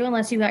never do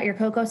unless you got your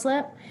Coco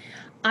slip,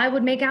 I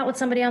would make out with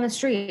somebody on the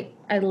street.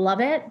 I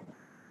love it.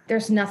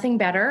 There's nothing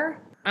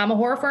better. I'm a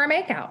whore for a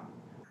makeout.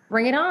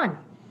 Bring it on.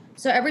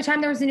 So every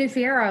time there was a new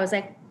Fiero, I was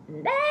like,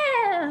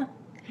 nah,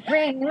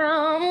 bring it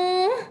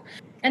on.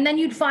 And then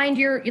you'd find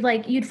your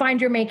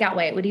makeout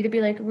way. It would either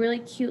be like a really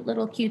cute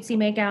little cutesy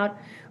makeout,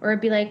 or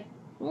it'd be like,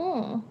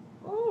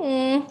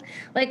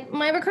 like,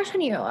 I have a crush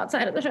on you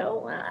outside of the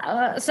show.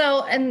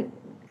 And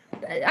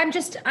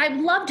I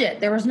loved it.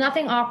 There was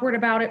nothing awkward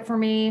about it for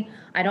me.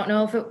 I don't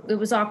know if it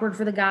was awkward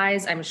for the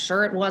guys. I'm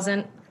sure it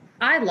wasn't.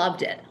 I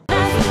loved it.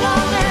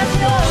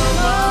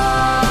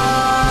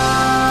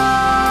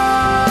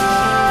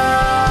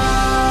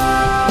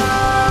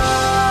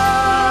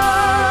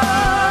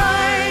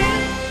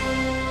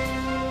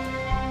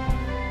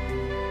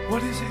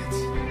 What is it?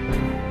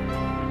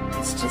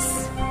 It's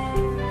just,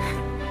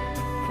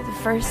 for the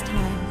first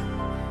time,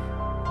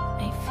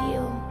 I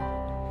feel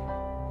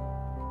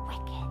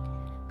wicked.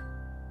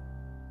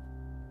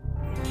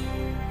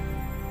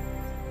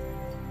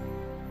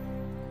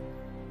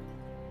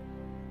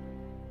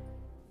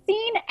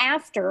 Scene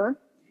after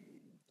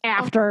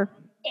Elphaba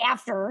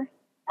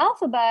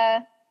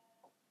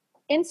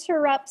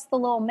interrupts the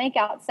little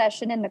makeout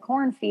session in the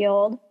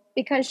cornfield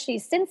because she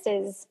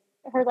senses,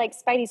 her like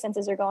spidey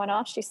senses are going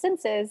off. She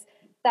senses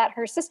that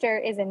her sister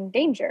is in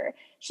danger.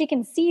 She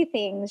can see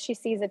things. She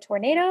sees a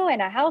tornado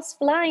and a house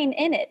flying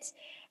in it.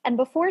 And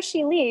before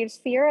she leaves,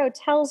 Fiero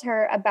tells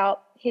her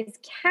about his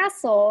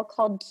castle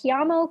called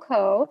Kiamo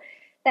Ko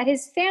that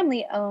his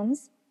family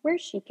owns, where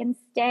she can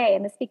stay.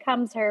 And this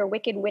becomes her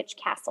Wicked Witch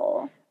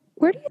castle.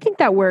 Where do you think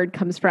that word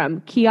comes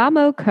from?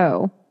 Kiamo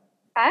Ko.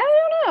 I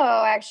don't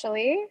know,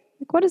 actually.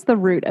 Like, what is the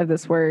root of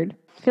this word?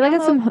 I feel like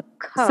it's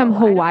some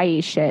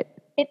Hawaii shit.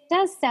 It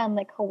does sound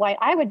like Hawaii.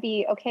 I would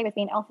be okay with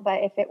being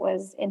Elphaba if it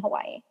was in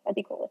Hawaii. That'd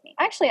be cool with me.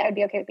 Actually, I would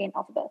be okay with being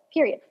Elphaba,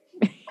 period.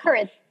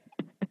 Current.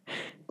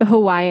 The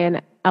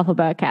Hawaiian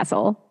Elphaba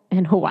castle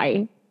in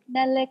Hawaii.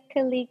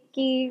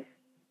 Nalekaliki.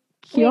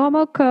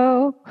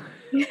 Kyomoko.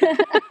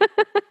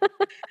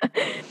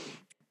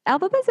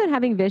 Elphaba's been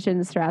having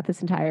visions throughout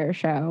this entire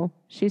show.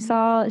 She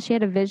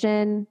had a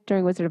vision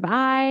during Wizard of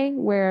Eye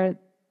where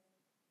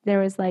there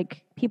was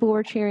like people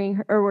were shouting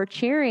her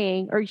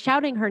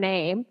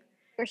name.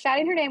 They were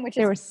shouting her name, which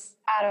is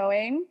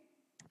foreshadowing.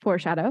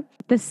 Foreshadow.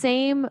 The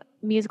same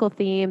musical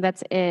theme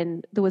that's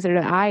in The Wizard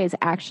of Eye is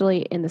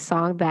actually in the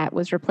song that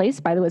was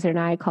replaced by The Wizard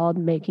of Eye called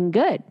Making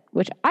Good,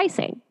 which I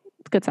sing.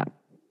 It's a good song.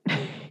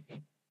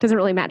 Doesn't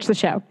really match the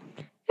show.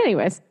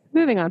 Anyways,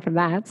 moving on from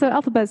that. So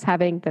Elphaba's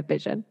having the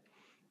vision.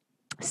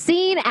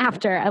 Scene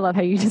after. I love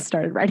how you just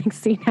started writing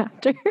scene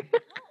after.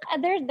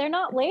 They're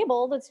not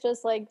labeled. It's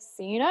just like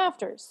scene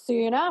after,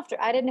 scene after.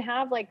 I didn't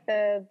have like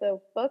the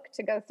book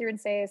to go through and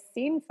say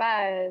scene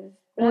 5.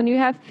 When you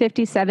have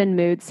 57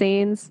 mood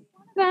scenes.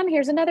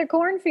 Here's another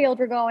cornfield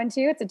we're going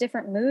to. It's a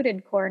different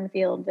mooded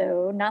cornfield,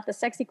 though. Not the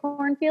sexy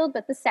cornfield,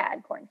 but the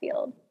sad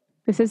cornfield.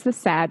 This is the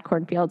sad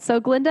cornfield.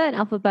 So Glinda and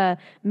Elphaba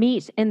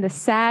meet in the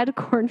sad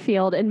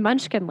cornfield in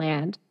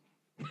Munchkinland.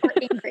 Or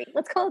angry.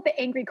 Let's call it the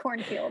angry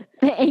cornfield.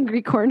 The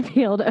angry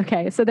cornfield.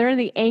 Okay, so they're in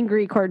the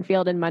angry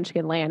cornfield in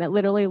Munchkinland. It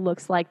literally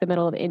looks like the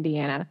middle of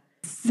Indiana.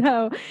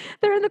 So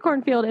they're in the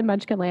cornfield in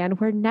Munchkinland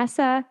where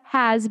Nessa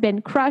has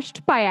been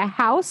crushed by a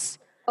house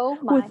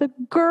with a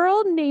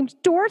girl named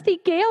Dorothy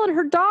Gale and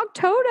her dog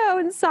Toto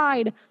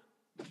inside.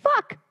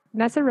 Fuck!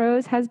 Nessa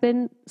Rose has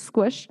been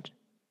squashed,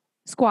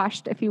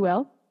 if you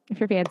will, if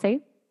you're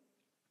fancy,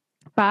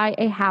 by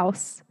a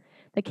house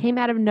that came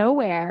out of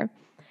nowhere.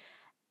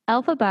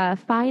 Elphaba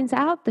finds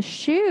out the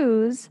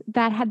shoes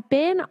that had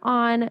been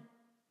on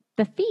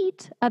the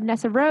feet of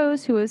Nessa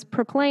Rose, who was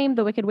proclaimed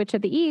the Wicked Witch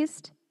of the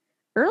East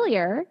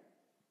earlier.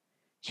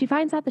 She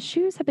finds out the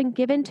shoes have been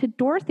given to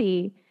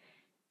Dorothy,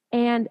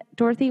 and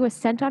Dorothy was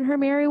sent on her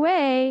merry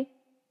way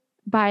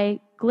by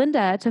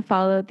Glinda to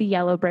follow the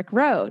yellow brick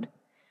road.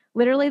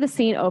 Literally, the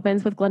scene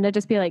opens with Glinda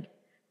just be like,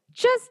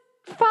 just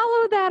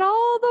follow that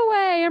all the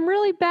way. I'm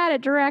really bad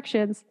at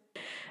directions.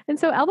 And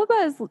so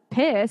Elphaba is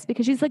pissed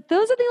because she's like,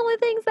 those are the only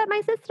things that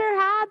my sister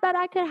had that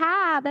I could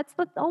have. That's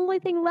the only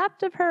thing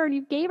left of her. And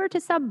you gave her to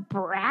some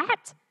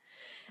brat.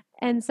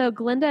 And so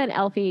Glinda and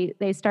Elfie,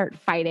 they start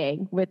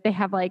fighting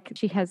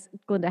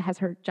Glinda has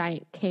her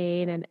giant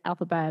cane and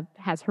Elphaba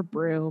has her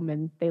broom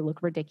and they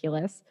look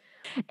ridiculous.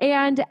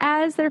 And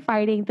as they're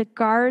fighting, the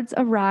guards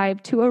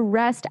arrive to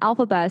arrest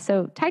Elphaba.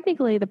 So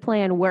technically the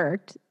plan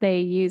worked.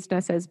 They used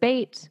Nessa's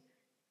bait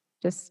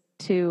just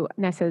to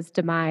Nessa's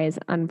demise,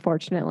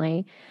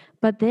 unfortunately.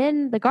 But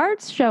then the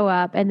guards show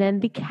up, and then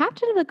the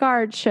captain of the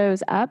guard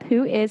shows up,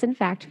 who is, in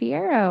fact,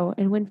 Fiyero.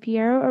 And when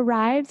Fiyero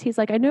arrives, he's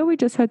like, I know we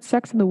just had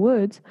sex in the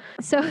woods.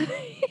 So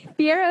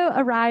Fiyero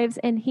arrives,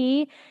 and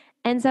he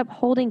ends up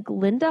holding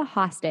Glinda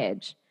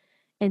hostage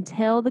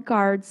until the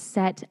guards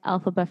set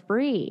Elphaba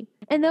free.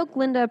 And though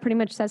Glinda pretty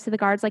much says to the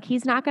guards, like,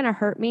 he's not going to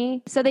hurt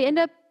me. So they end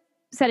up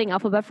setting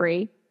Elphaba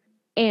free.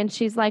 And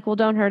she's like, well,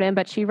 don't hurt him.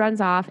 But she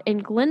runs off.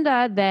 And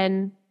Glinda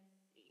then,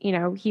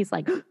 he's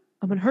like,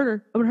 I'm going to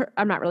hurt her.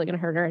 I'm not really going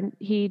to hurt her. And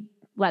he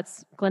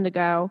lets Glinda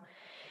go.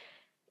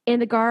 And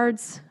the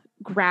guards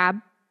grab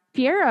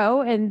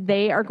Fiyero and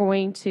they are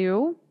going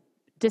to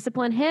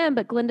discipline him.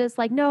 But Glinda's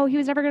like, no, he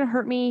was never going to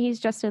hurt me. He's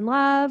just in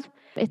love.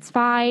 It's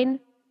fine.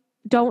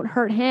 Don't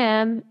hurt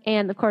him.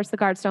 And of course, the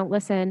guards don't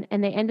listen.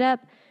 And they end up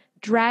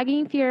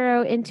dragging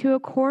Fiyero into a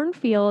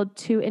cornfield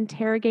to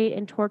interrogate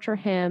and torture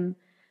him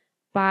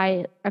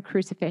by a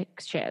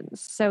crucifixion.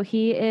 So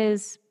he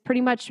is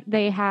pretty much,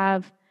 they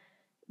have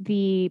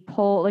the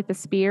pole, like the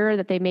spear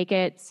that they make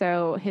it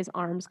so his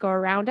arms go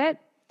around it.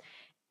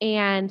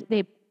 And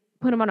they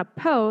put him on a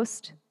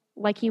post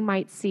like you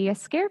might see a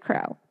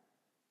scarecrow.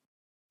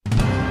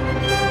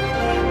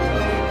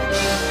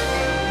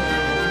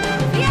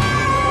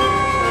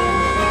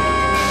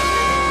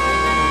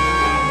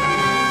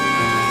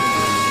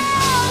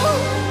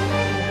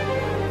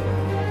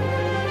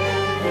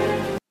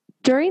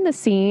 During the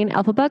scene,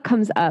 Elphaba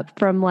comes up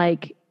from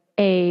like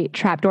a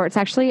trapdoor. It's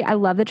actually, I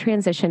love the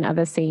transition of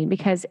the scene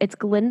because it's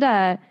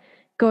Glinda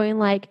going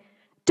like,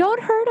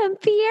 don't hurt him,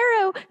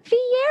 Fiyero,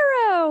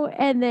 Fiyero.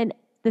 And then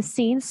the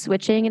scene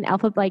switching and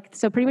Elphaba,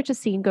 so pretty much the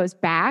scene goes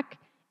back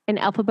and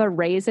Elphaba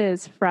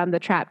raises from the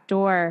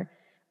trapdoor,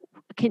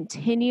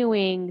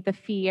 continuing the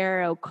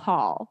Fiyero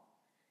call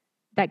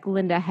that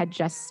Glinda had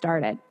just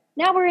started.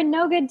 Now we're in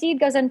No Good Deed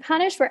Goes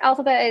Unpunished, where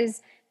Elphaba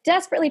is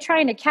desperately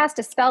trying to cast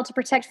a spell to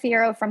protect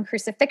Fiyero from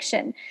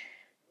crucifixion.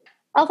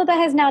 Elphaba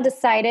has now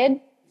decided,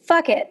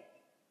 fuck it.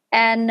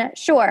 And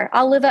sure,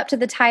 I'll live up to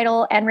the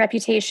title and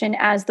reputation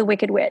as the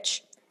Wicked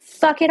Witch.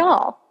 Fuck it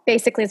all,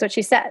 basically is what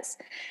she says.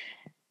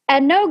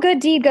 And no good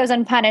deed goes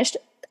unpunished.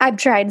 I've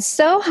tried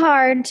so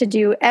hard to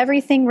do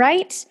everything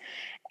right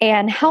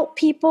and help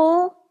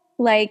people,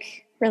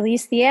 like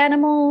release the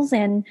animals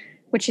and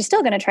which she's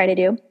still going to try to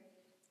do,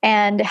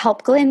 and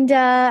help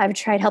Glinda. I've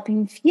tried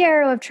helping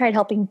Fiero. I've tried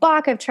helping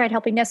Bach. I've tried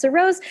helping Nessa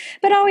Rose,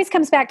 but it always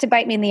comes back to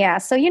bite me in the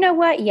ass. So you know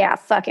what? Yeah,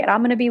 fuck it.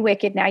 I'm going to be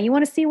Wicked now. You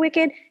want to see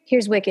Wicked?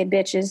 Here's Wicked,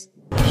 bitches.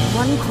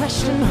 One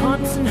question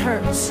haunts and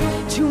hurts.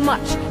 Too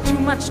much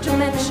to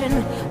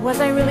mention. Was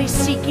I really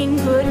seeking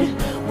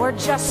good or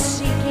just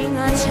seeking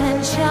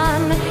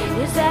attention?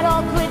 Is that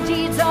all good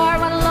deeds are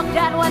when looked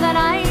at with an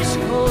ice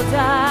cold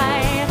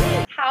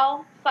eye?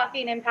 How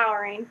fucking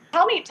empowering.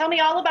 Tell me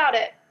all about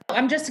it.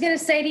 I'm just going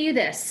to say to you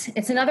this.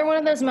 It's another one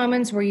of those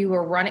moments where you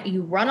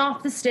run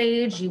off the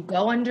stage, you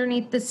go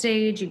underneath the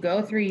stage, you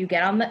go through, you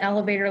get on the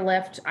elevator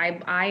lift.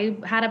 I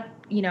had a,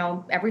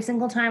 every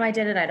single time I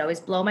did it, I'd always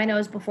blow my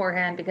nose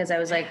beforehand because I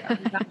was like,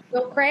 I'm about to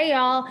go cray,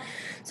 y'all.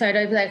 So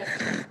I'd be like,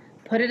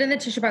 put it in the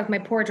tissue box. My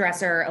poor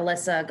dresser,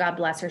 Alyssa, God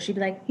bless her. She'd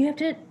be like, you have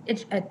to,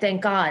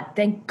 thank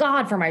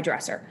God for my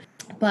dresser.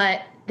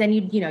 But then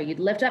you'd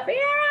lift up,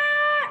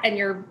 and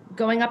you're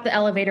going up the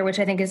elevator, which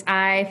I think is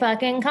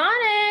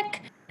iconic.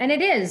 And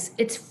it is.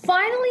 It's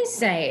finally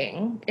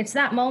saying, it's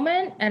that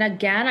moment. And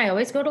again, I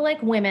always go to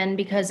like women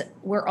because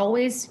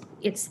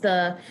it's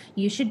the,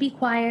 you should be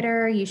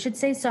quieter. You should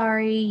say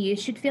sorry. You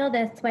should feel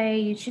this way.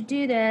 You should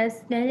do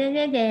this.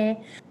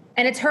 And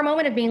it's her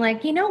moment of being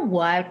like, you know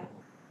what?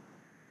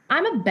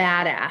 I'm a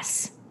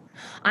badass.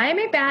 I am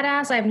a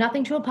badass. I have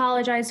nothing to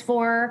apologize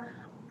for.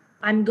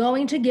 I'm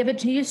going to give it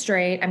to you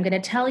straight. I'm going to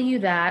tell you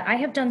that I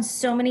have done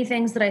so many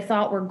things that I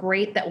thought were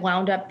great that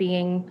wound up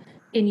being,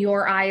 in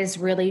your eyes,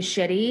 really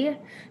shitty.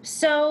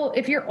 So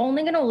if you're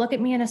only going to look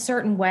at me in a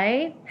certain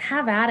way,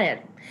 have at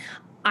it.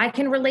 I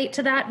can relate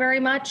to that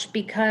very much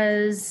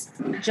because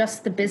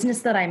just the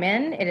business that I'm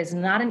in, it is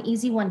not an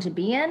easy one to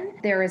be in.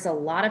 There is a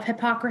lot of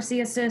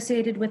hypocrisy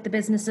associated with the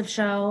business of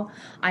show.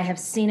 I have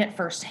seen it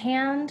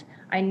firsthand.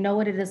 I know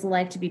what it is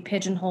like to be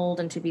pigeonholed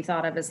and to be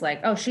thought of as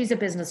like, oh, she's a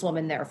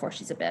businesswoman, therefore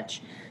she's a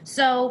bitch.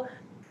 So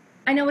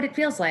I know what it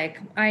feels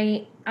like.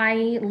 I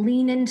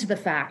lean into the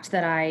fact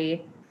that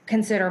I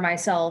consider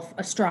myself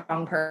a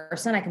strong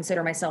person. I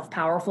consider myself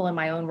powerful in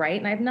my own right,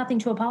 and I have nothing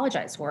to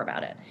apologize for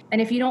about it. And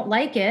if you don't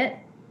like it,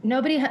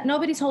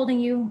 nobody's holding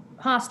you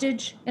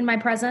hostage in my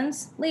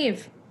presence.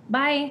 Leave.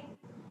 Bye.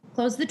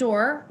 Close the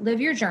door.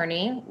 Live your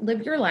journey.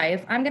 Live your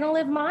life. I'm going to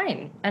live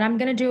mine, and I'm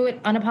going to do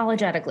it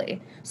unapologetically.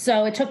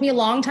 So it took me a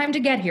long time to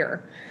get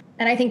here.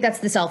 And I think that's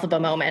this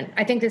Elphaba moment.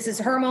 I think this is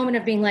her moment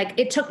of being like,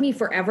 it took me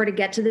forever to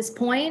get to this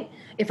point.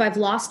 If I've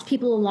lost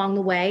people along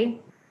the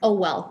way, oh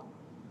well.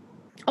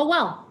 Oh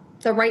well.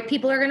 The right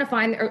people are going to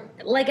find,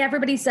 like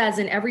everybody says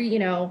in every,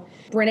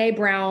 Brene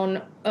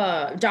Brown,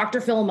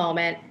 Dr. Phil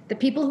moment, the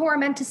people who are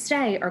meant to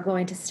stay are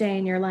going to stay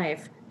in your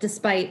life,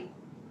 despite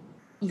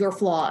your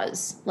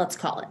flaws, let's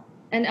call it.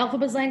 And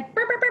Elphaba's like,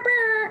 burr, burr, burr,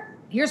 burr.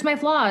 Here's my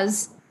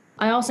flaws.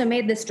 I also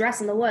made this dress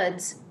in the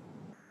woods.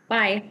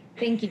 Bye.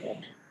 Thank you.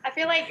 I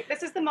feel like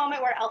this is the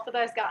moment where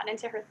Elphaba has gotten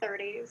into her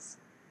 30s.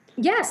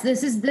 Yes,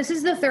 this is the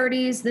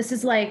 30s. This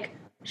is like,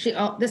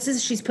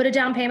 she's put a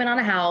down payment on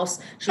a house.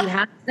 She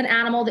has an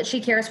animal that she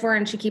cares for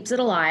and she keeps it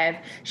alive.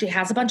 She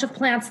has a bunch of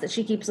plants that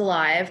she keeps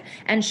alive.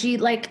 And she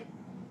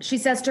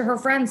says to her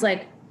friends,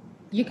 like,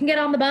 you can get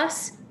on the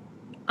bus.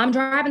 I'm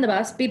driving the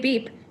bus, beep,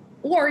 beep.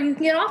 Or you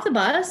can get off the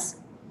bus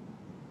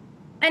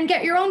and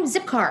get your own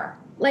zip car.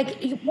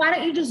 Like, why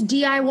don't you just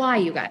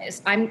DIY, you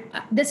guys?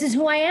 This is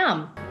who I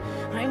am.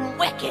 I'm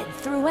wicked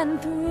through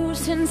and through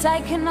since I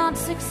cannot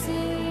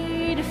succeed.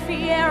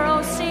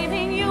 Fiero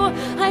saving you,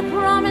 I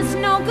promise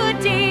no good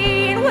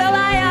deed will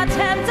I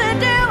attempt to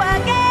do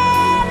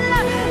again,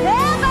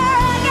 ever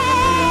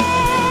again.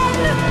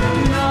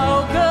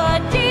 No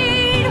good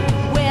deed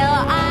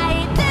will I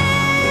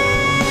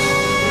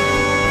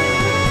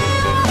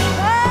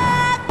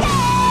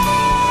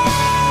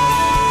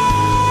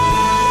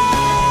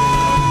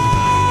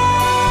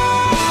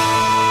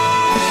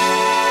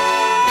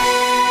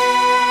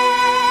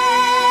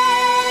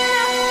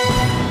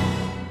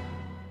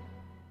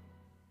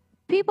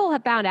People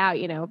have found out,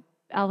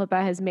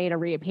 Elphaba has made a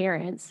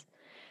reappearance.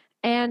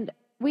 And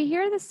we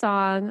hear the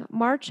song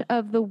March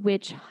of the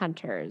Witch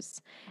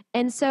Hunters.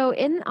 And so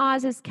in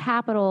Oz's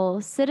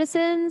capital,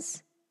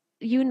 citizens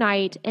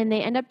unite and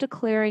they end up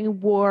declaring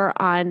war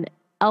on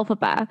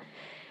Elphaba.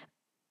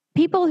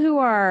 People who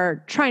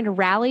are trying to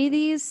rally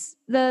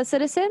the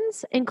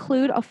citizens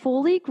include a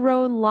fully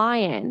grown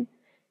lion.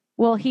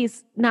 Well,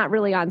 he's not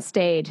really on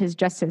stage,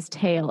 just his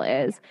tail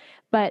is.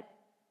 But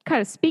kind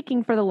of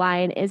speaking for the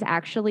lion is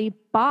actually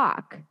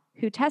Bach,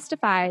 who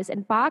testifies.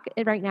 And Bach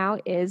right now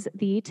is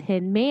the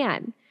Tin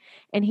Man.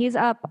 And he's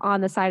up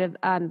on the side of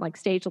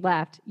stage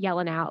left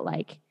yelling out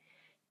like,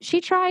 she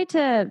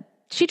turned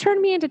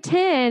me into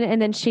tin. And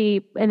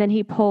then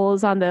he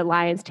pulls on the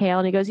lion's tail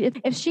and he goes,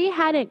 if she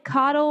hadn't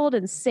coddled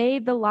and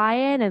saved the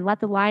lion and let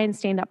the lion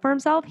stand up for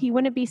himself, he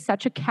wouldn't be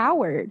such a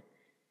coward.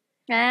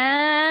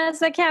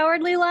 It's a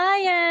cowardly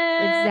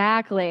lion.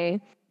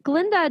 Exactly.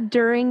 Glinda,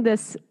 during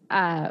this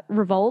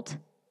revolt,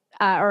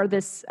 or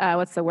this,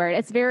 what's the word?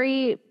 It's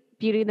very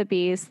Beauty and the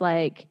Beast,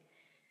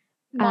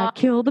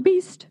 kill the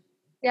beast.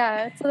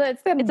 Yeah, it's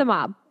a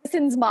mob.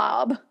 Citizens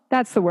mob.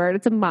 That's the word.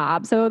 It's a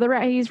mob. So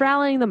he's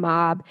rallying the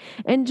mob.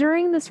 And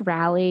during this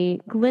rally,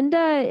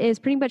 Glinda is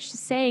pretty much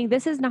saying,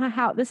 this is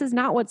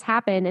not what's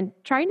happened, and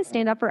trying to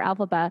stand up for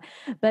Elphaba.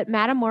 But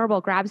Madame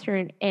Morrible grabs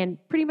her and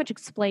pretty much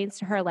explains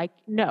to her, like,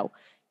 no,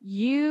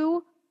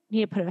 you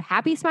need to put a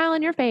happy smile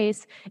on your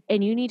face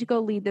and you need to go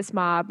lead this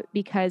mob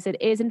because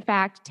it is in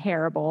fact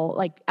terrible.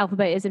 Like,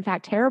 Elphaba is in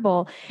fact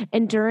terrible.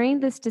 And during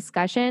this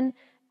discussion,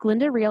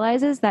 Glinda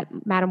realizes that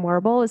Madame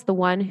Morrible is the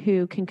one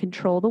who can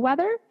control the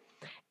weather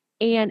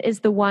and is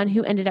the one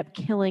who ended up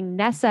killing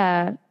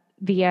Nessa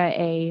via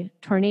a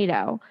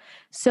tornado.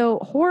 So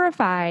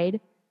horrified,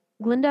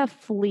 Glinda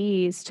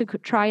flees to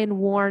try and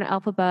warn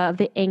Elphaba of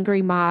the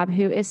angry mob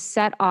who is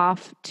set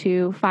off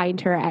to find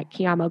her at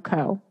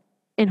Keeaumoku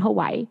in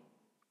Hawaii.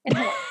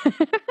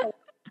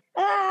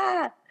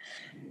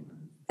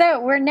 So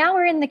we're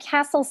in the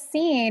castle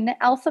scene.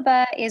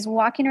 Elphaba is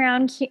walking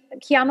around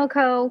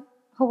Keeaumoku,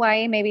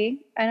 Hawaii,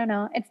 maybe. I don't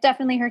know. It's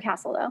definitely her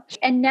castle, though.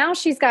 And now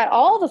she's got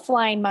all the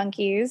flying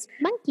monkeys.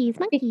 Monkeys.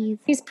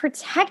 She's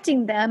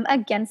protecting them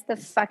against the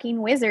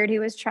fucking wizard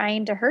who is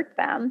trying to hurt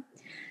them.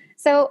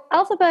 So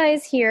Elphaba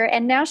is here,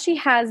 and now she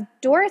has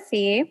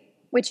Dorothy,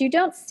 which you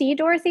don't see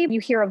Dorothy, you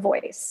hear a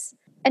voice.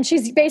 And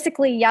she's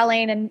basically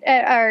yelling,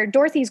 and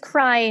Dorothy's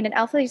crying, and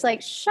Elphaba's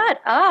like, shut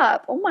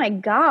up. Oh, my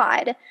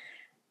God.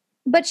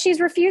 But she's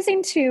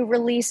refusing to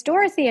release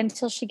Dorothy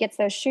until she gets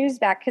those shoes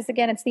back, because,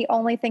 again, it's the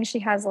only thing she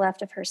has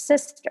left of her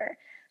sister.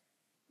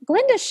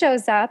 Glinda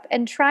shows up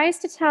and tries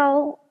to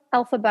tell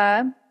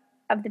Elphaba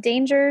of the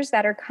dangers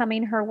that are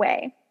coming her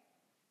way.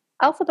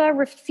 Elphaba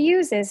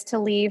refuses to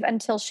leave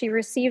until she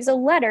receives a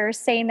letter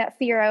saying that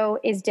Fiyero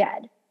is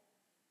dead.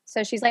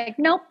 So she's like,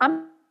 nope,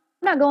 I'm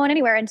not going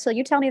anywhere until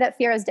you tell me that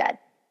Fiero's dead.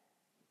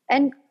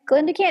 And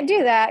Glinda can't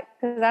do that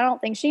because I don't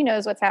think she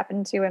knows what's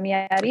happened to him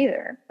yet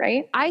either,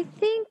 right? I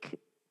think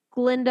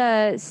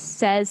Glinda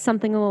says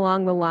something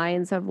along the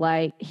lines of,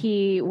 like,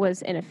 he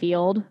was in a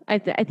field. I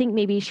think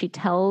maybe she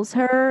tells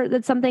her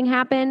that something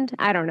happened.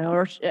 I don't know.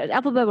 Or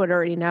Elphaba would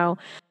already know.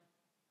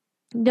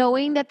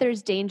 Knowing that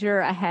there's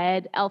danger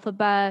ahead,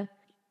 Elphaba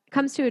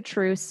comes to a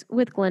truce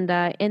with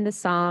Glinda in the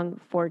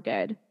song For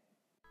Good.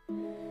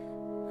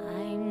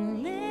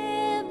 I'm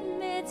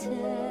limited,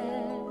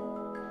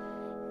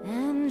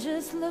 and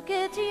just look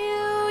at you,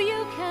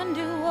 you can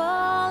do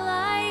all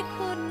I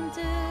couldn't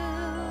do,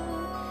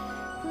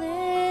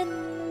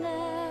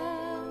 Glinda.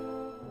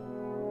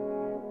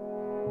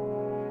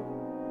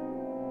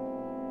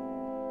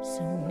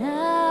 So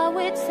now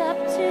it's up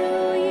to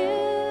you,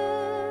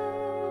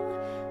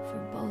 for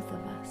both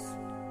of us.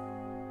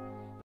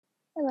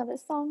 I love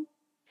this song.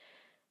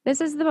 This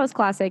is the most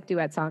classic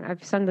duet song.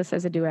 I've sung this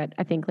as a duet,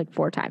 I think, like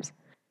 4 times.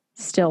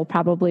 Still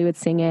probably would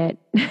sing it.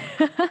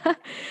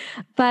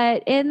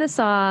 But in the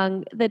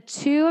song, the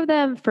two of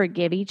them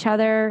forgive each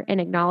other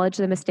and acknowledge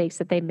the mistakes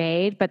that they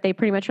made. But they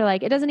pretty much are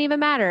like, it doesn't even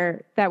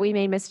matter that we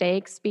made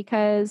mistakes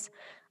because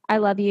I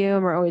love you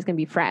and we're always going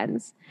to be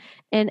friends.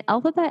 And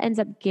Elphaba ends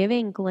up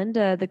giving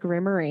Glinda the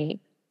Grimoire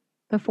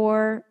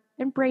before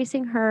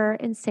embracing her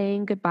and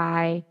saying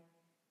goodbye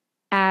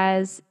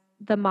as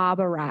the mob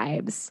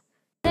arrives.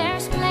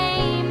 There's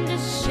blame to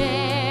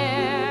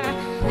share,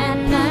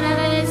 and none of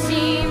it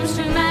seems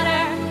to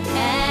matter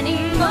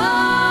anymore.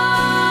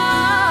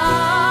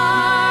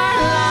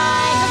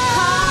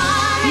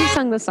 Like You've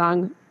sung the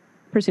song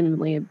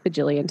presumably a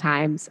bajillion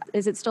times.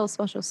 Is it still a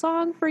special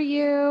song for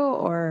you,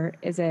 or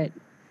is it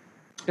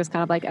just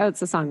kind of like, oh, it's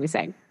the song we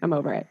sang, I'm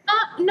over it?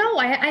 No,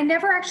 I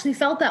never actually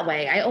felt that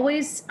way.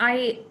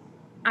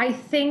 I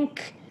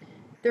think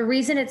the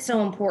reason it's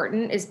so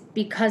important is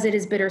because it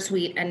is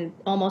bittersweet and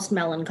almost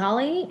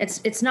melancholy.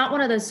 It's not one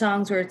of those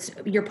songs where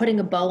you're putting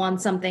a bow on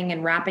something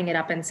and wrapping it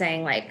up and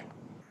saying, like,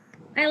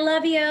 I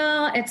love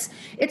you.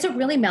 It's a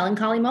really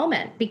melancholy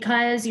moment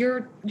because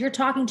you're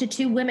talking to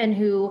two women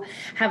who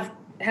have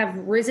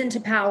risen to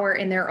power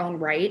in their own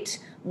right.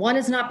 One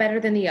is not better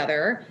than the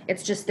other.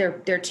 It's just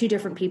they're two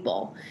different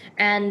people.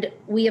 And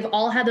we have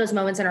all had those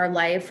moments in our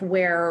life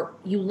where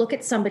you look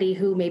at somebody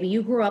who maybe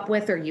you grew up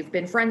with or you've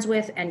been friends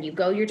with and you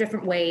go your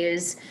different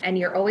ways and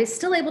you're always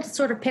still able to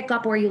sort of pick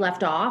up where you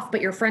left off,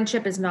 but your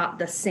friendship is not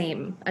the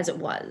same as it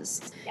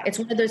was. Yeah. It's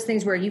one of those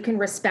things where you can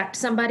respect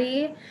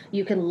somebody,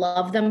 you can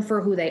love them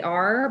for who they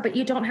are, but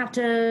you don't have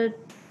to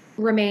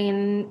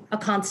remain a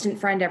constant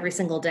friend every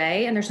single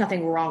day, and there's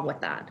nothing wrong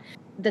with that.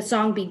 The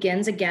song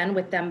begins again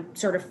with them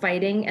sort of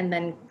fighting and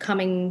then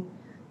coming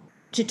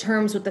to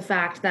terms with the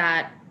fact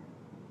that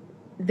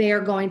they're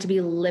going to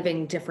be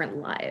living different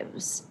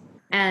lives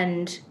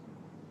and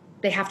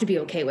they have to be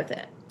okay with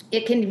it.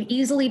 It can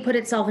easily put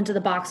itself into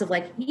the box of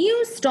like,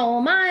 you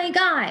stole my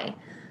guy.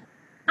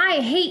 I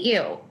hate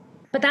you.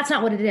 But that's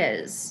not what it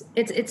is.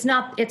 It's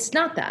not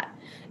that.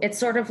 It's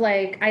sort of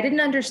like, I didn't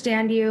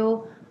understand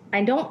you.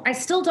 I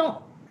still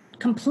don't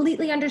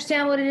completely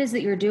understand what it is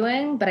that you're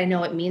doing, but I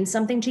know it means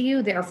something to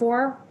you.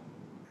 Therefore,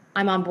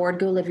 I'm on board.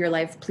 Go live your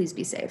life. Please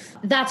be safe.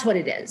 That's what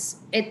it is.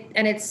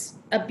 And it's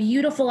a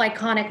beautiful,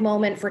 iconic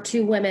moment for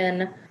two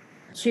women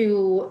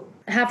to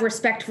have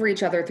respect for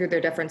each other through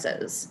their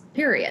differences.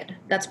 Period.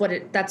 That's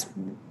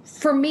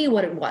for me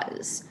what it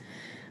was.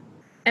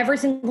 Every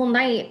single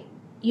night,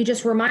 you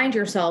just remind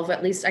yourself,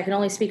 at least I can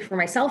only speak for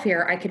myself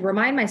here, I could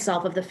remind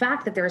myself of the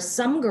fact that there is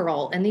some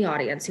girl in the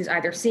audience who's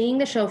either seeing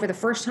the show for the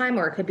first time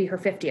or it could be her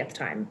 50th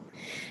time.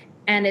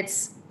 And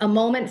it's a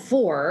moment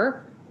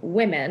for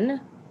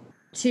women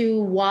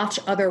to watch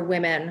other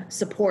women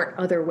support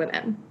other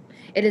women.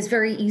 It is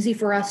very easy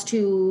for us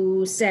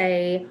to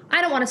say,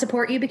 I don't want to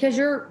support you because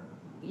you're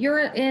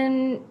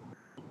in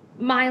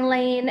my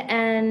lane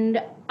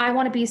and I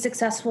want to be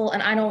successful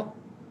and I don't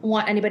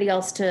want anybody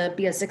else to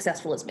be as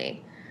successful as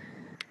me.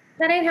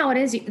 That ain't how it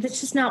is. That's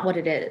just not what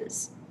it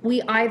is.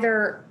 We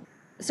either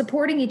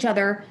supporting each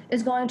other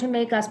is going to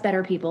make us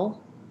better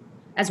people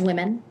as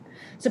women.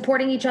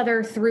 Supporting each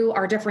other through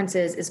our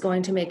differences is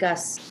going to make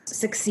us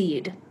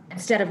succeed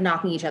instead of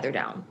knocking each other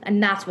down.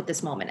 And that's what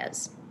this moment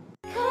is.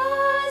 'Cause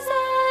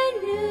I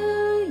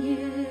knew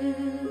you.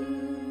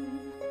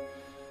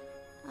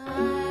 I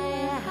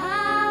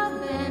have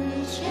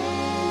been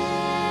changed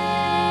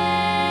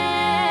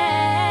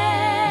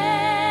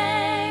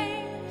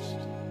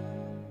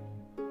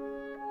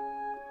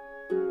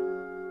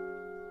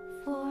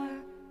for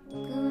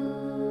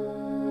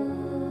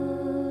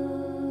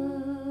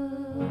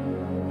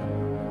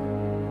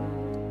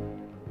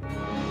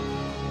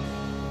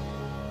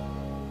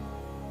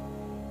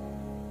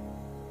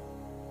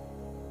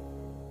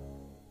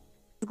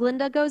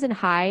Glinda goes and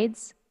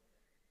hides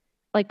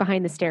like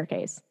behind the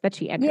staircase that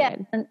she entered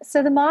in. And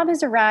so the mob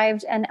has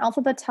arrived and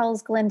Elphaba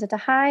tells Glinda to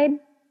hide,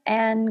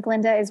 and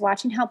Glinda is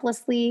watching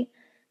helplessly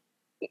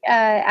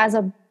as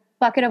a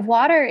bucket of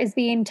water is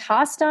being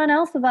tossed on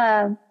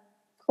Elphaba,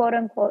 quote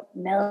unquote,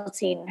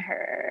 melting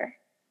her.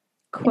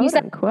 Quote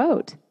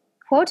unquote.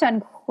 Quote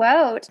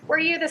unquote. Were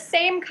you the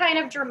same kind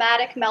of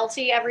dramatic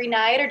melty every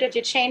night, or did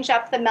you change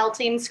up the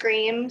melting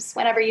screams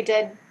whenever you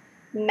did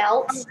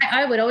melt?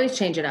 I would always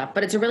change it up,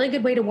 but it's a really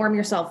good way to warm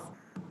yourself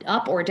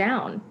up or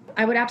down.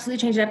 I would absolutely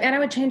change it up, and I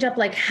would change up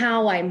like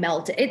how I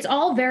melt. It's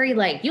all very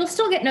like, you'll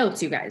still get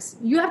notes, you guys.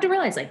 You have to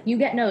realize like you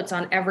get notes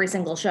on every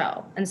single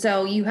show. And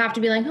so you have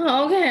to be like,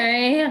 oh,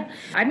 okay.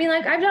 I mean,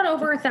 like I've done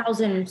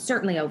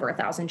certainly over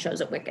 1,000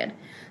 shows at Wicked.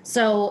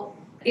 So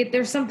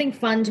there's something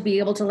fun to be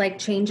able to like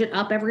change it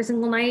up every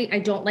single night. I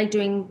don't like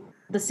doing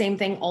the same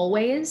thing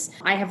always.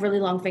 I have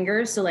really long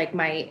fingers. So like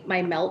my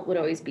melt would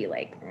always be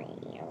like,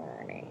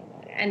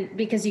 and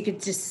because you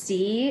could just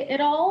see it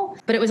all.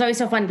 But it was always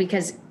so fun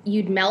because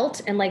you'd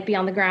melt and like be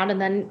on the ground, and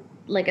then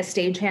like a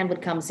stagehand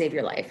would come save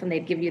your life, and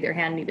they'd give you their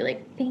hand and you'd be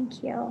like,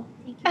 thank you.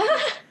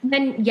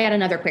 Then yet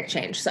another quick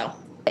change. So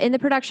in the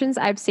productions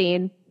I've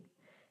seen,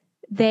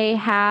 they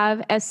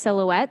have a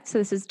silhouette. So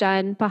this is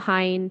done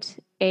behind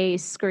a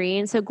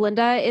screen. So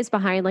Glinda is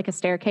behind like a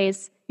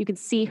staircase. You can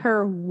see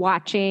her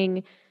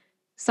watching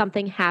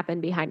something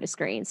happen behind a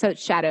screen. So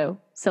it's shadow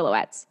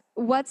silhouettes.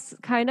 What's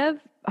kind of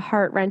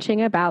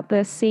heart-wrenching about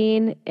this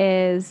scene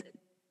is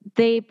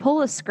they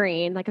pull a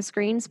screen, like a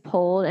screen's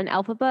pulled, and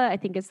Elphaba, I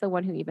think, is the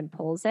one who even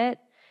pulls it,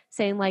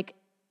 saying like,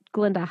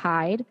 Glinda,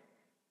 hide.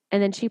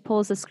 And then she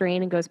pulls the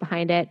screen and goes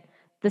behind it.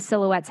 The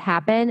silhouettes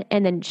happen,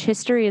 and then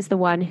Chistery is the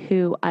one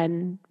who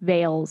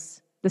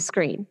unveils the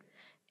screen.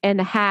 And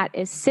the hat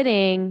is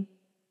sitting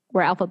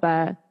where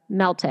Elphaba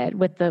melted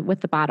with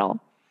the bottle.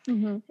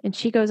 Mm-hmm. And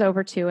she goes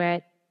over to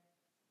it,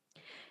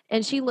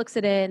 and she looks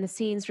at it, and the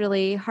scene's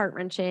really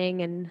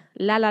heart-wrenching and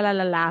la, la, la,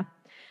 la, la.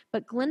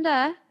 But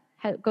Glinda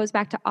goes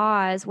back to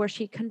Oz, where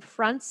she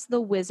confronts the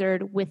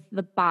wizard with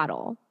the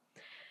bottle.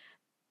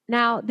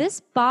 Now,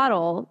 this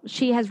bottle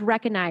she has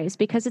recognized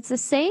because it's the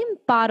same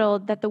bottle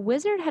that the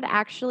wizard had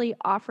actually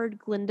offered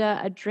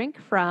Glinda a drink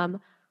from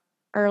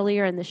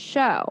earlier in the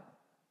show.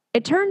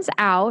 It turns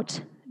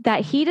out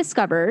that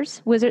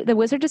the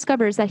wizard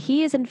discovers that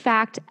he is in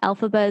fact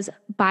Elphaba's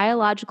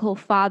biological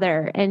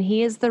father, and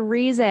he is the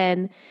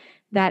reason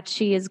that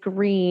she is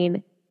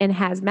green and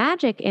has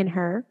magic in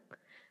her.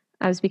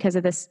 That was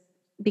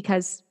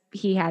because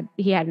he had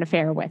an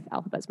affair with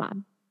Elphaba's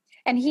mom.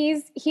 And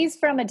he's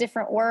from a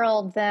different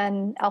world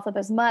than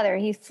Elphaba's mother.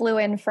 He flew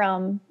in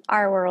from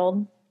our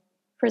world,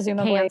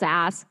 presumably.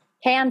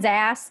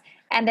 Kansas.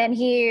 And then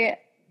he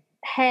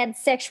had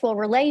sexual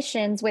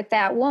relations with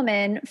that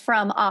woman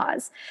from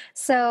Oz.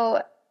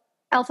 So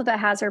Elphaba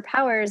has her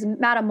powers.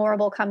 Madame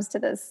Morrible comes to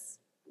this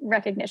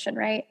recognition,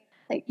 right?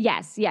 Like,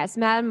 yes.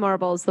 Madame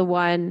Morrible is the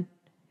one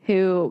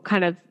who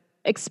kind of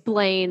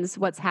explains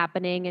what's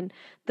happening, and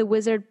the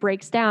wizard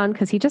breaks down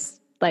because he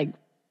just did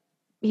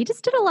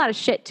a lot of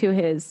shit to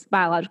his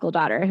biological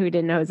daughter, who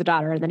didn't know was a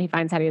daughter, and then he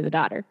finds out he was a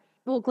daughter.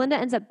 Well, Glinda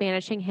ends up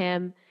banishing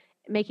him,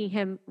 making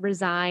him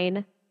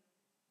resign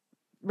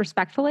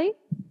respectfully,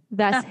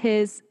 thus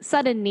his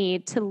sudden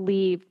need to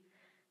leave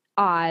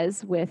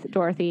Oz with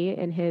Dorothy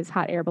in his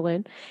hot air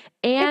balloon.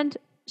 And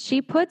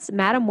she puts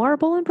Madame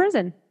Morrible in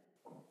prison.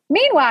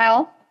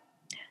 Meanwhile,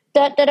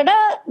 back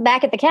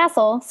at the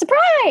castle,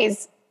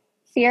 surprise!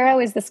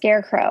 Fiero is the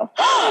scarecrow.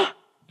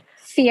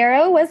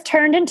 Fiero was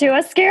turned into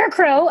a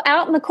scarecrow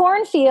out in the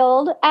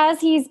cornfield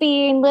as he's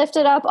being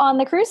lifted up on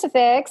the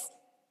crucifix.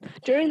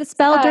 During the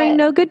spell, during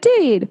no good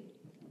deed.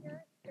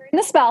 During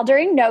the spell,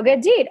 during no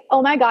good deed.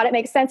 Oh my God, it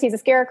makes sense. He's a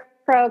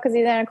scarecrow because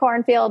he's in a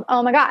cornfield.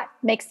 Oh my God,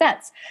 makes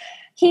sense.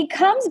 He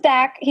comes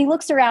back, he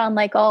looks around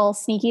like all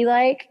sneaky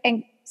like,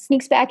 and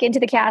sneaks back into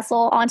the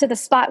castle onto the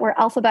spot where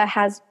Elphaba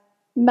has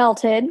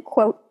melted,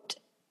 quote,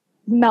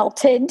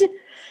 melted,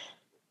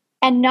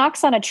 and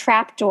knocks on a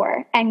trap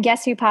door. And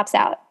guess who pops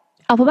out?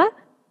 Elphaba?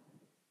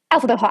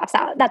 Elphaba pops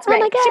out. That's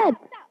right. Oh my God.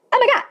 Oh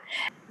my God.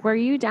 Were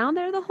you down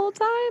there the whole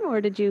time or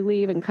did you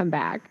leave and come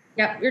back?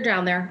 Yep, you're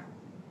down there.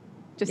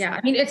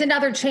 I mean, it's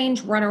another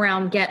change, run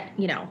around,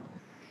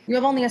 you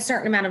have only a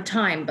certain amount of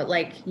time, but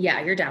like,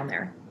 yeah, you're down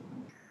there.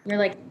 You're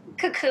like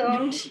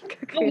cocooned.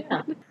 Oh,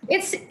 yeah.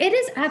 It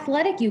is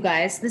athletic, you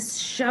guys. This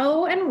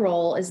show and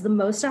roll is the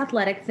most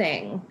athletic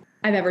thing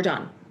I've ever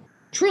done.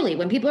 Truly,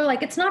 when people are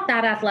like, it's not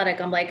that athletic,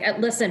 I'm like,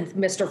 listen,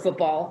 Mr.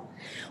 Football,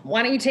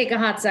 why don't you take a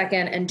hot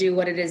second and do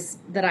what it is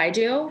that I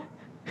do?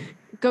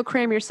 Go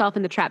cram yourself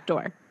in the trap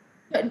door.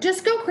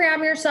 Just go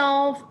cram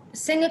yourself,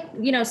 sing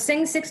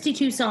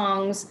 62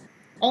 songs,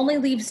 only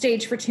leave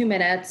stage for 2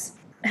 minutes.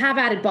 Have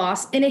at it,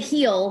 boss. In a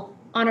heel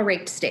on a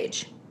raked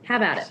stage.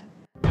 Have at it.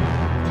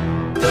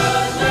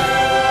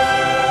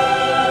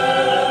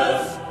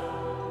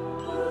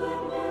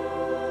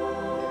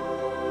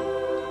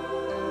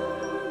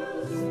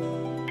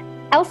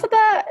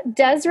 Elphaba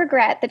does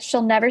regret that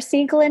she'll never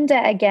see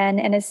Glinda again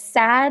and is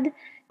sad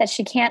that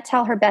she can't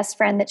tell her best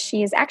friend that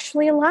she is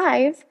actually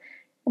alive.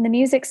 And the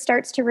music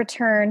starts to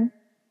return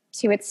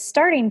to its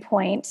starting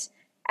point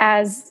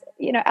as,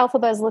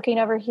 Elphaba is looking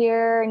over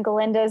here and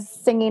Glinda's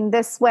singing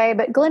this way,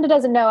 but Glinda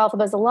doesn't know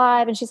Elphaba's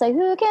alive. And she's like,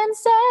 who can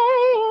say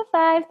if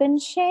I've been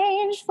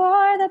changed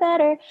for the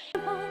better?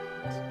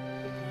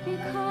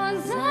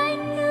 Because I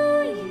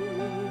knew you.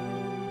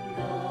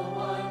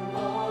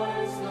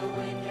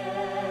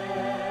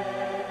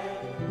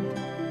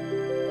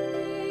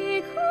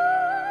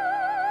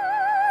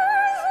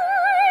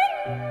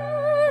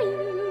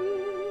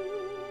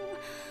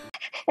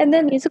 And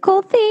then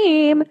musical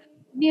theme,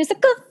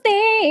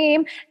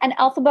 and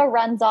Elphaba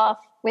runs off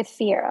with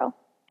Fiero.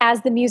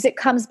 As the music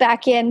comes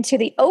back into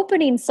the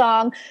opening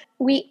song,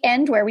 we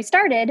end where we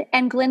started,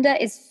 and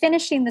Glinda is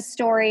finishing the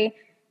story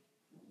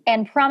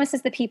and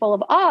promises the people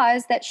of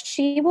Oz that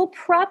she will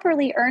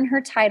properly earn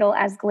her title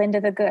as Glinda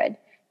the Good.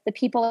 The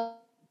people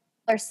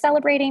are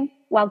celebrating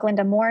while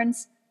Glinda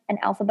mourns,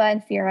 and Elphaba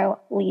and Fiero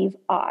leave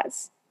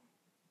Oz.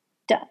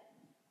 Done.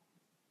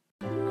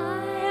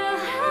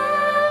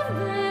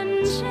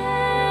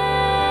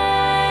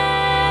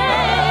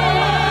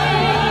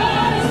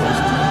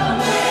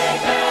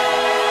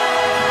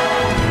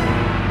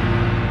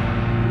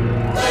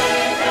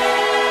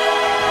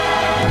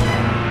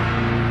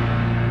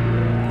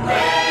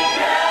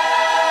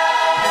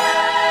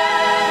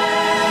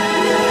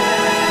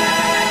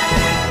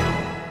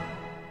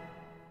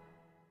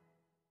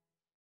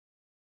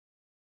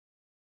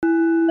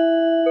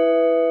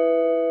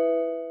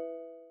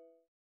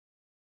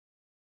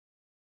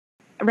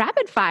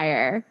 Rapid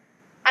fire.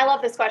 I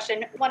love this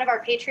question. One of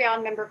our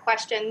Patreon member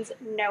questions,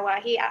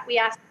 Noah, we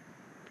ask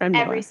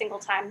every single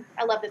time.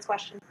 I love this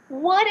question.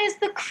 What is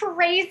the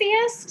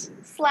craziest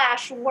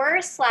 /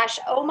 worst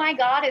 / oh my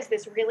God, is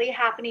this really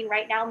happening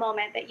right now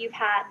moment that you've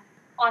had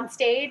on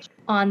stage?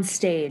 On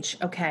stage,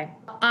 okay.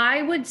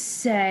 I would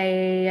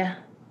say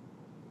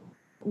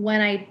when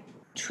I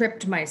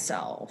tripped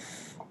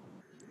myself.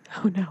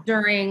 Oh no.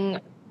 During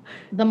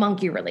the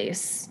monkey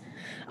release.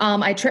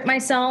 I tripped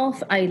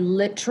myself. I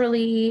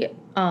literally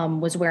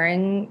was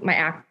wearing my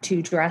Act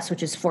 2 dress,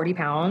 which is 40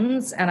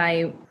 pounds, and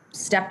I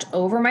stepped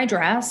over my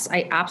dress.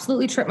 I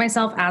absolutely tripped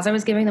myself as I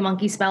was giving the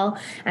monkey spell,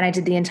 and I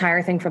did the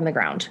entire thing from the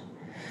ground.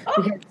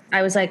 Oh. Because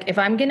I was like,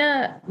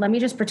 let me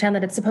just pretend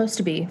that it's supposed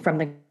to be from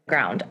the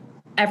ground.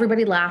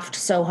 Everybody laughed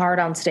so hard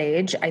on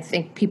stage. I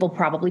think people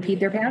probably peed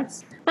their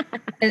pants,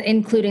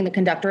 including the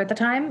conductor at the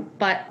time.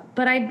 But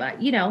I,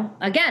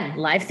 again,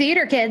 live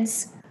theater,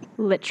 kids.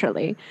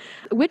 Literally.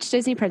 Which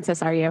Disney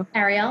princess are you?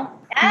 Ariel.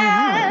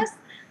 Yes.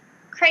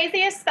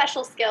 Craziest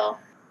special skill.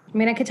 I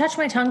mean, I could touch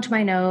my tongue to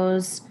my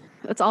nose.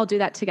 Let's all do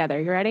that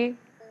together. You ready?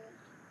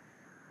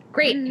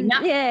 Great.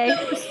 Yay.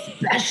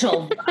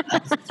 Special.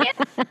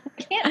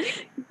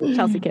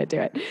 Chelsea can't do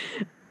it.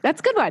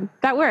 That's a good one.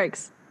 That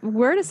works.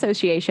 Word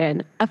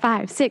association. A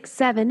 5, 6,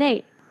 7,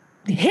 8.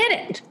 Hit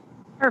it.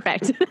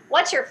 Perfect.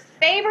 What's your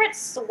favorite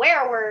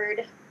swear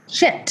word?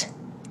 Shit.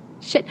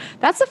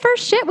 That's the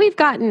first shit we've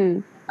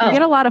gotten. We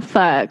get a lot of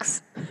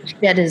fucks.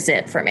 That is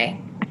it for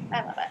me.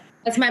 I love it.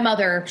 That's my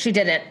mother. She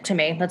did it to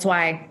me. That's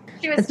why.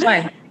 She was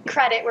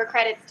credit where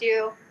credit's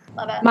due.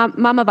 Love it.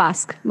 Mama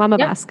Vosk.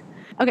 Vosk.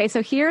 Okay,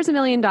 so here's $1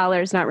 million.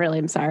 Not really,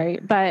 I'm sorry.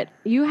 But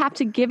you have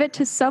to give it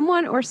to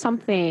someone or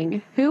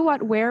something. Who,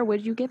 what, where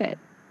would you give it?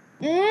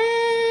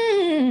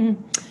 I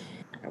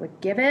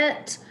would give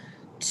it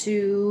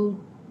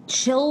to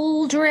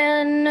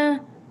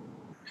children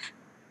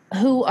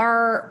who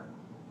are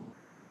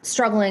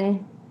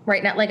struggling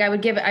right now. Like I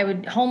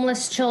would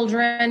homeless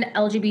children,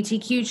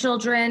 LGBTQ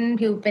children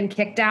who've been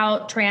kicked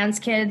out, trans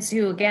kids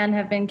who again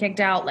have been kicked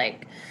out,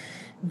 like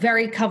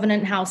very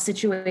Covenant House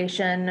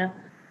situation.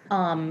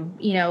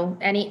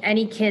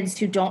 Any kids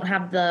who don't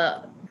have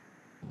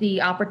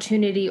the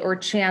opportunity or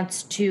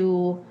chance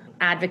to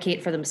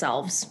advocate for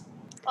themselves.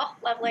 Oh,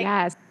 lovely.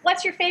 Yes.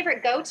 What's your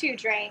favorite go-to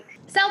drink?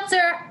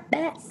 Seltzer.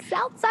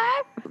 Seltzer.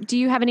 Do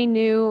you have any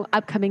new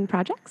upcoming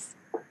projects?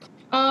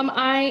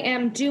 I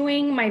am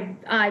doing my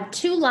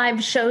 2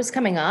 live shows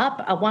coming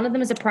up. One of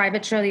them is a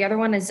private show. The other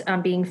one is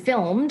being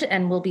filmed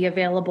and will be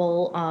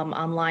available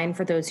online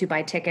for those who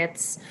buy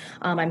tickets.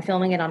 I'm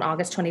filming it on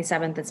August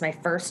 27th. It's my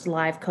first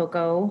live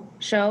Coco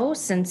show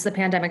since the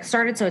pandemic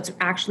started. So it's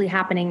actually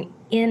happening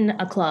in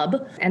a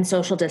club and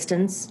social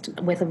distanced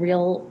with a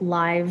real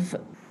live,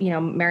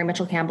 Mary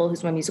Mitchell Campbell,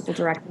 who's my musical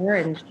director,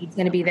 and she's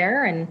going to be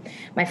there. And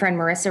my friend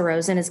Marissa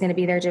Rosen is going to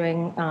be there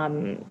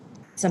doing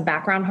some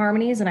background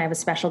harmonies, and I have a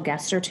special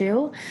guest or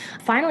 2.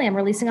 Finally, I'm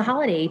releasing a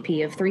holiday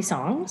EP of 3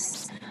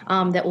 songs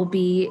that will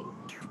be,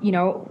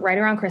 right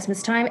around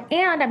Christmas time,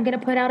 and I'm going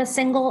to put out a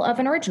single of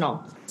an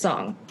original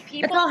song.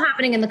 It's all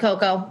happening in the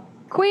Coco.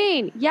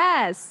 Queen,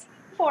 yes.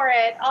 For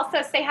it.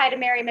 Also, say hi to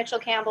Mary Mitchell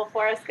Campbell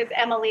for us, because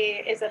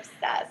Emily is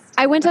obsessed.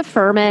 I went to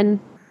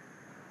Furman.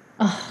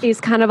 She's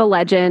kind of a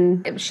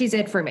legend. She's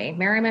it for me.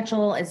 Mary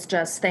Mitchell is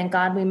just, thank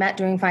God we met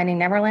doing Finding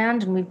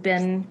Neverland, and we've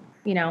been,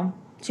 2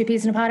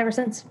 peas in a pod ever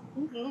since.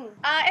 Mm-hmm.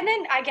 And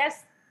then I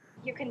guess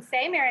you can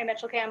say Mary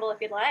Mitchell Campbell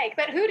if you'd like,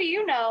 but who do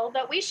you know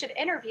that we should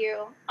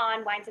interview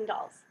on Wines and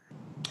Dolls?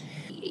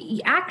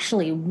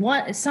 Actually,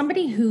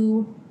 somebody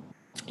who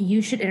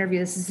you should interview,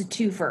 this is a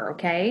twofer,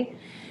 okay?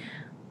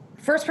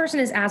 First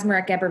person is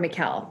Asmaret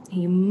Geber-Mikkel.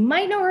 You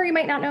might know her, you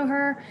might not know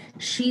her.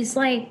 She's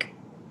like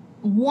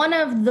one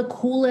of the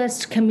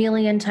coolest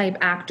chameleon type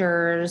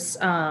actors,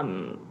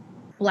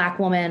 Black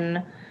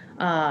woman,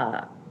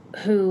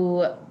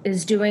 who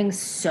is doing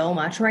so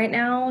much right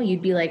now.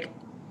 You'd be like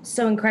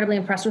so incredibly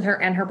impressed with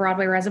her and her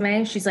Broadway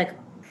resume. She's like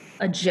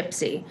a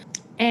gypsy.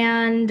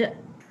 And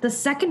the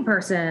second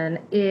person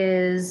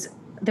is,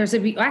 there's a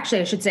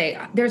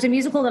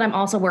musical that I'm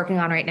also working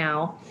on right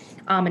now,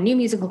 a new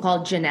musical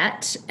called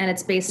Jeanette, and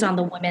it's based on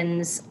the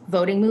women's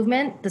voting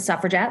movement, the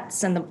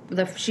suffragettes, and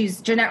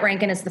Jeanette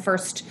Rankin is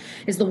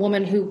the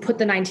woman who put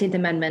the 19th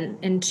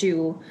Amendment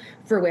into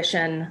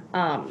fruition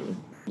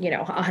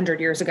 100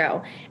 years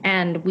ago.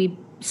 And we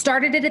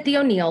started it at the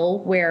O'Neill,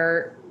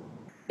 where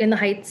In the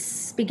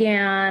Heights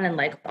began, and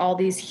like all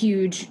these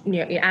huge,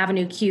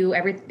 Avenue Q,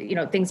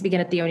 things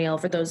begin at the O'Neill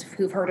for those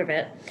who've heard of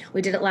it.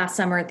 We did it last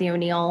summer at the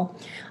O'Neill.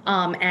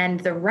 And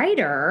the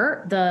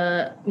writer,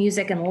 the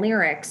music and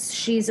lyrics,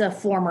 she's a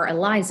former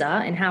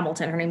Eliza in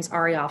Hamilton. Her name's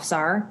Ari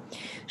Afsar.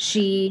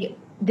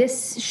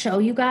 This show,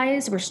 you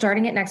guys, we're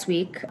starting it next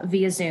week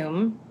via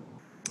Zoom,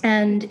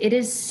 and it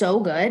is so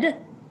good.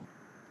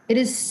 It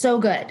is so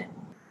good.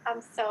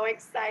 I'm so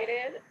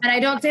excited. And I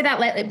don't say that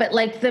lightly, but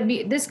like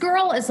this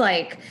girl is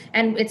like,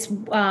 and it's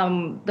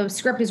the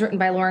script is written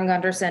by Lauren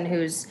Gunderson,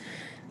 who's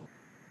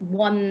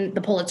won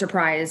the Pulitzer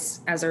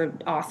Prize as an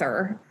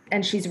author,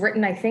 and she's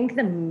written, I think,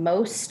 the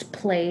most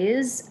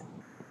plays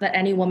that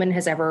any woman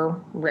has ever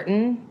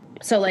written.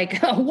 So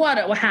like, what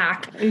a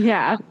hack!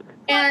 Yeah.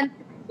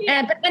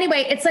 But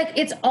anyway, it's like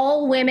it's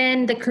all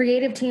women. The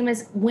creative team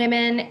is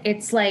women.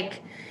 It's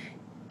like.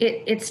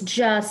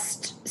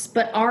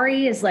 But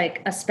Ari is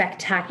like a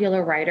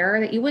spectacular writer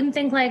that you wouldn't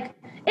think like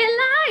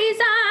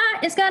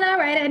Eliza is gonna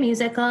write a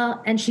musical,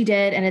 and she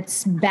did, and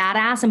it's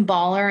badass and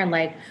baller and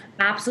like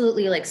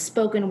absolutely like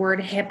spoken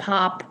word hip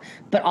hop,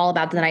 but all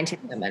about the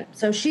 19th Amendment.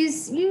 So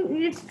she's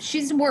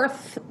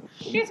worth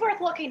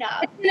looking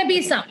up. It's gonna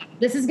be something.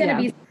 This is gonna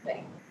be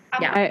something.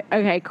 Yeah.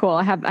 Okay, cool.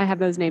 I have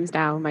those names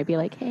down. Might be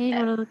like, hey,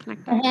 I want to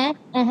connect them.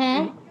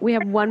 We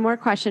have one more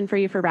question for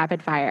you for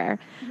rapid fire.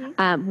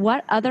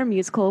 What other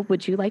musical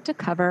would you like to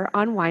cover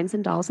on Wines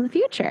and Dolls in the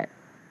future?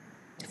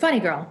 Funny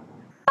Girl.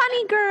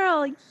 Funny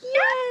Girl. Yay!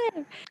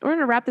 We're going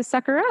to wrap this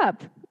sucker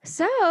up.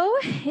 So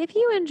if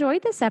you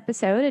enjoyed this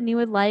episode and you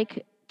would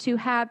like to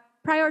have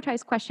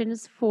prioritized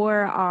questions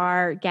for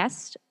our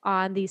guests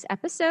on these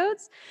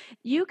episodes,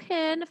 you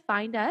can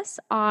find us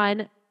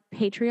on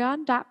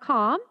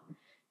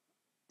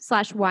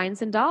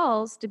patreon.com/wines and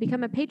dolls to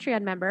become a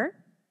Patreon member.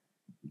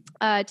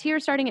 Tier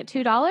starting at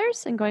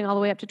 $2 and going all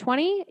the way up to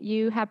 $20.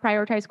 You have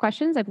prioritized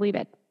questions, I believe,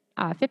 at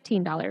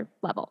 $15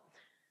 level.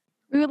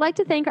 We would like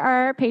to thank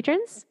our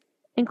patrons,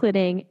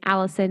 including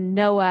Allison,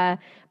 Noah,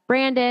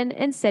 Brandon,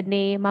 and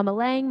Sydney, Mama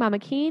Lang, Mama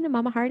Keen,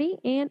 Mama Hardy,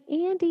 and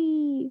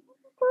Andy.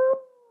 Woo.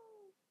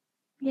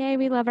 Yay,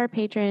 we love our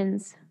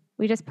patrons.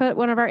 We just put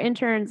one of our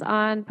interns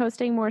on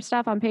posting more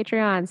stuff on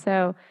Patreon,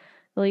 so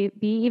there'll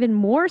be even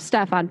more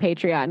stuff on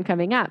Patreon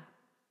coming up.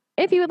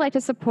 If you would like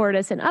to support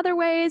us in other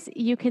ways,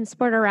 you can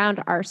support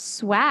around our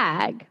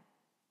swag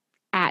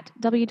at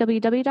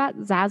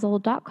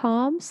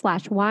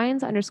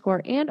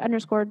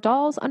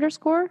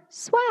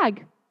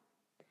www.zazzle.com/wines_and_dolls_swag.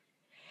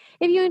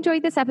 If you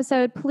enjoyed this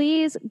episode,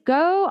 please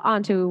go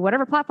onto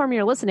whatever platform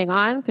you're listening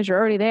on, because you're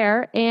already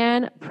there,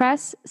 and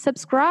press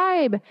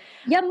subscribe.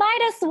 You might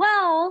as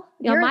well.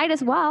 You're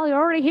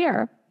already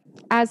here.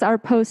 As our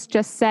post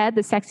just said,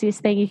 the sexiest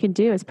thing you can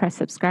do is press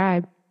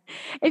subscribe.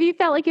 If you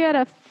felt like you had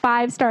a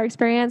 5-star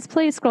experience,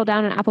 please scroll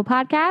down on Apple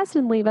Podcasts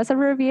and leave us a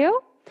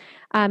review.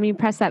 You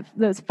press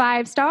those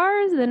 5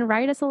 stars, then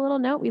write us a little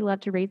note. We love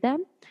to read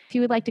them. If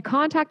you would like to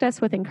contact us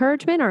with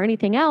encouragement or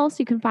anything else,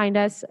 you can find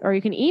us or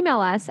you can email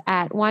us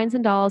at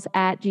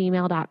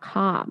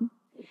winesanddolls@gmail.com.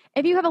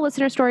 If you have a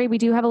listener story, we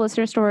do have a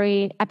listener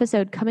story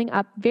episode coming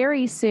up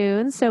very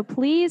soon. So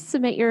please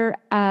submit your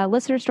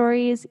listener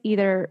stories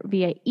either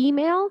via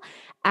email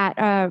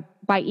by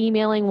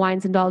emailing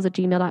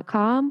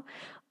winesanddolls@gmail.com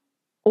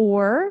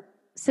or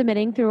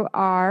submitting through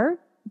our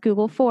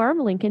Google form,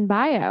 link in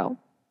bio.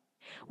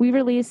 We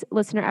release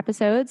listener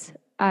episodes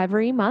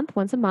every month,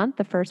 once a month,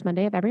 the first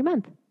Monday of every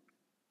month.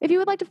 If you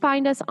would like to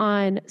find us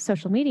on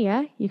social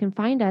media, you can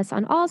find us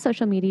on all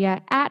social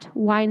media at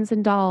Wines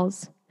and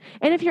Dolls.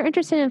 And if you're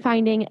interested in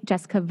finding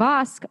Jessica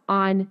Vosk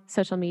on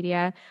social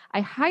media,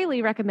 I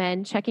highly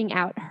recommend checking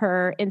out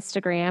her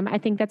Instagram. I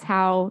think that's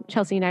how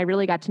Chelsea and I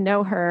really got to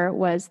know her,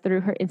 was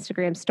through her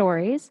Instagram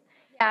stories.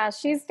 Yeah,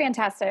 she's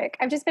fantastic.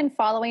 I've just been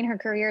following her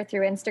career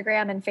through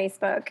Instagram and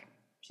Facebook.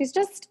 She's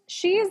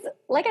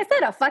like I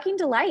said, a fucking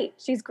delight.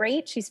 She's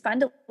great. She's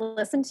fun to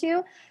listen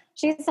to.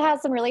 She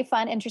has some really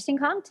fun, interesting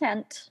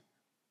content.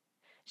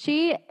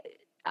 She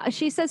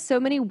says so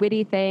many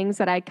witty things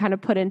that I kind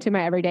of put into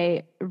my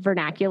everyday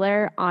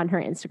vernacular on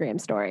her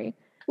Instagram story.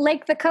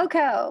 Like the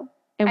cocoa.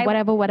 And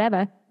whatever.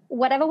 Whatever.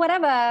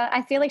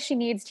 I feel like she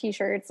needs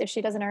t-shirts if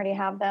she doesn't already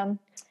have them.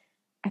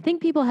 I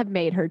think people have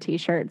made her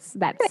t-shirts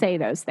that say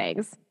those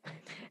things.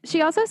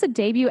 She also has a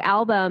debut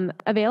album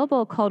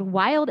available called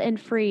Wild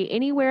and Free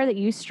anywhere that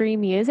you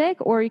stream music,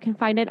 or you can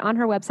find it on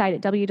her website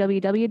at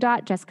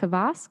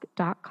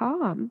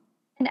www.jessicavosk.com.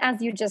 And as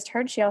you just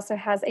heard, she also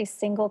has a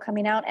single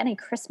coming out and a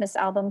Christmas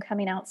album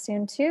coming out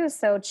soon too.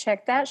 So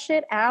check that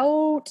shit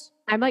out.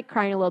 I'm like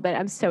crying a little bit.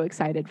 I'm so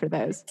excited for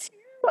those.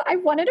 I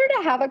wanted her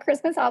to have a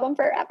Christmas album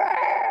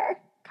forever.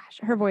 Gosh,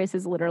 her voice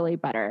is literally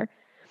butter.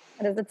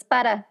 It is. It's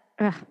butter.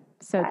 Ugh,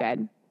 so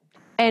good.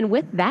 And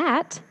with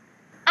that,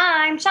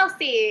 I'm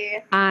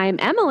Chelsea. I'm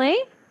Emily.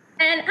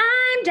 And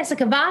I'm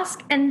Jessica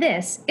Vosk, and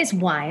this is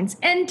Wines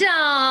and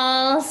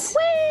Dolls.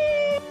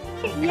 Whee!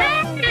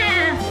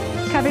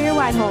 Yeah! Cover your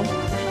wine hole.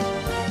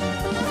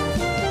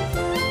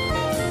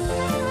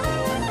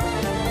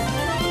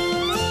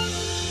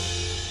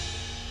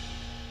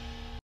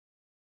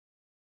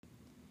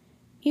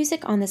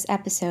 Music on this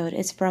episode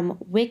is from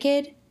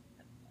Wicked,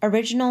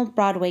 original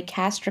Broadway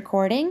cast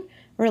recording,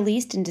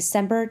 released in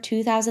December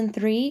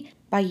 2003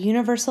 by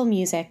Universal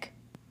Music,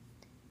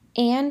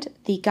 and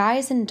The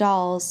Guys and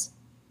Dolls,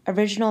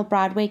 original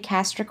Broadway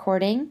cast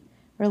recording,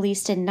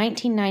 released in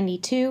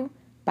 1992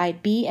 by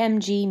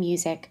BMG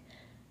Music.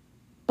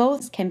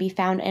 Both can be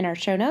found in our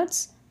show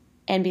notes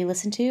and be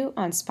listened to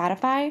on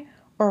Spotify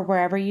or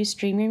wherever you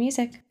stream your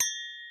music.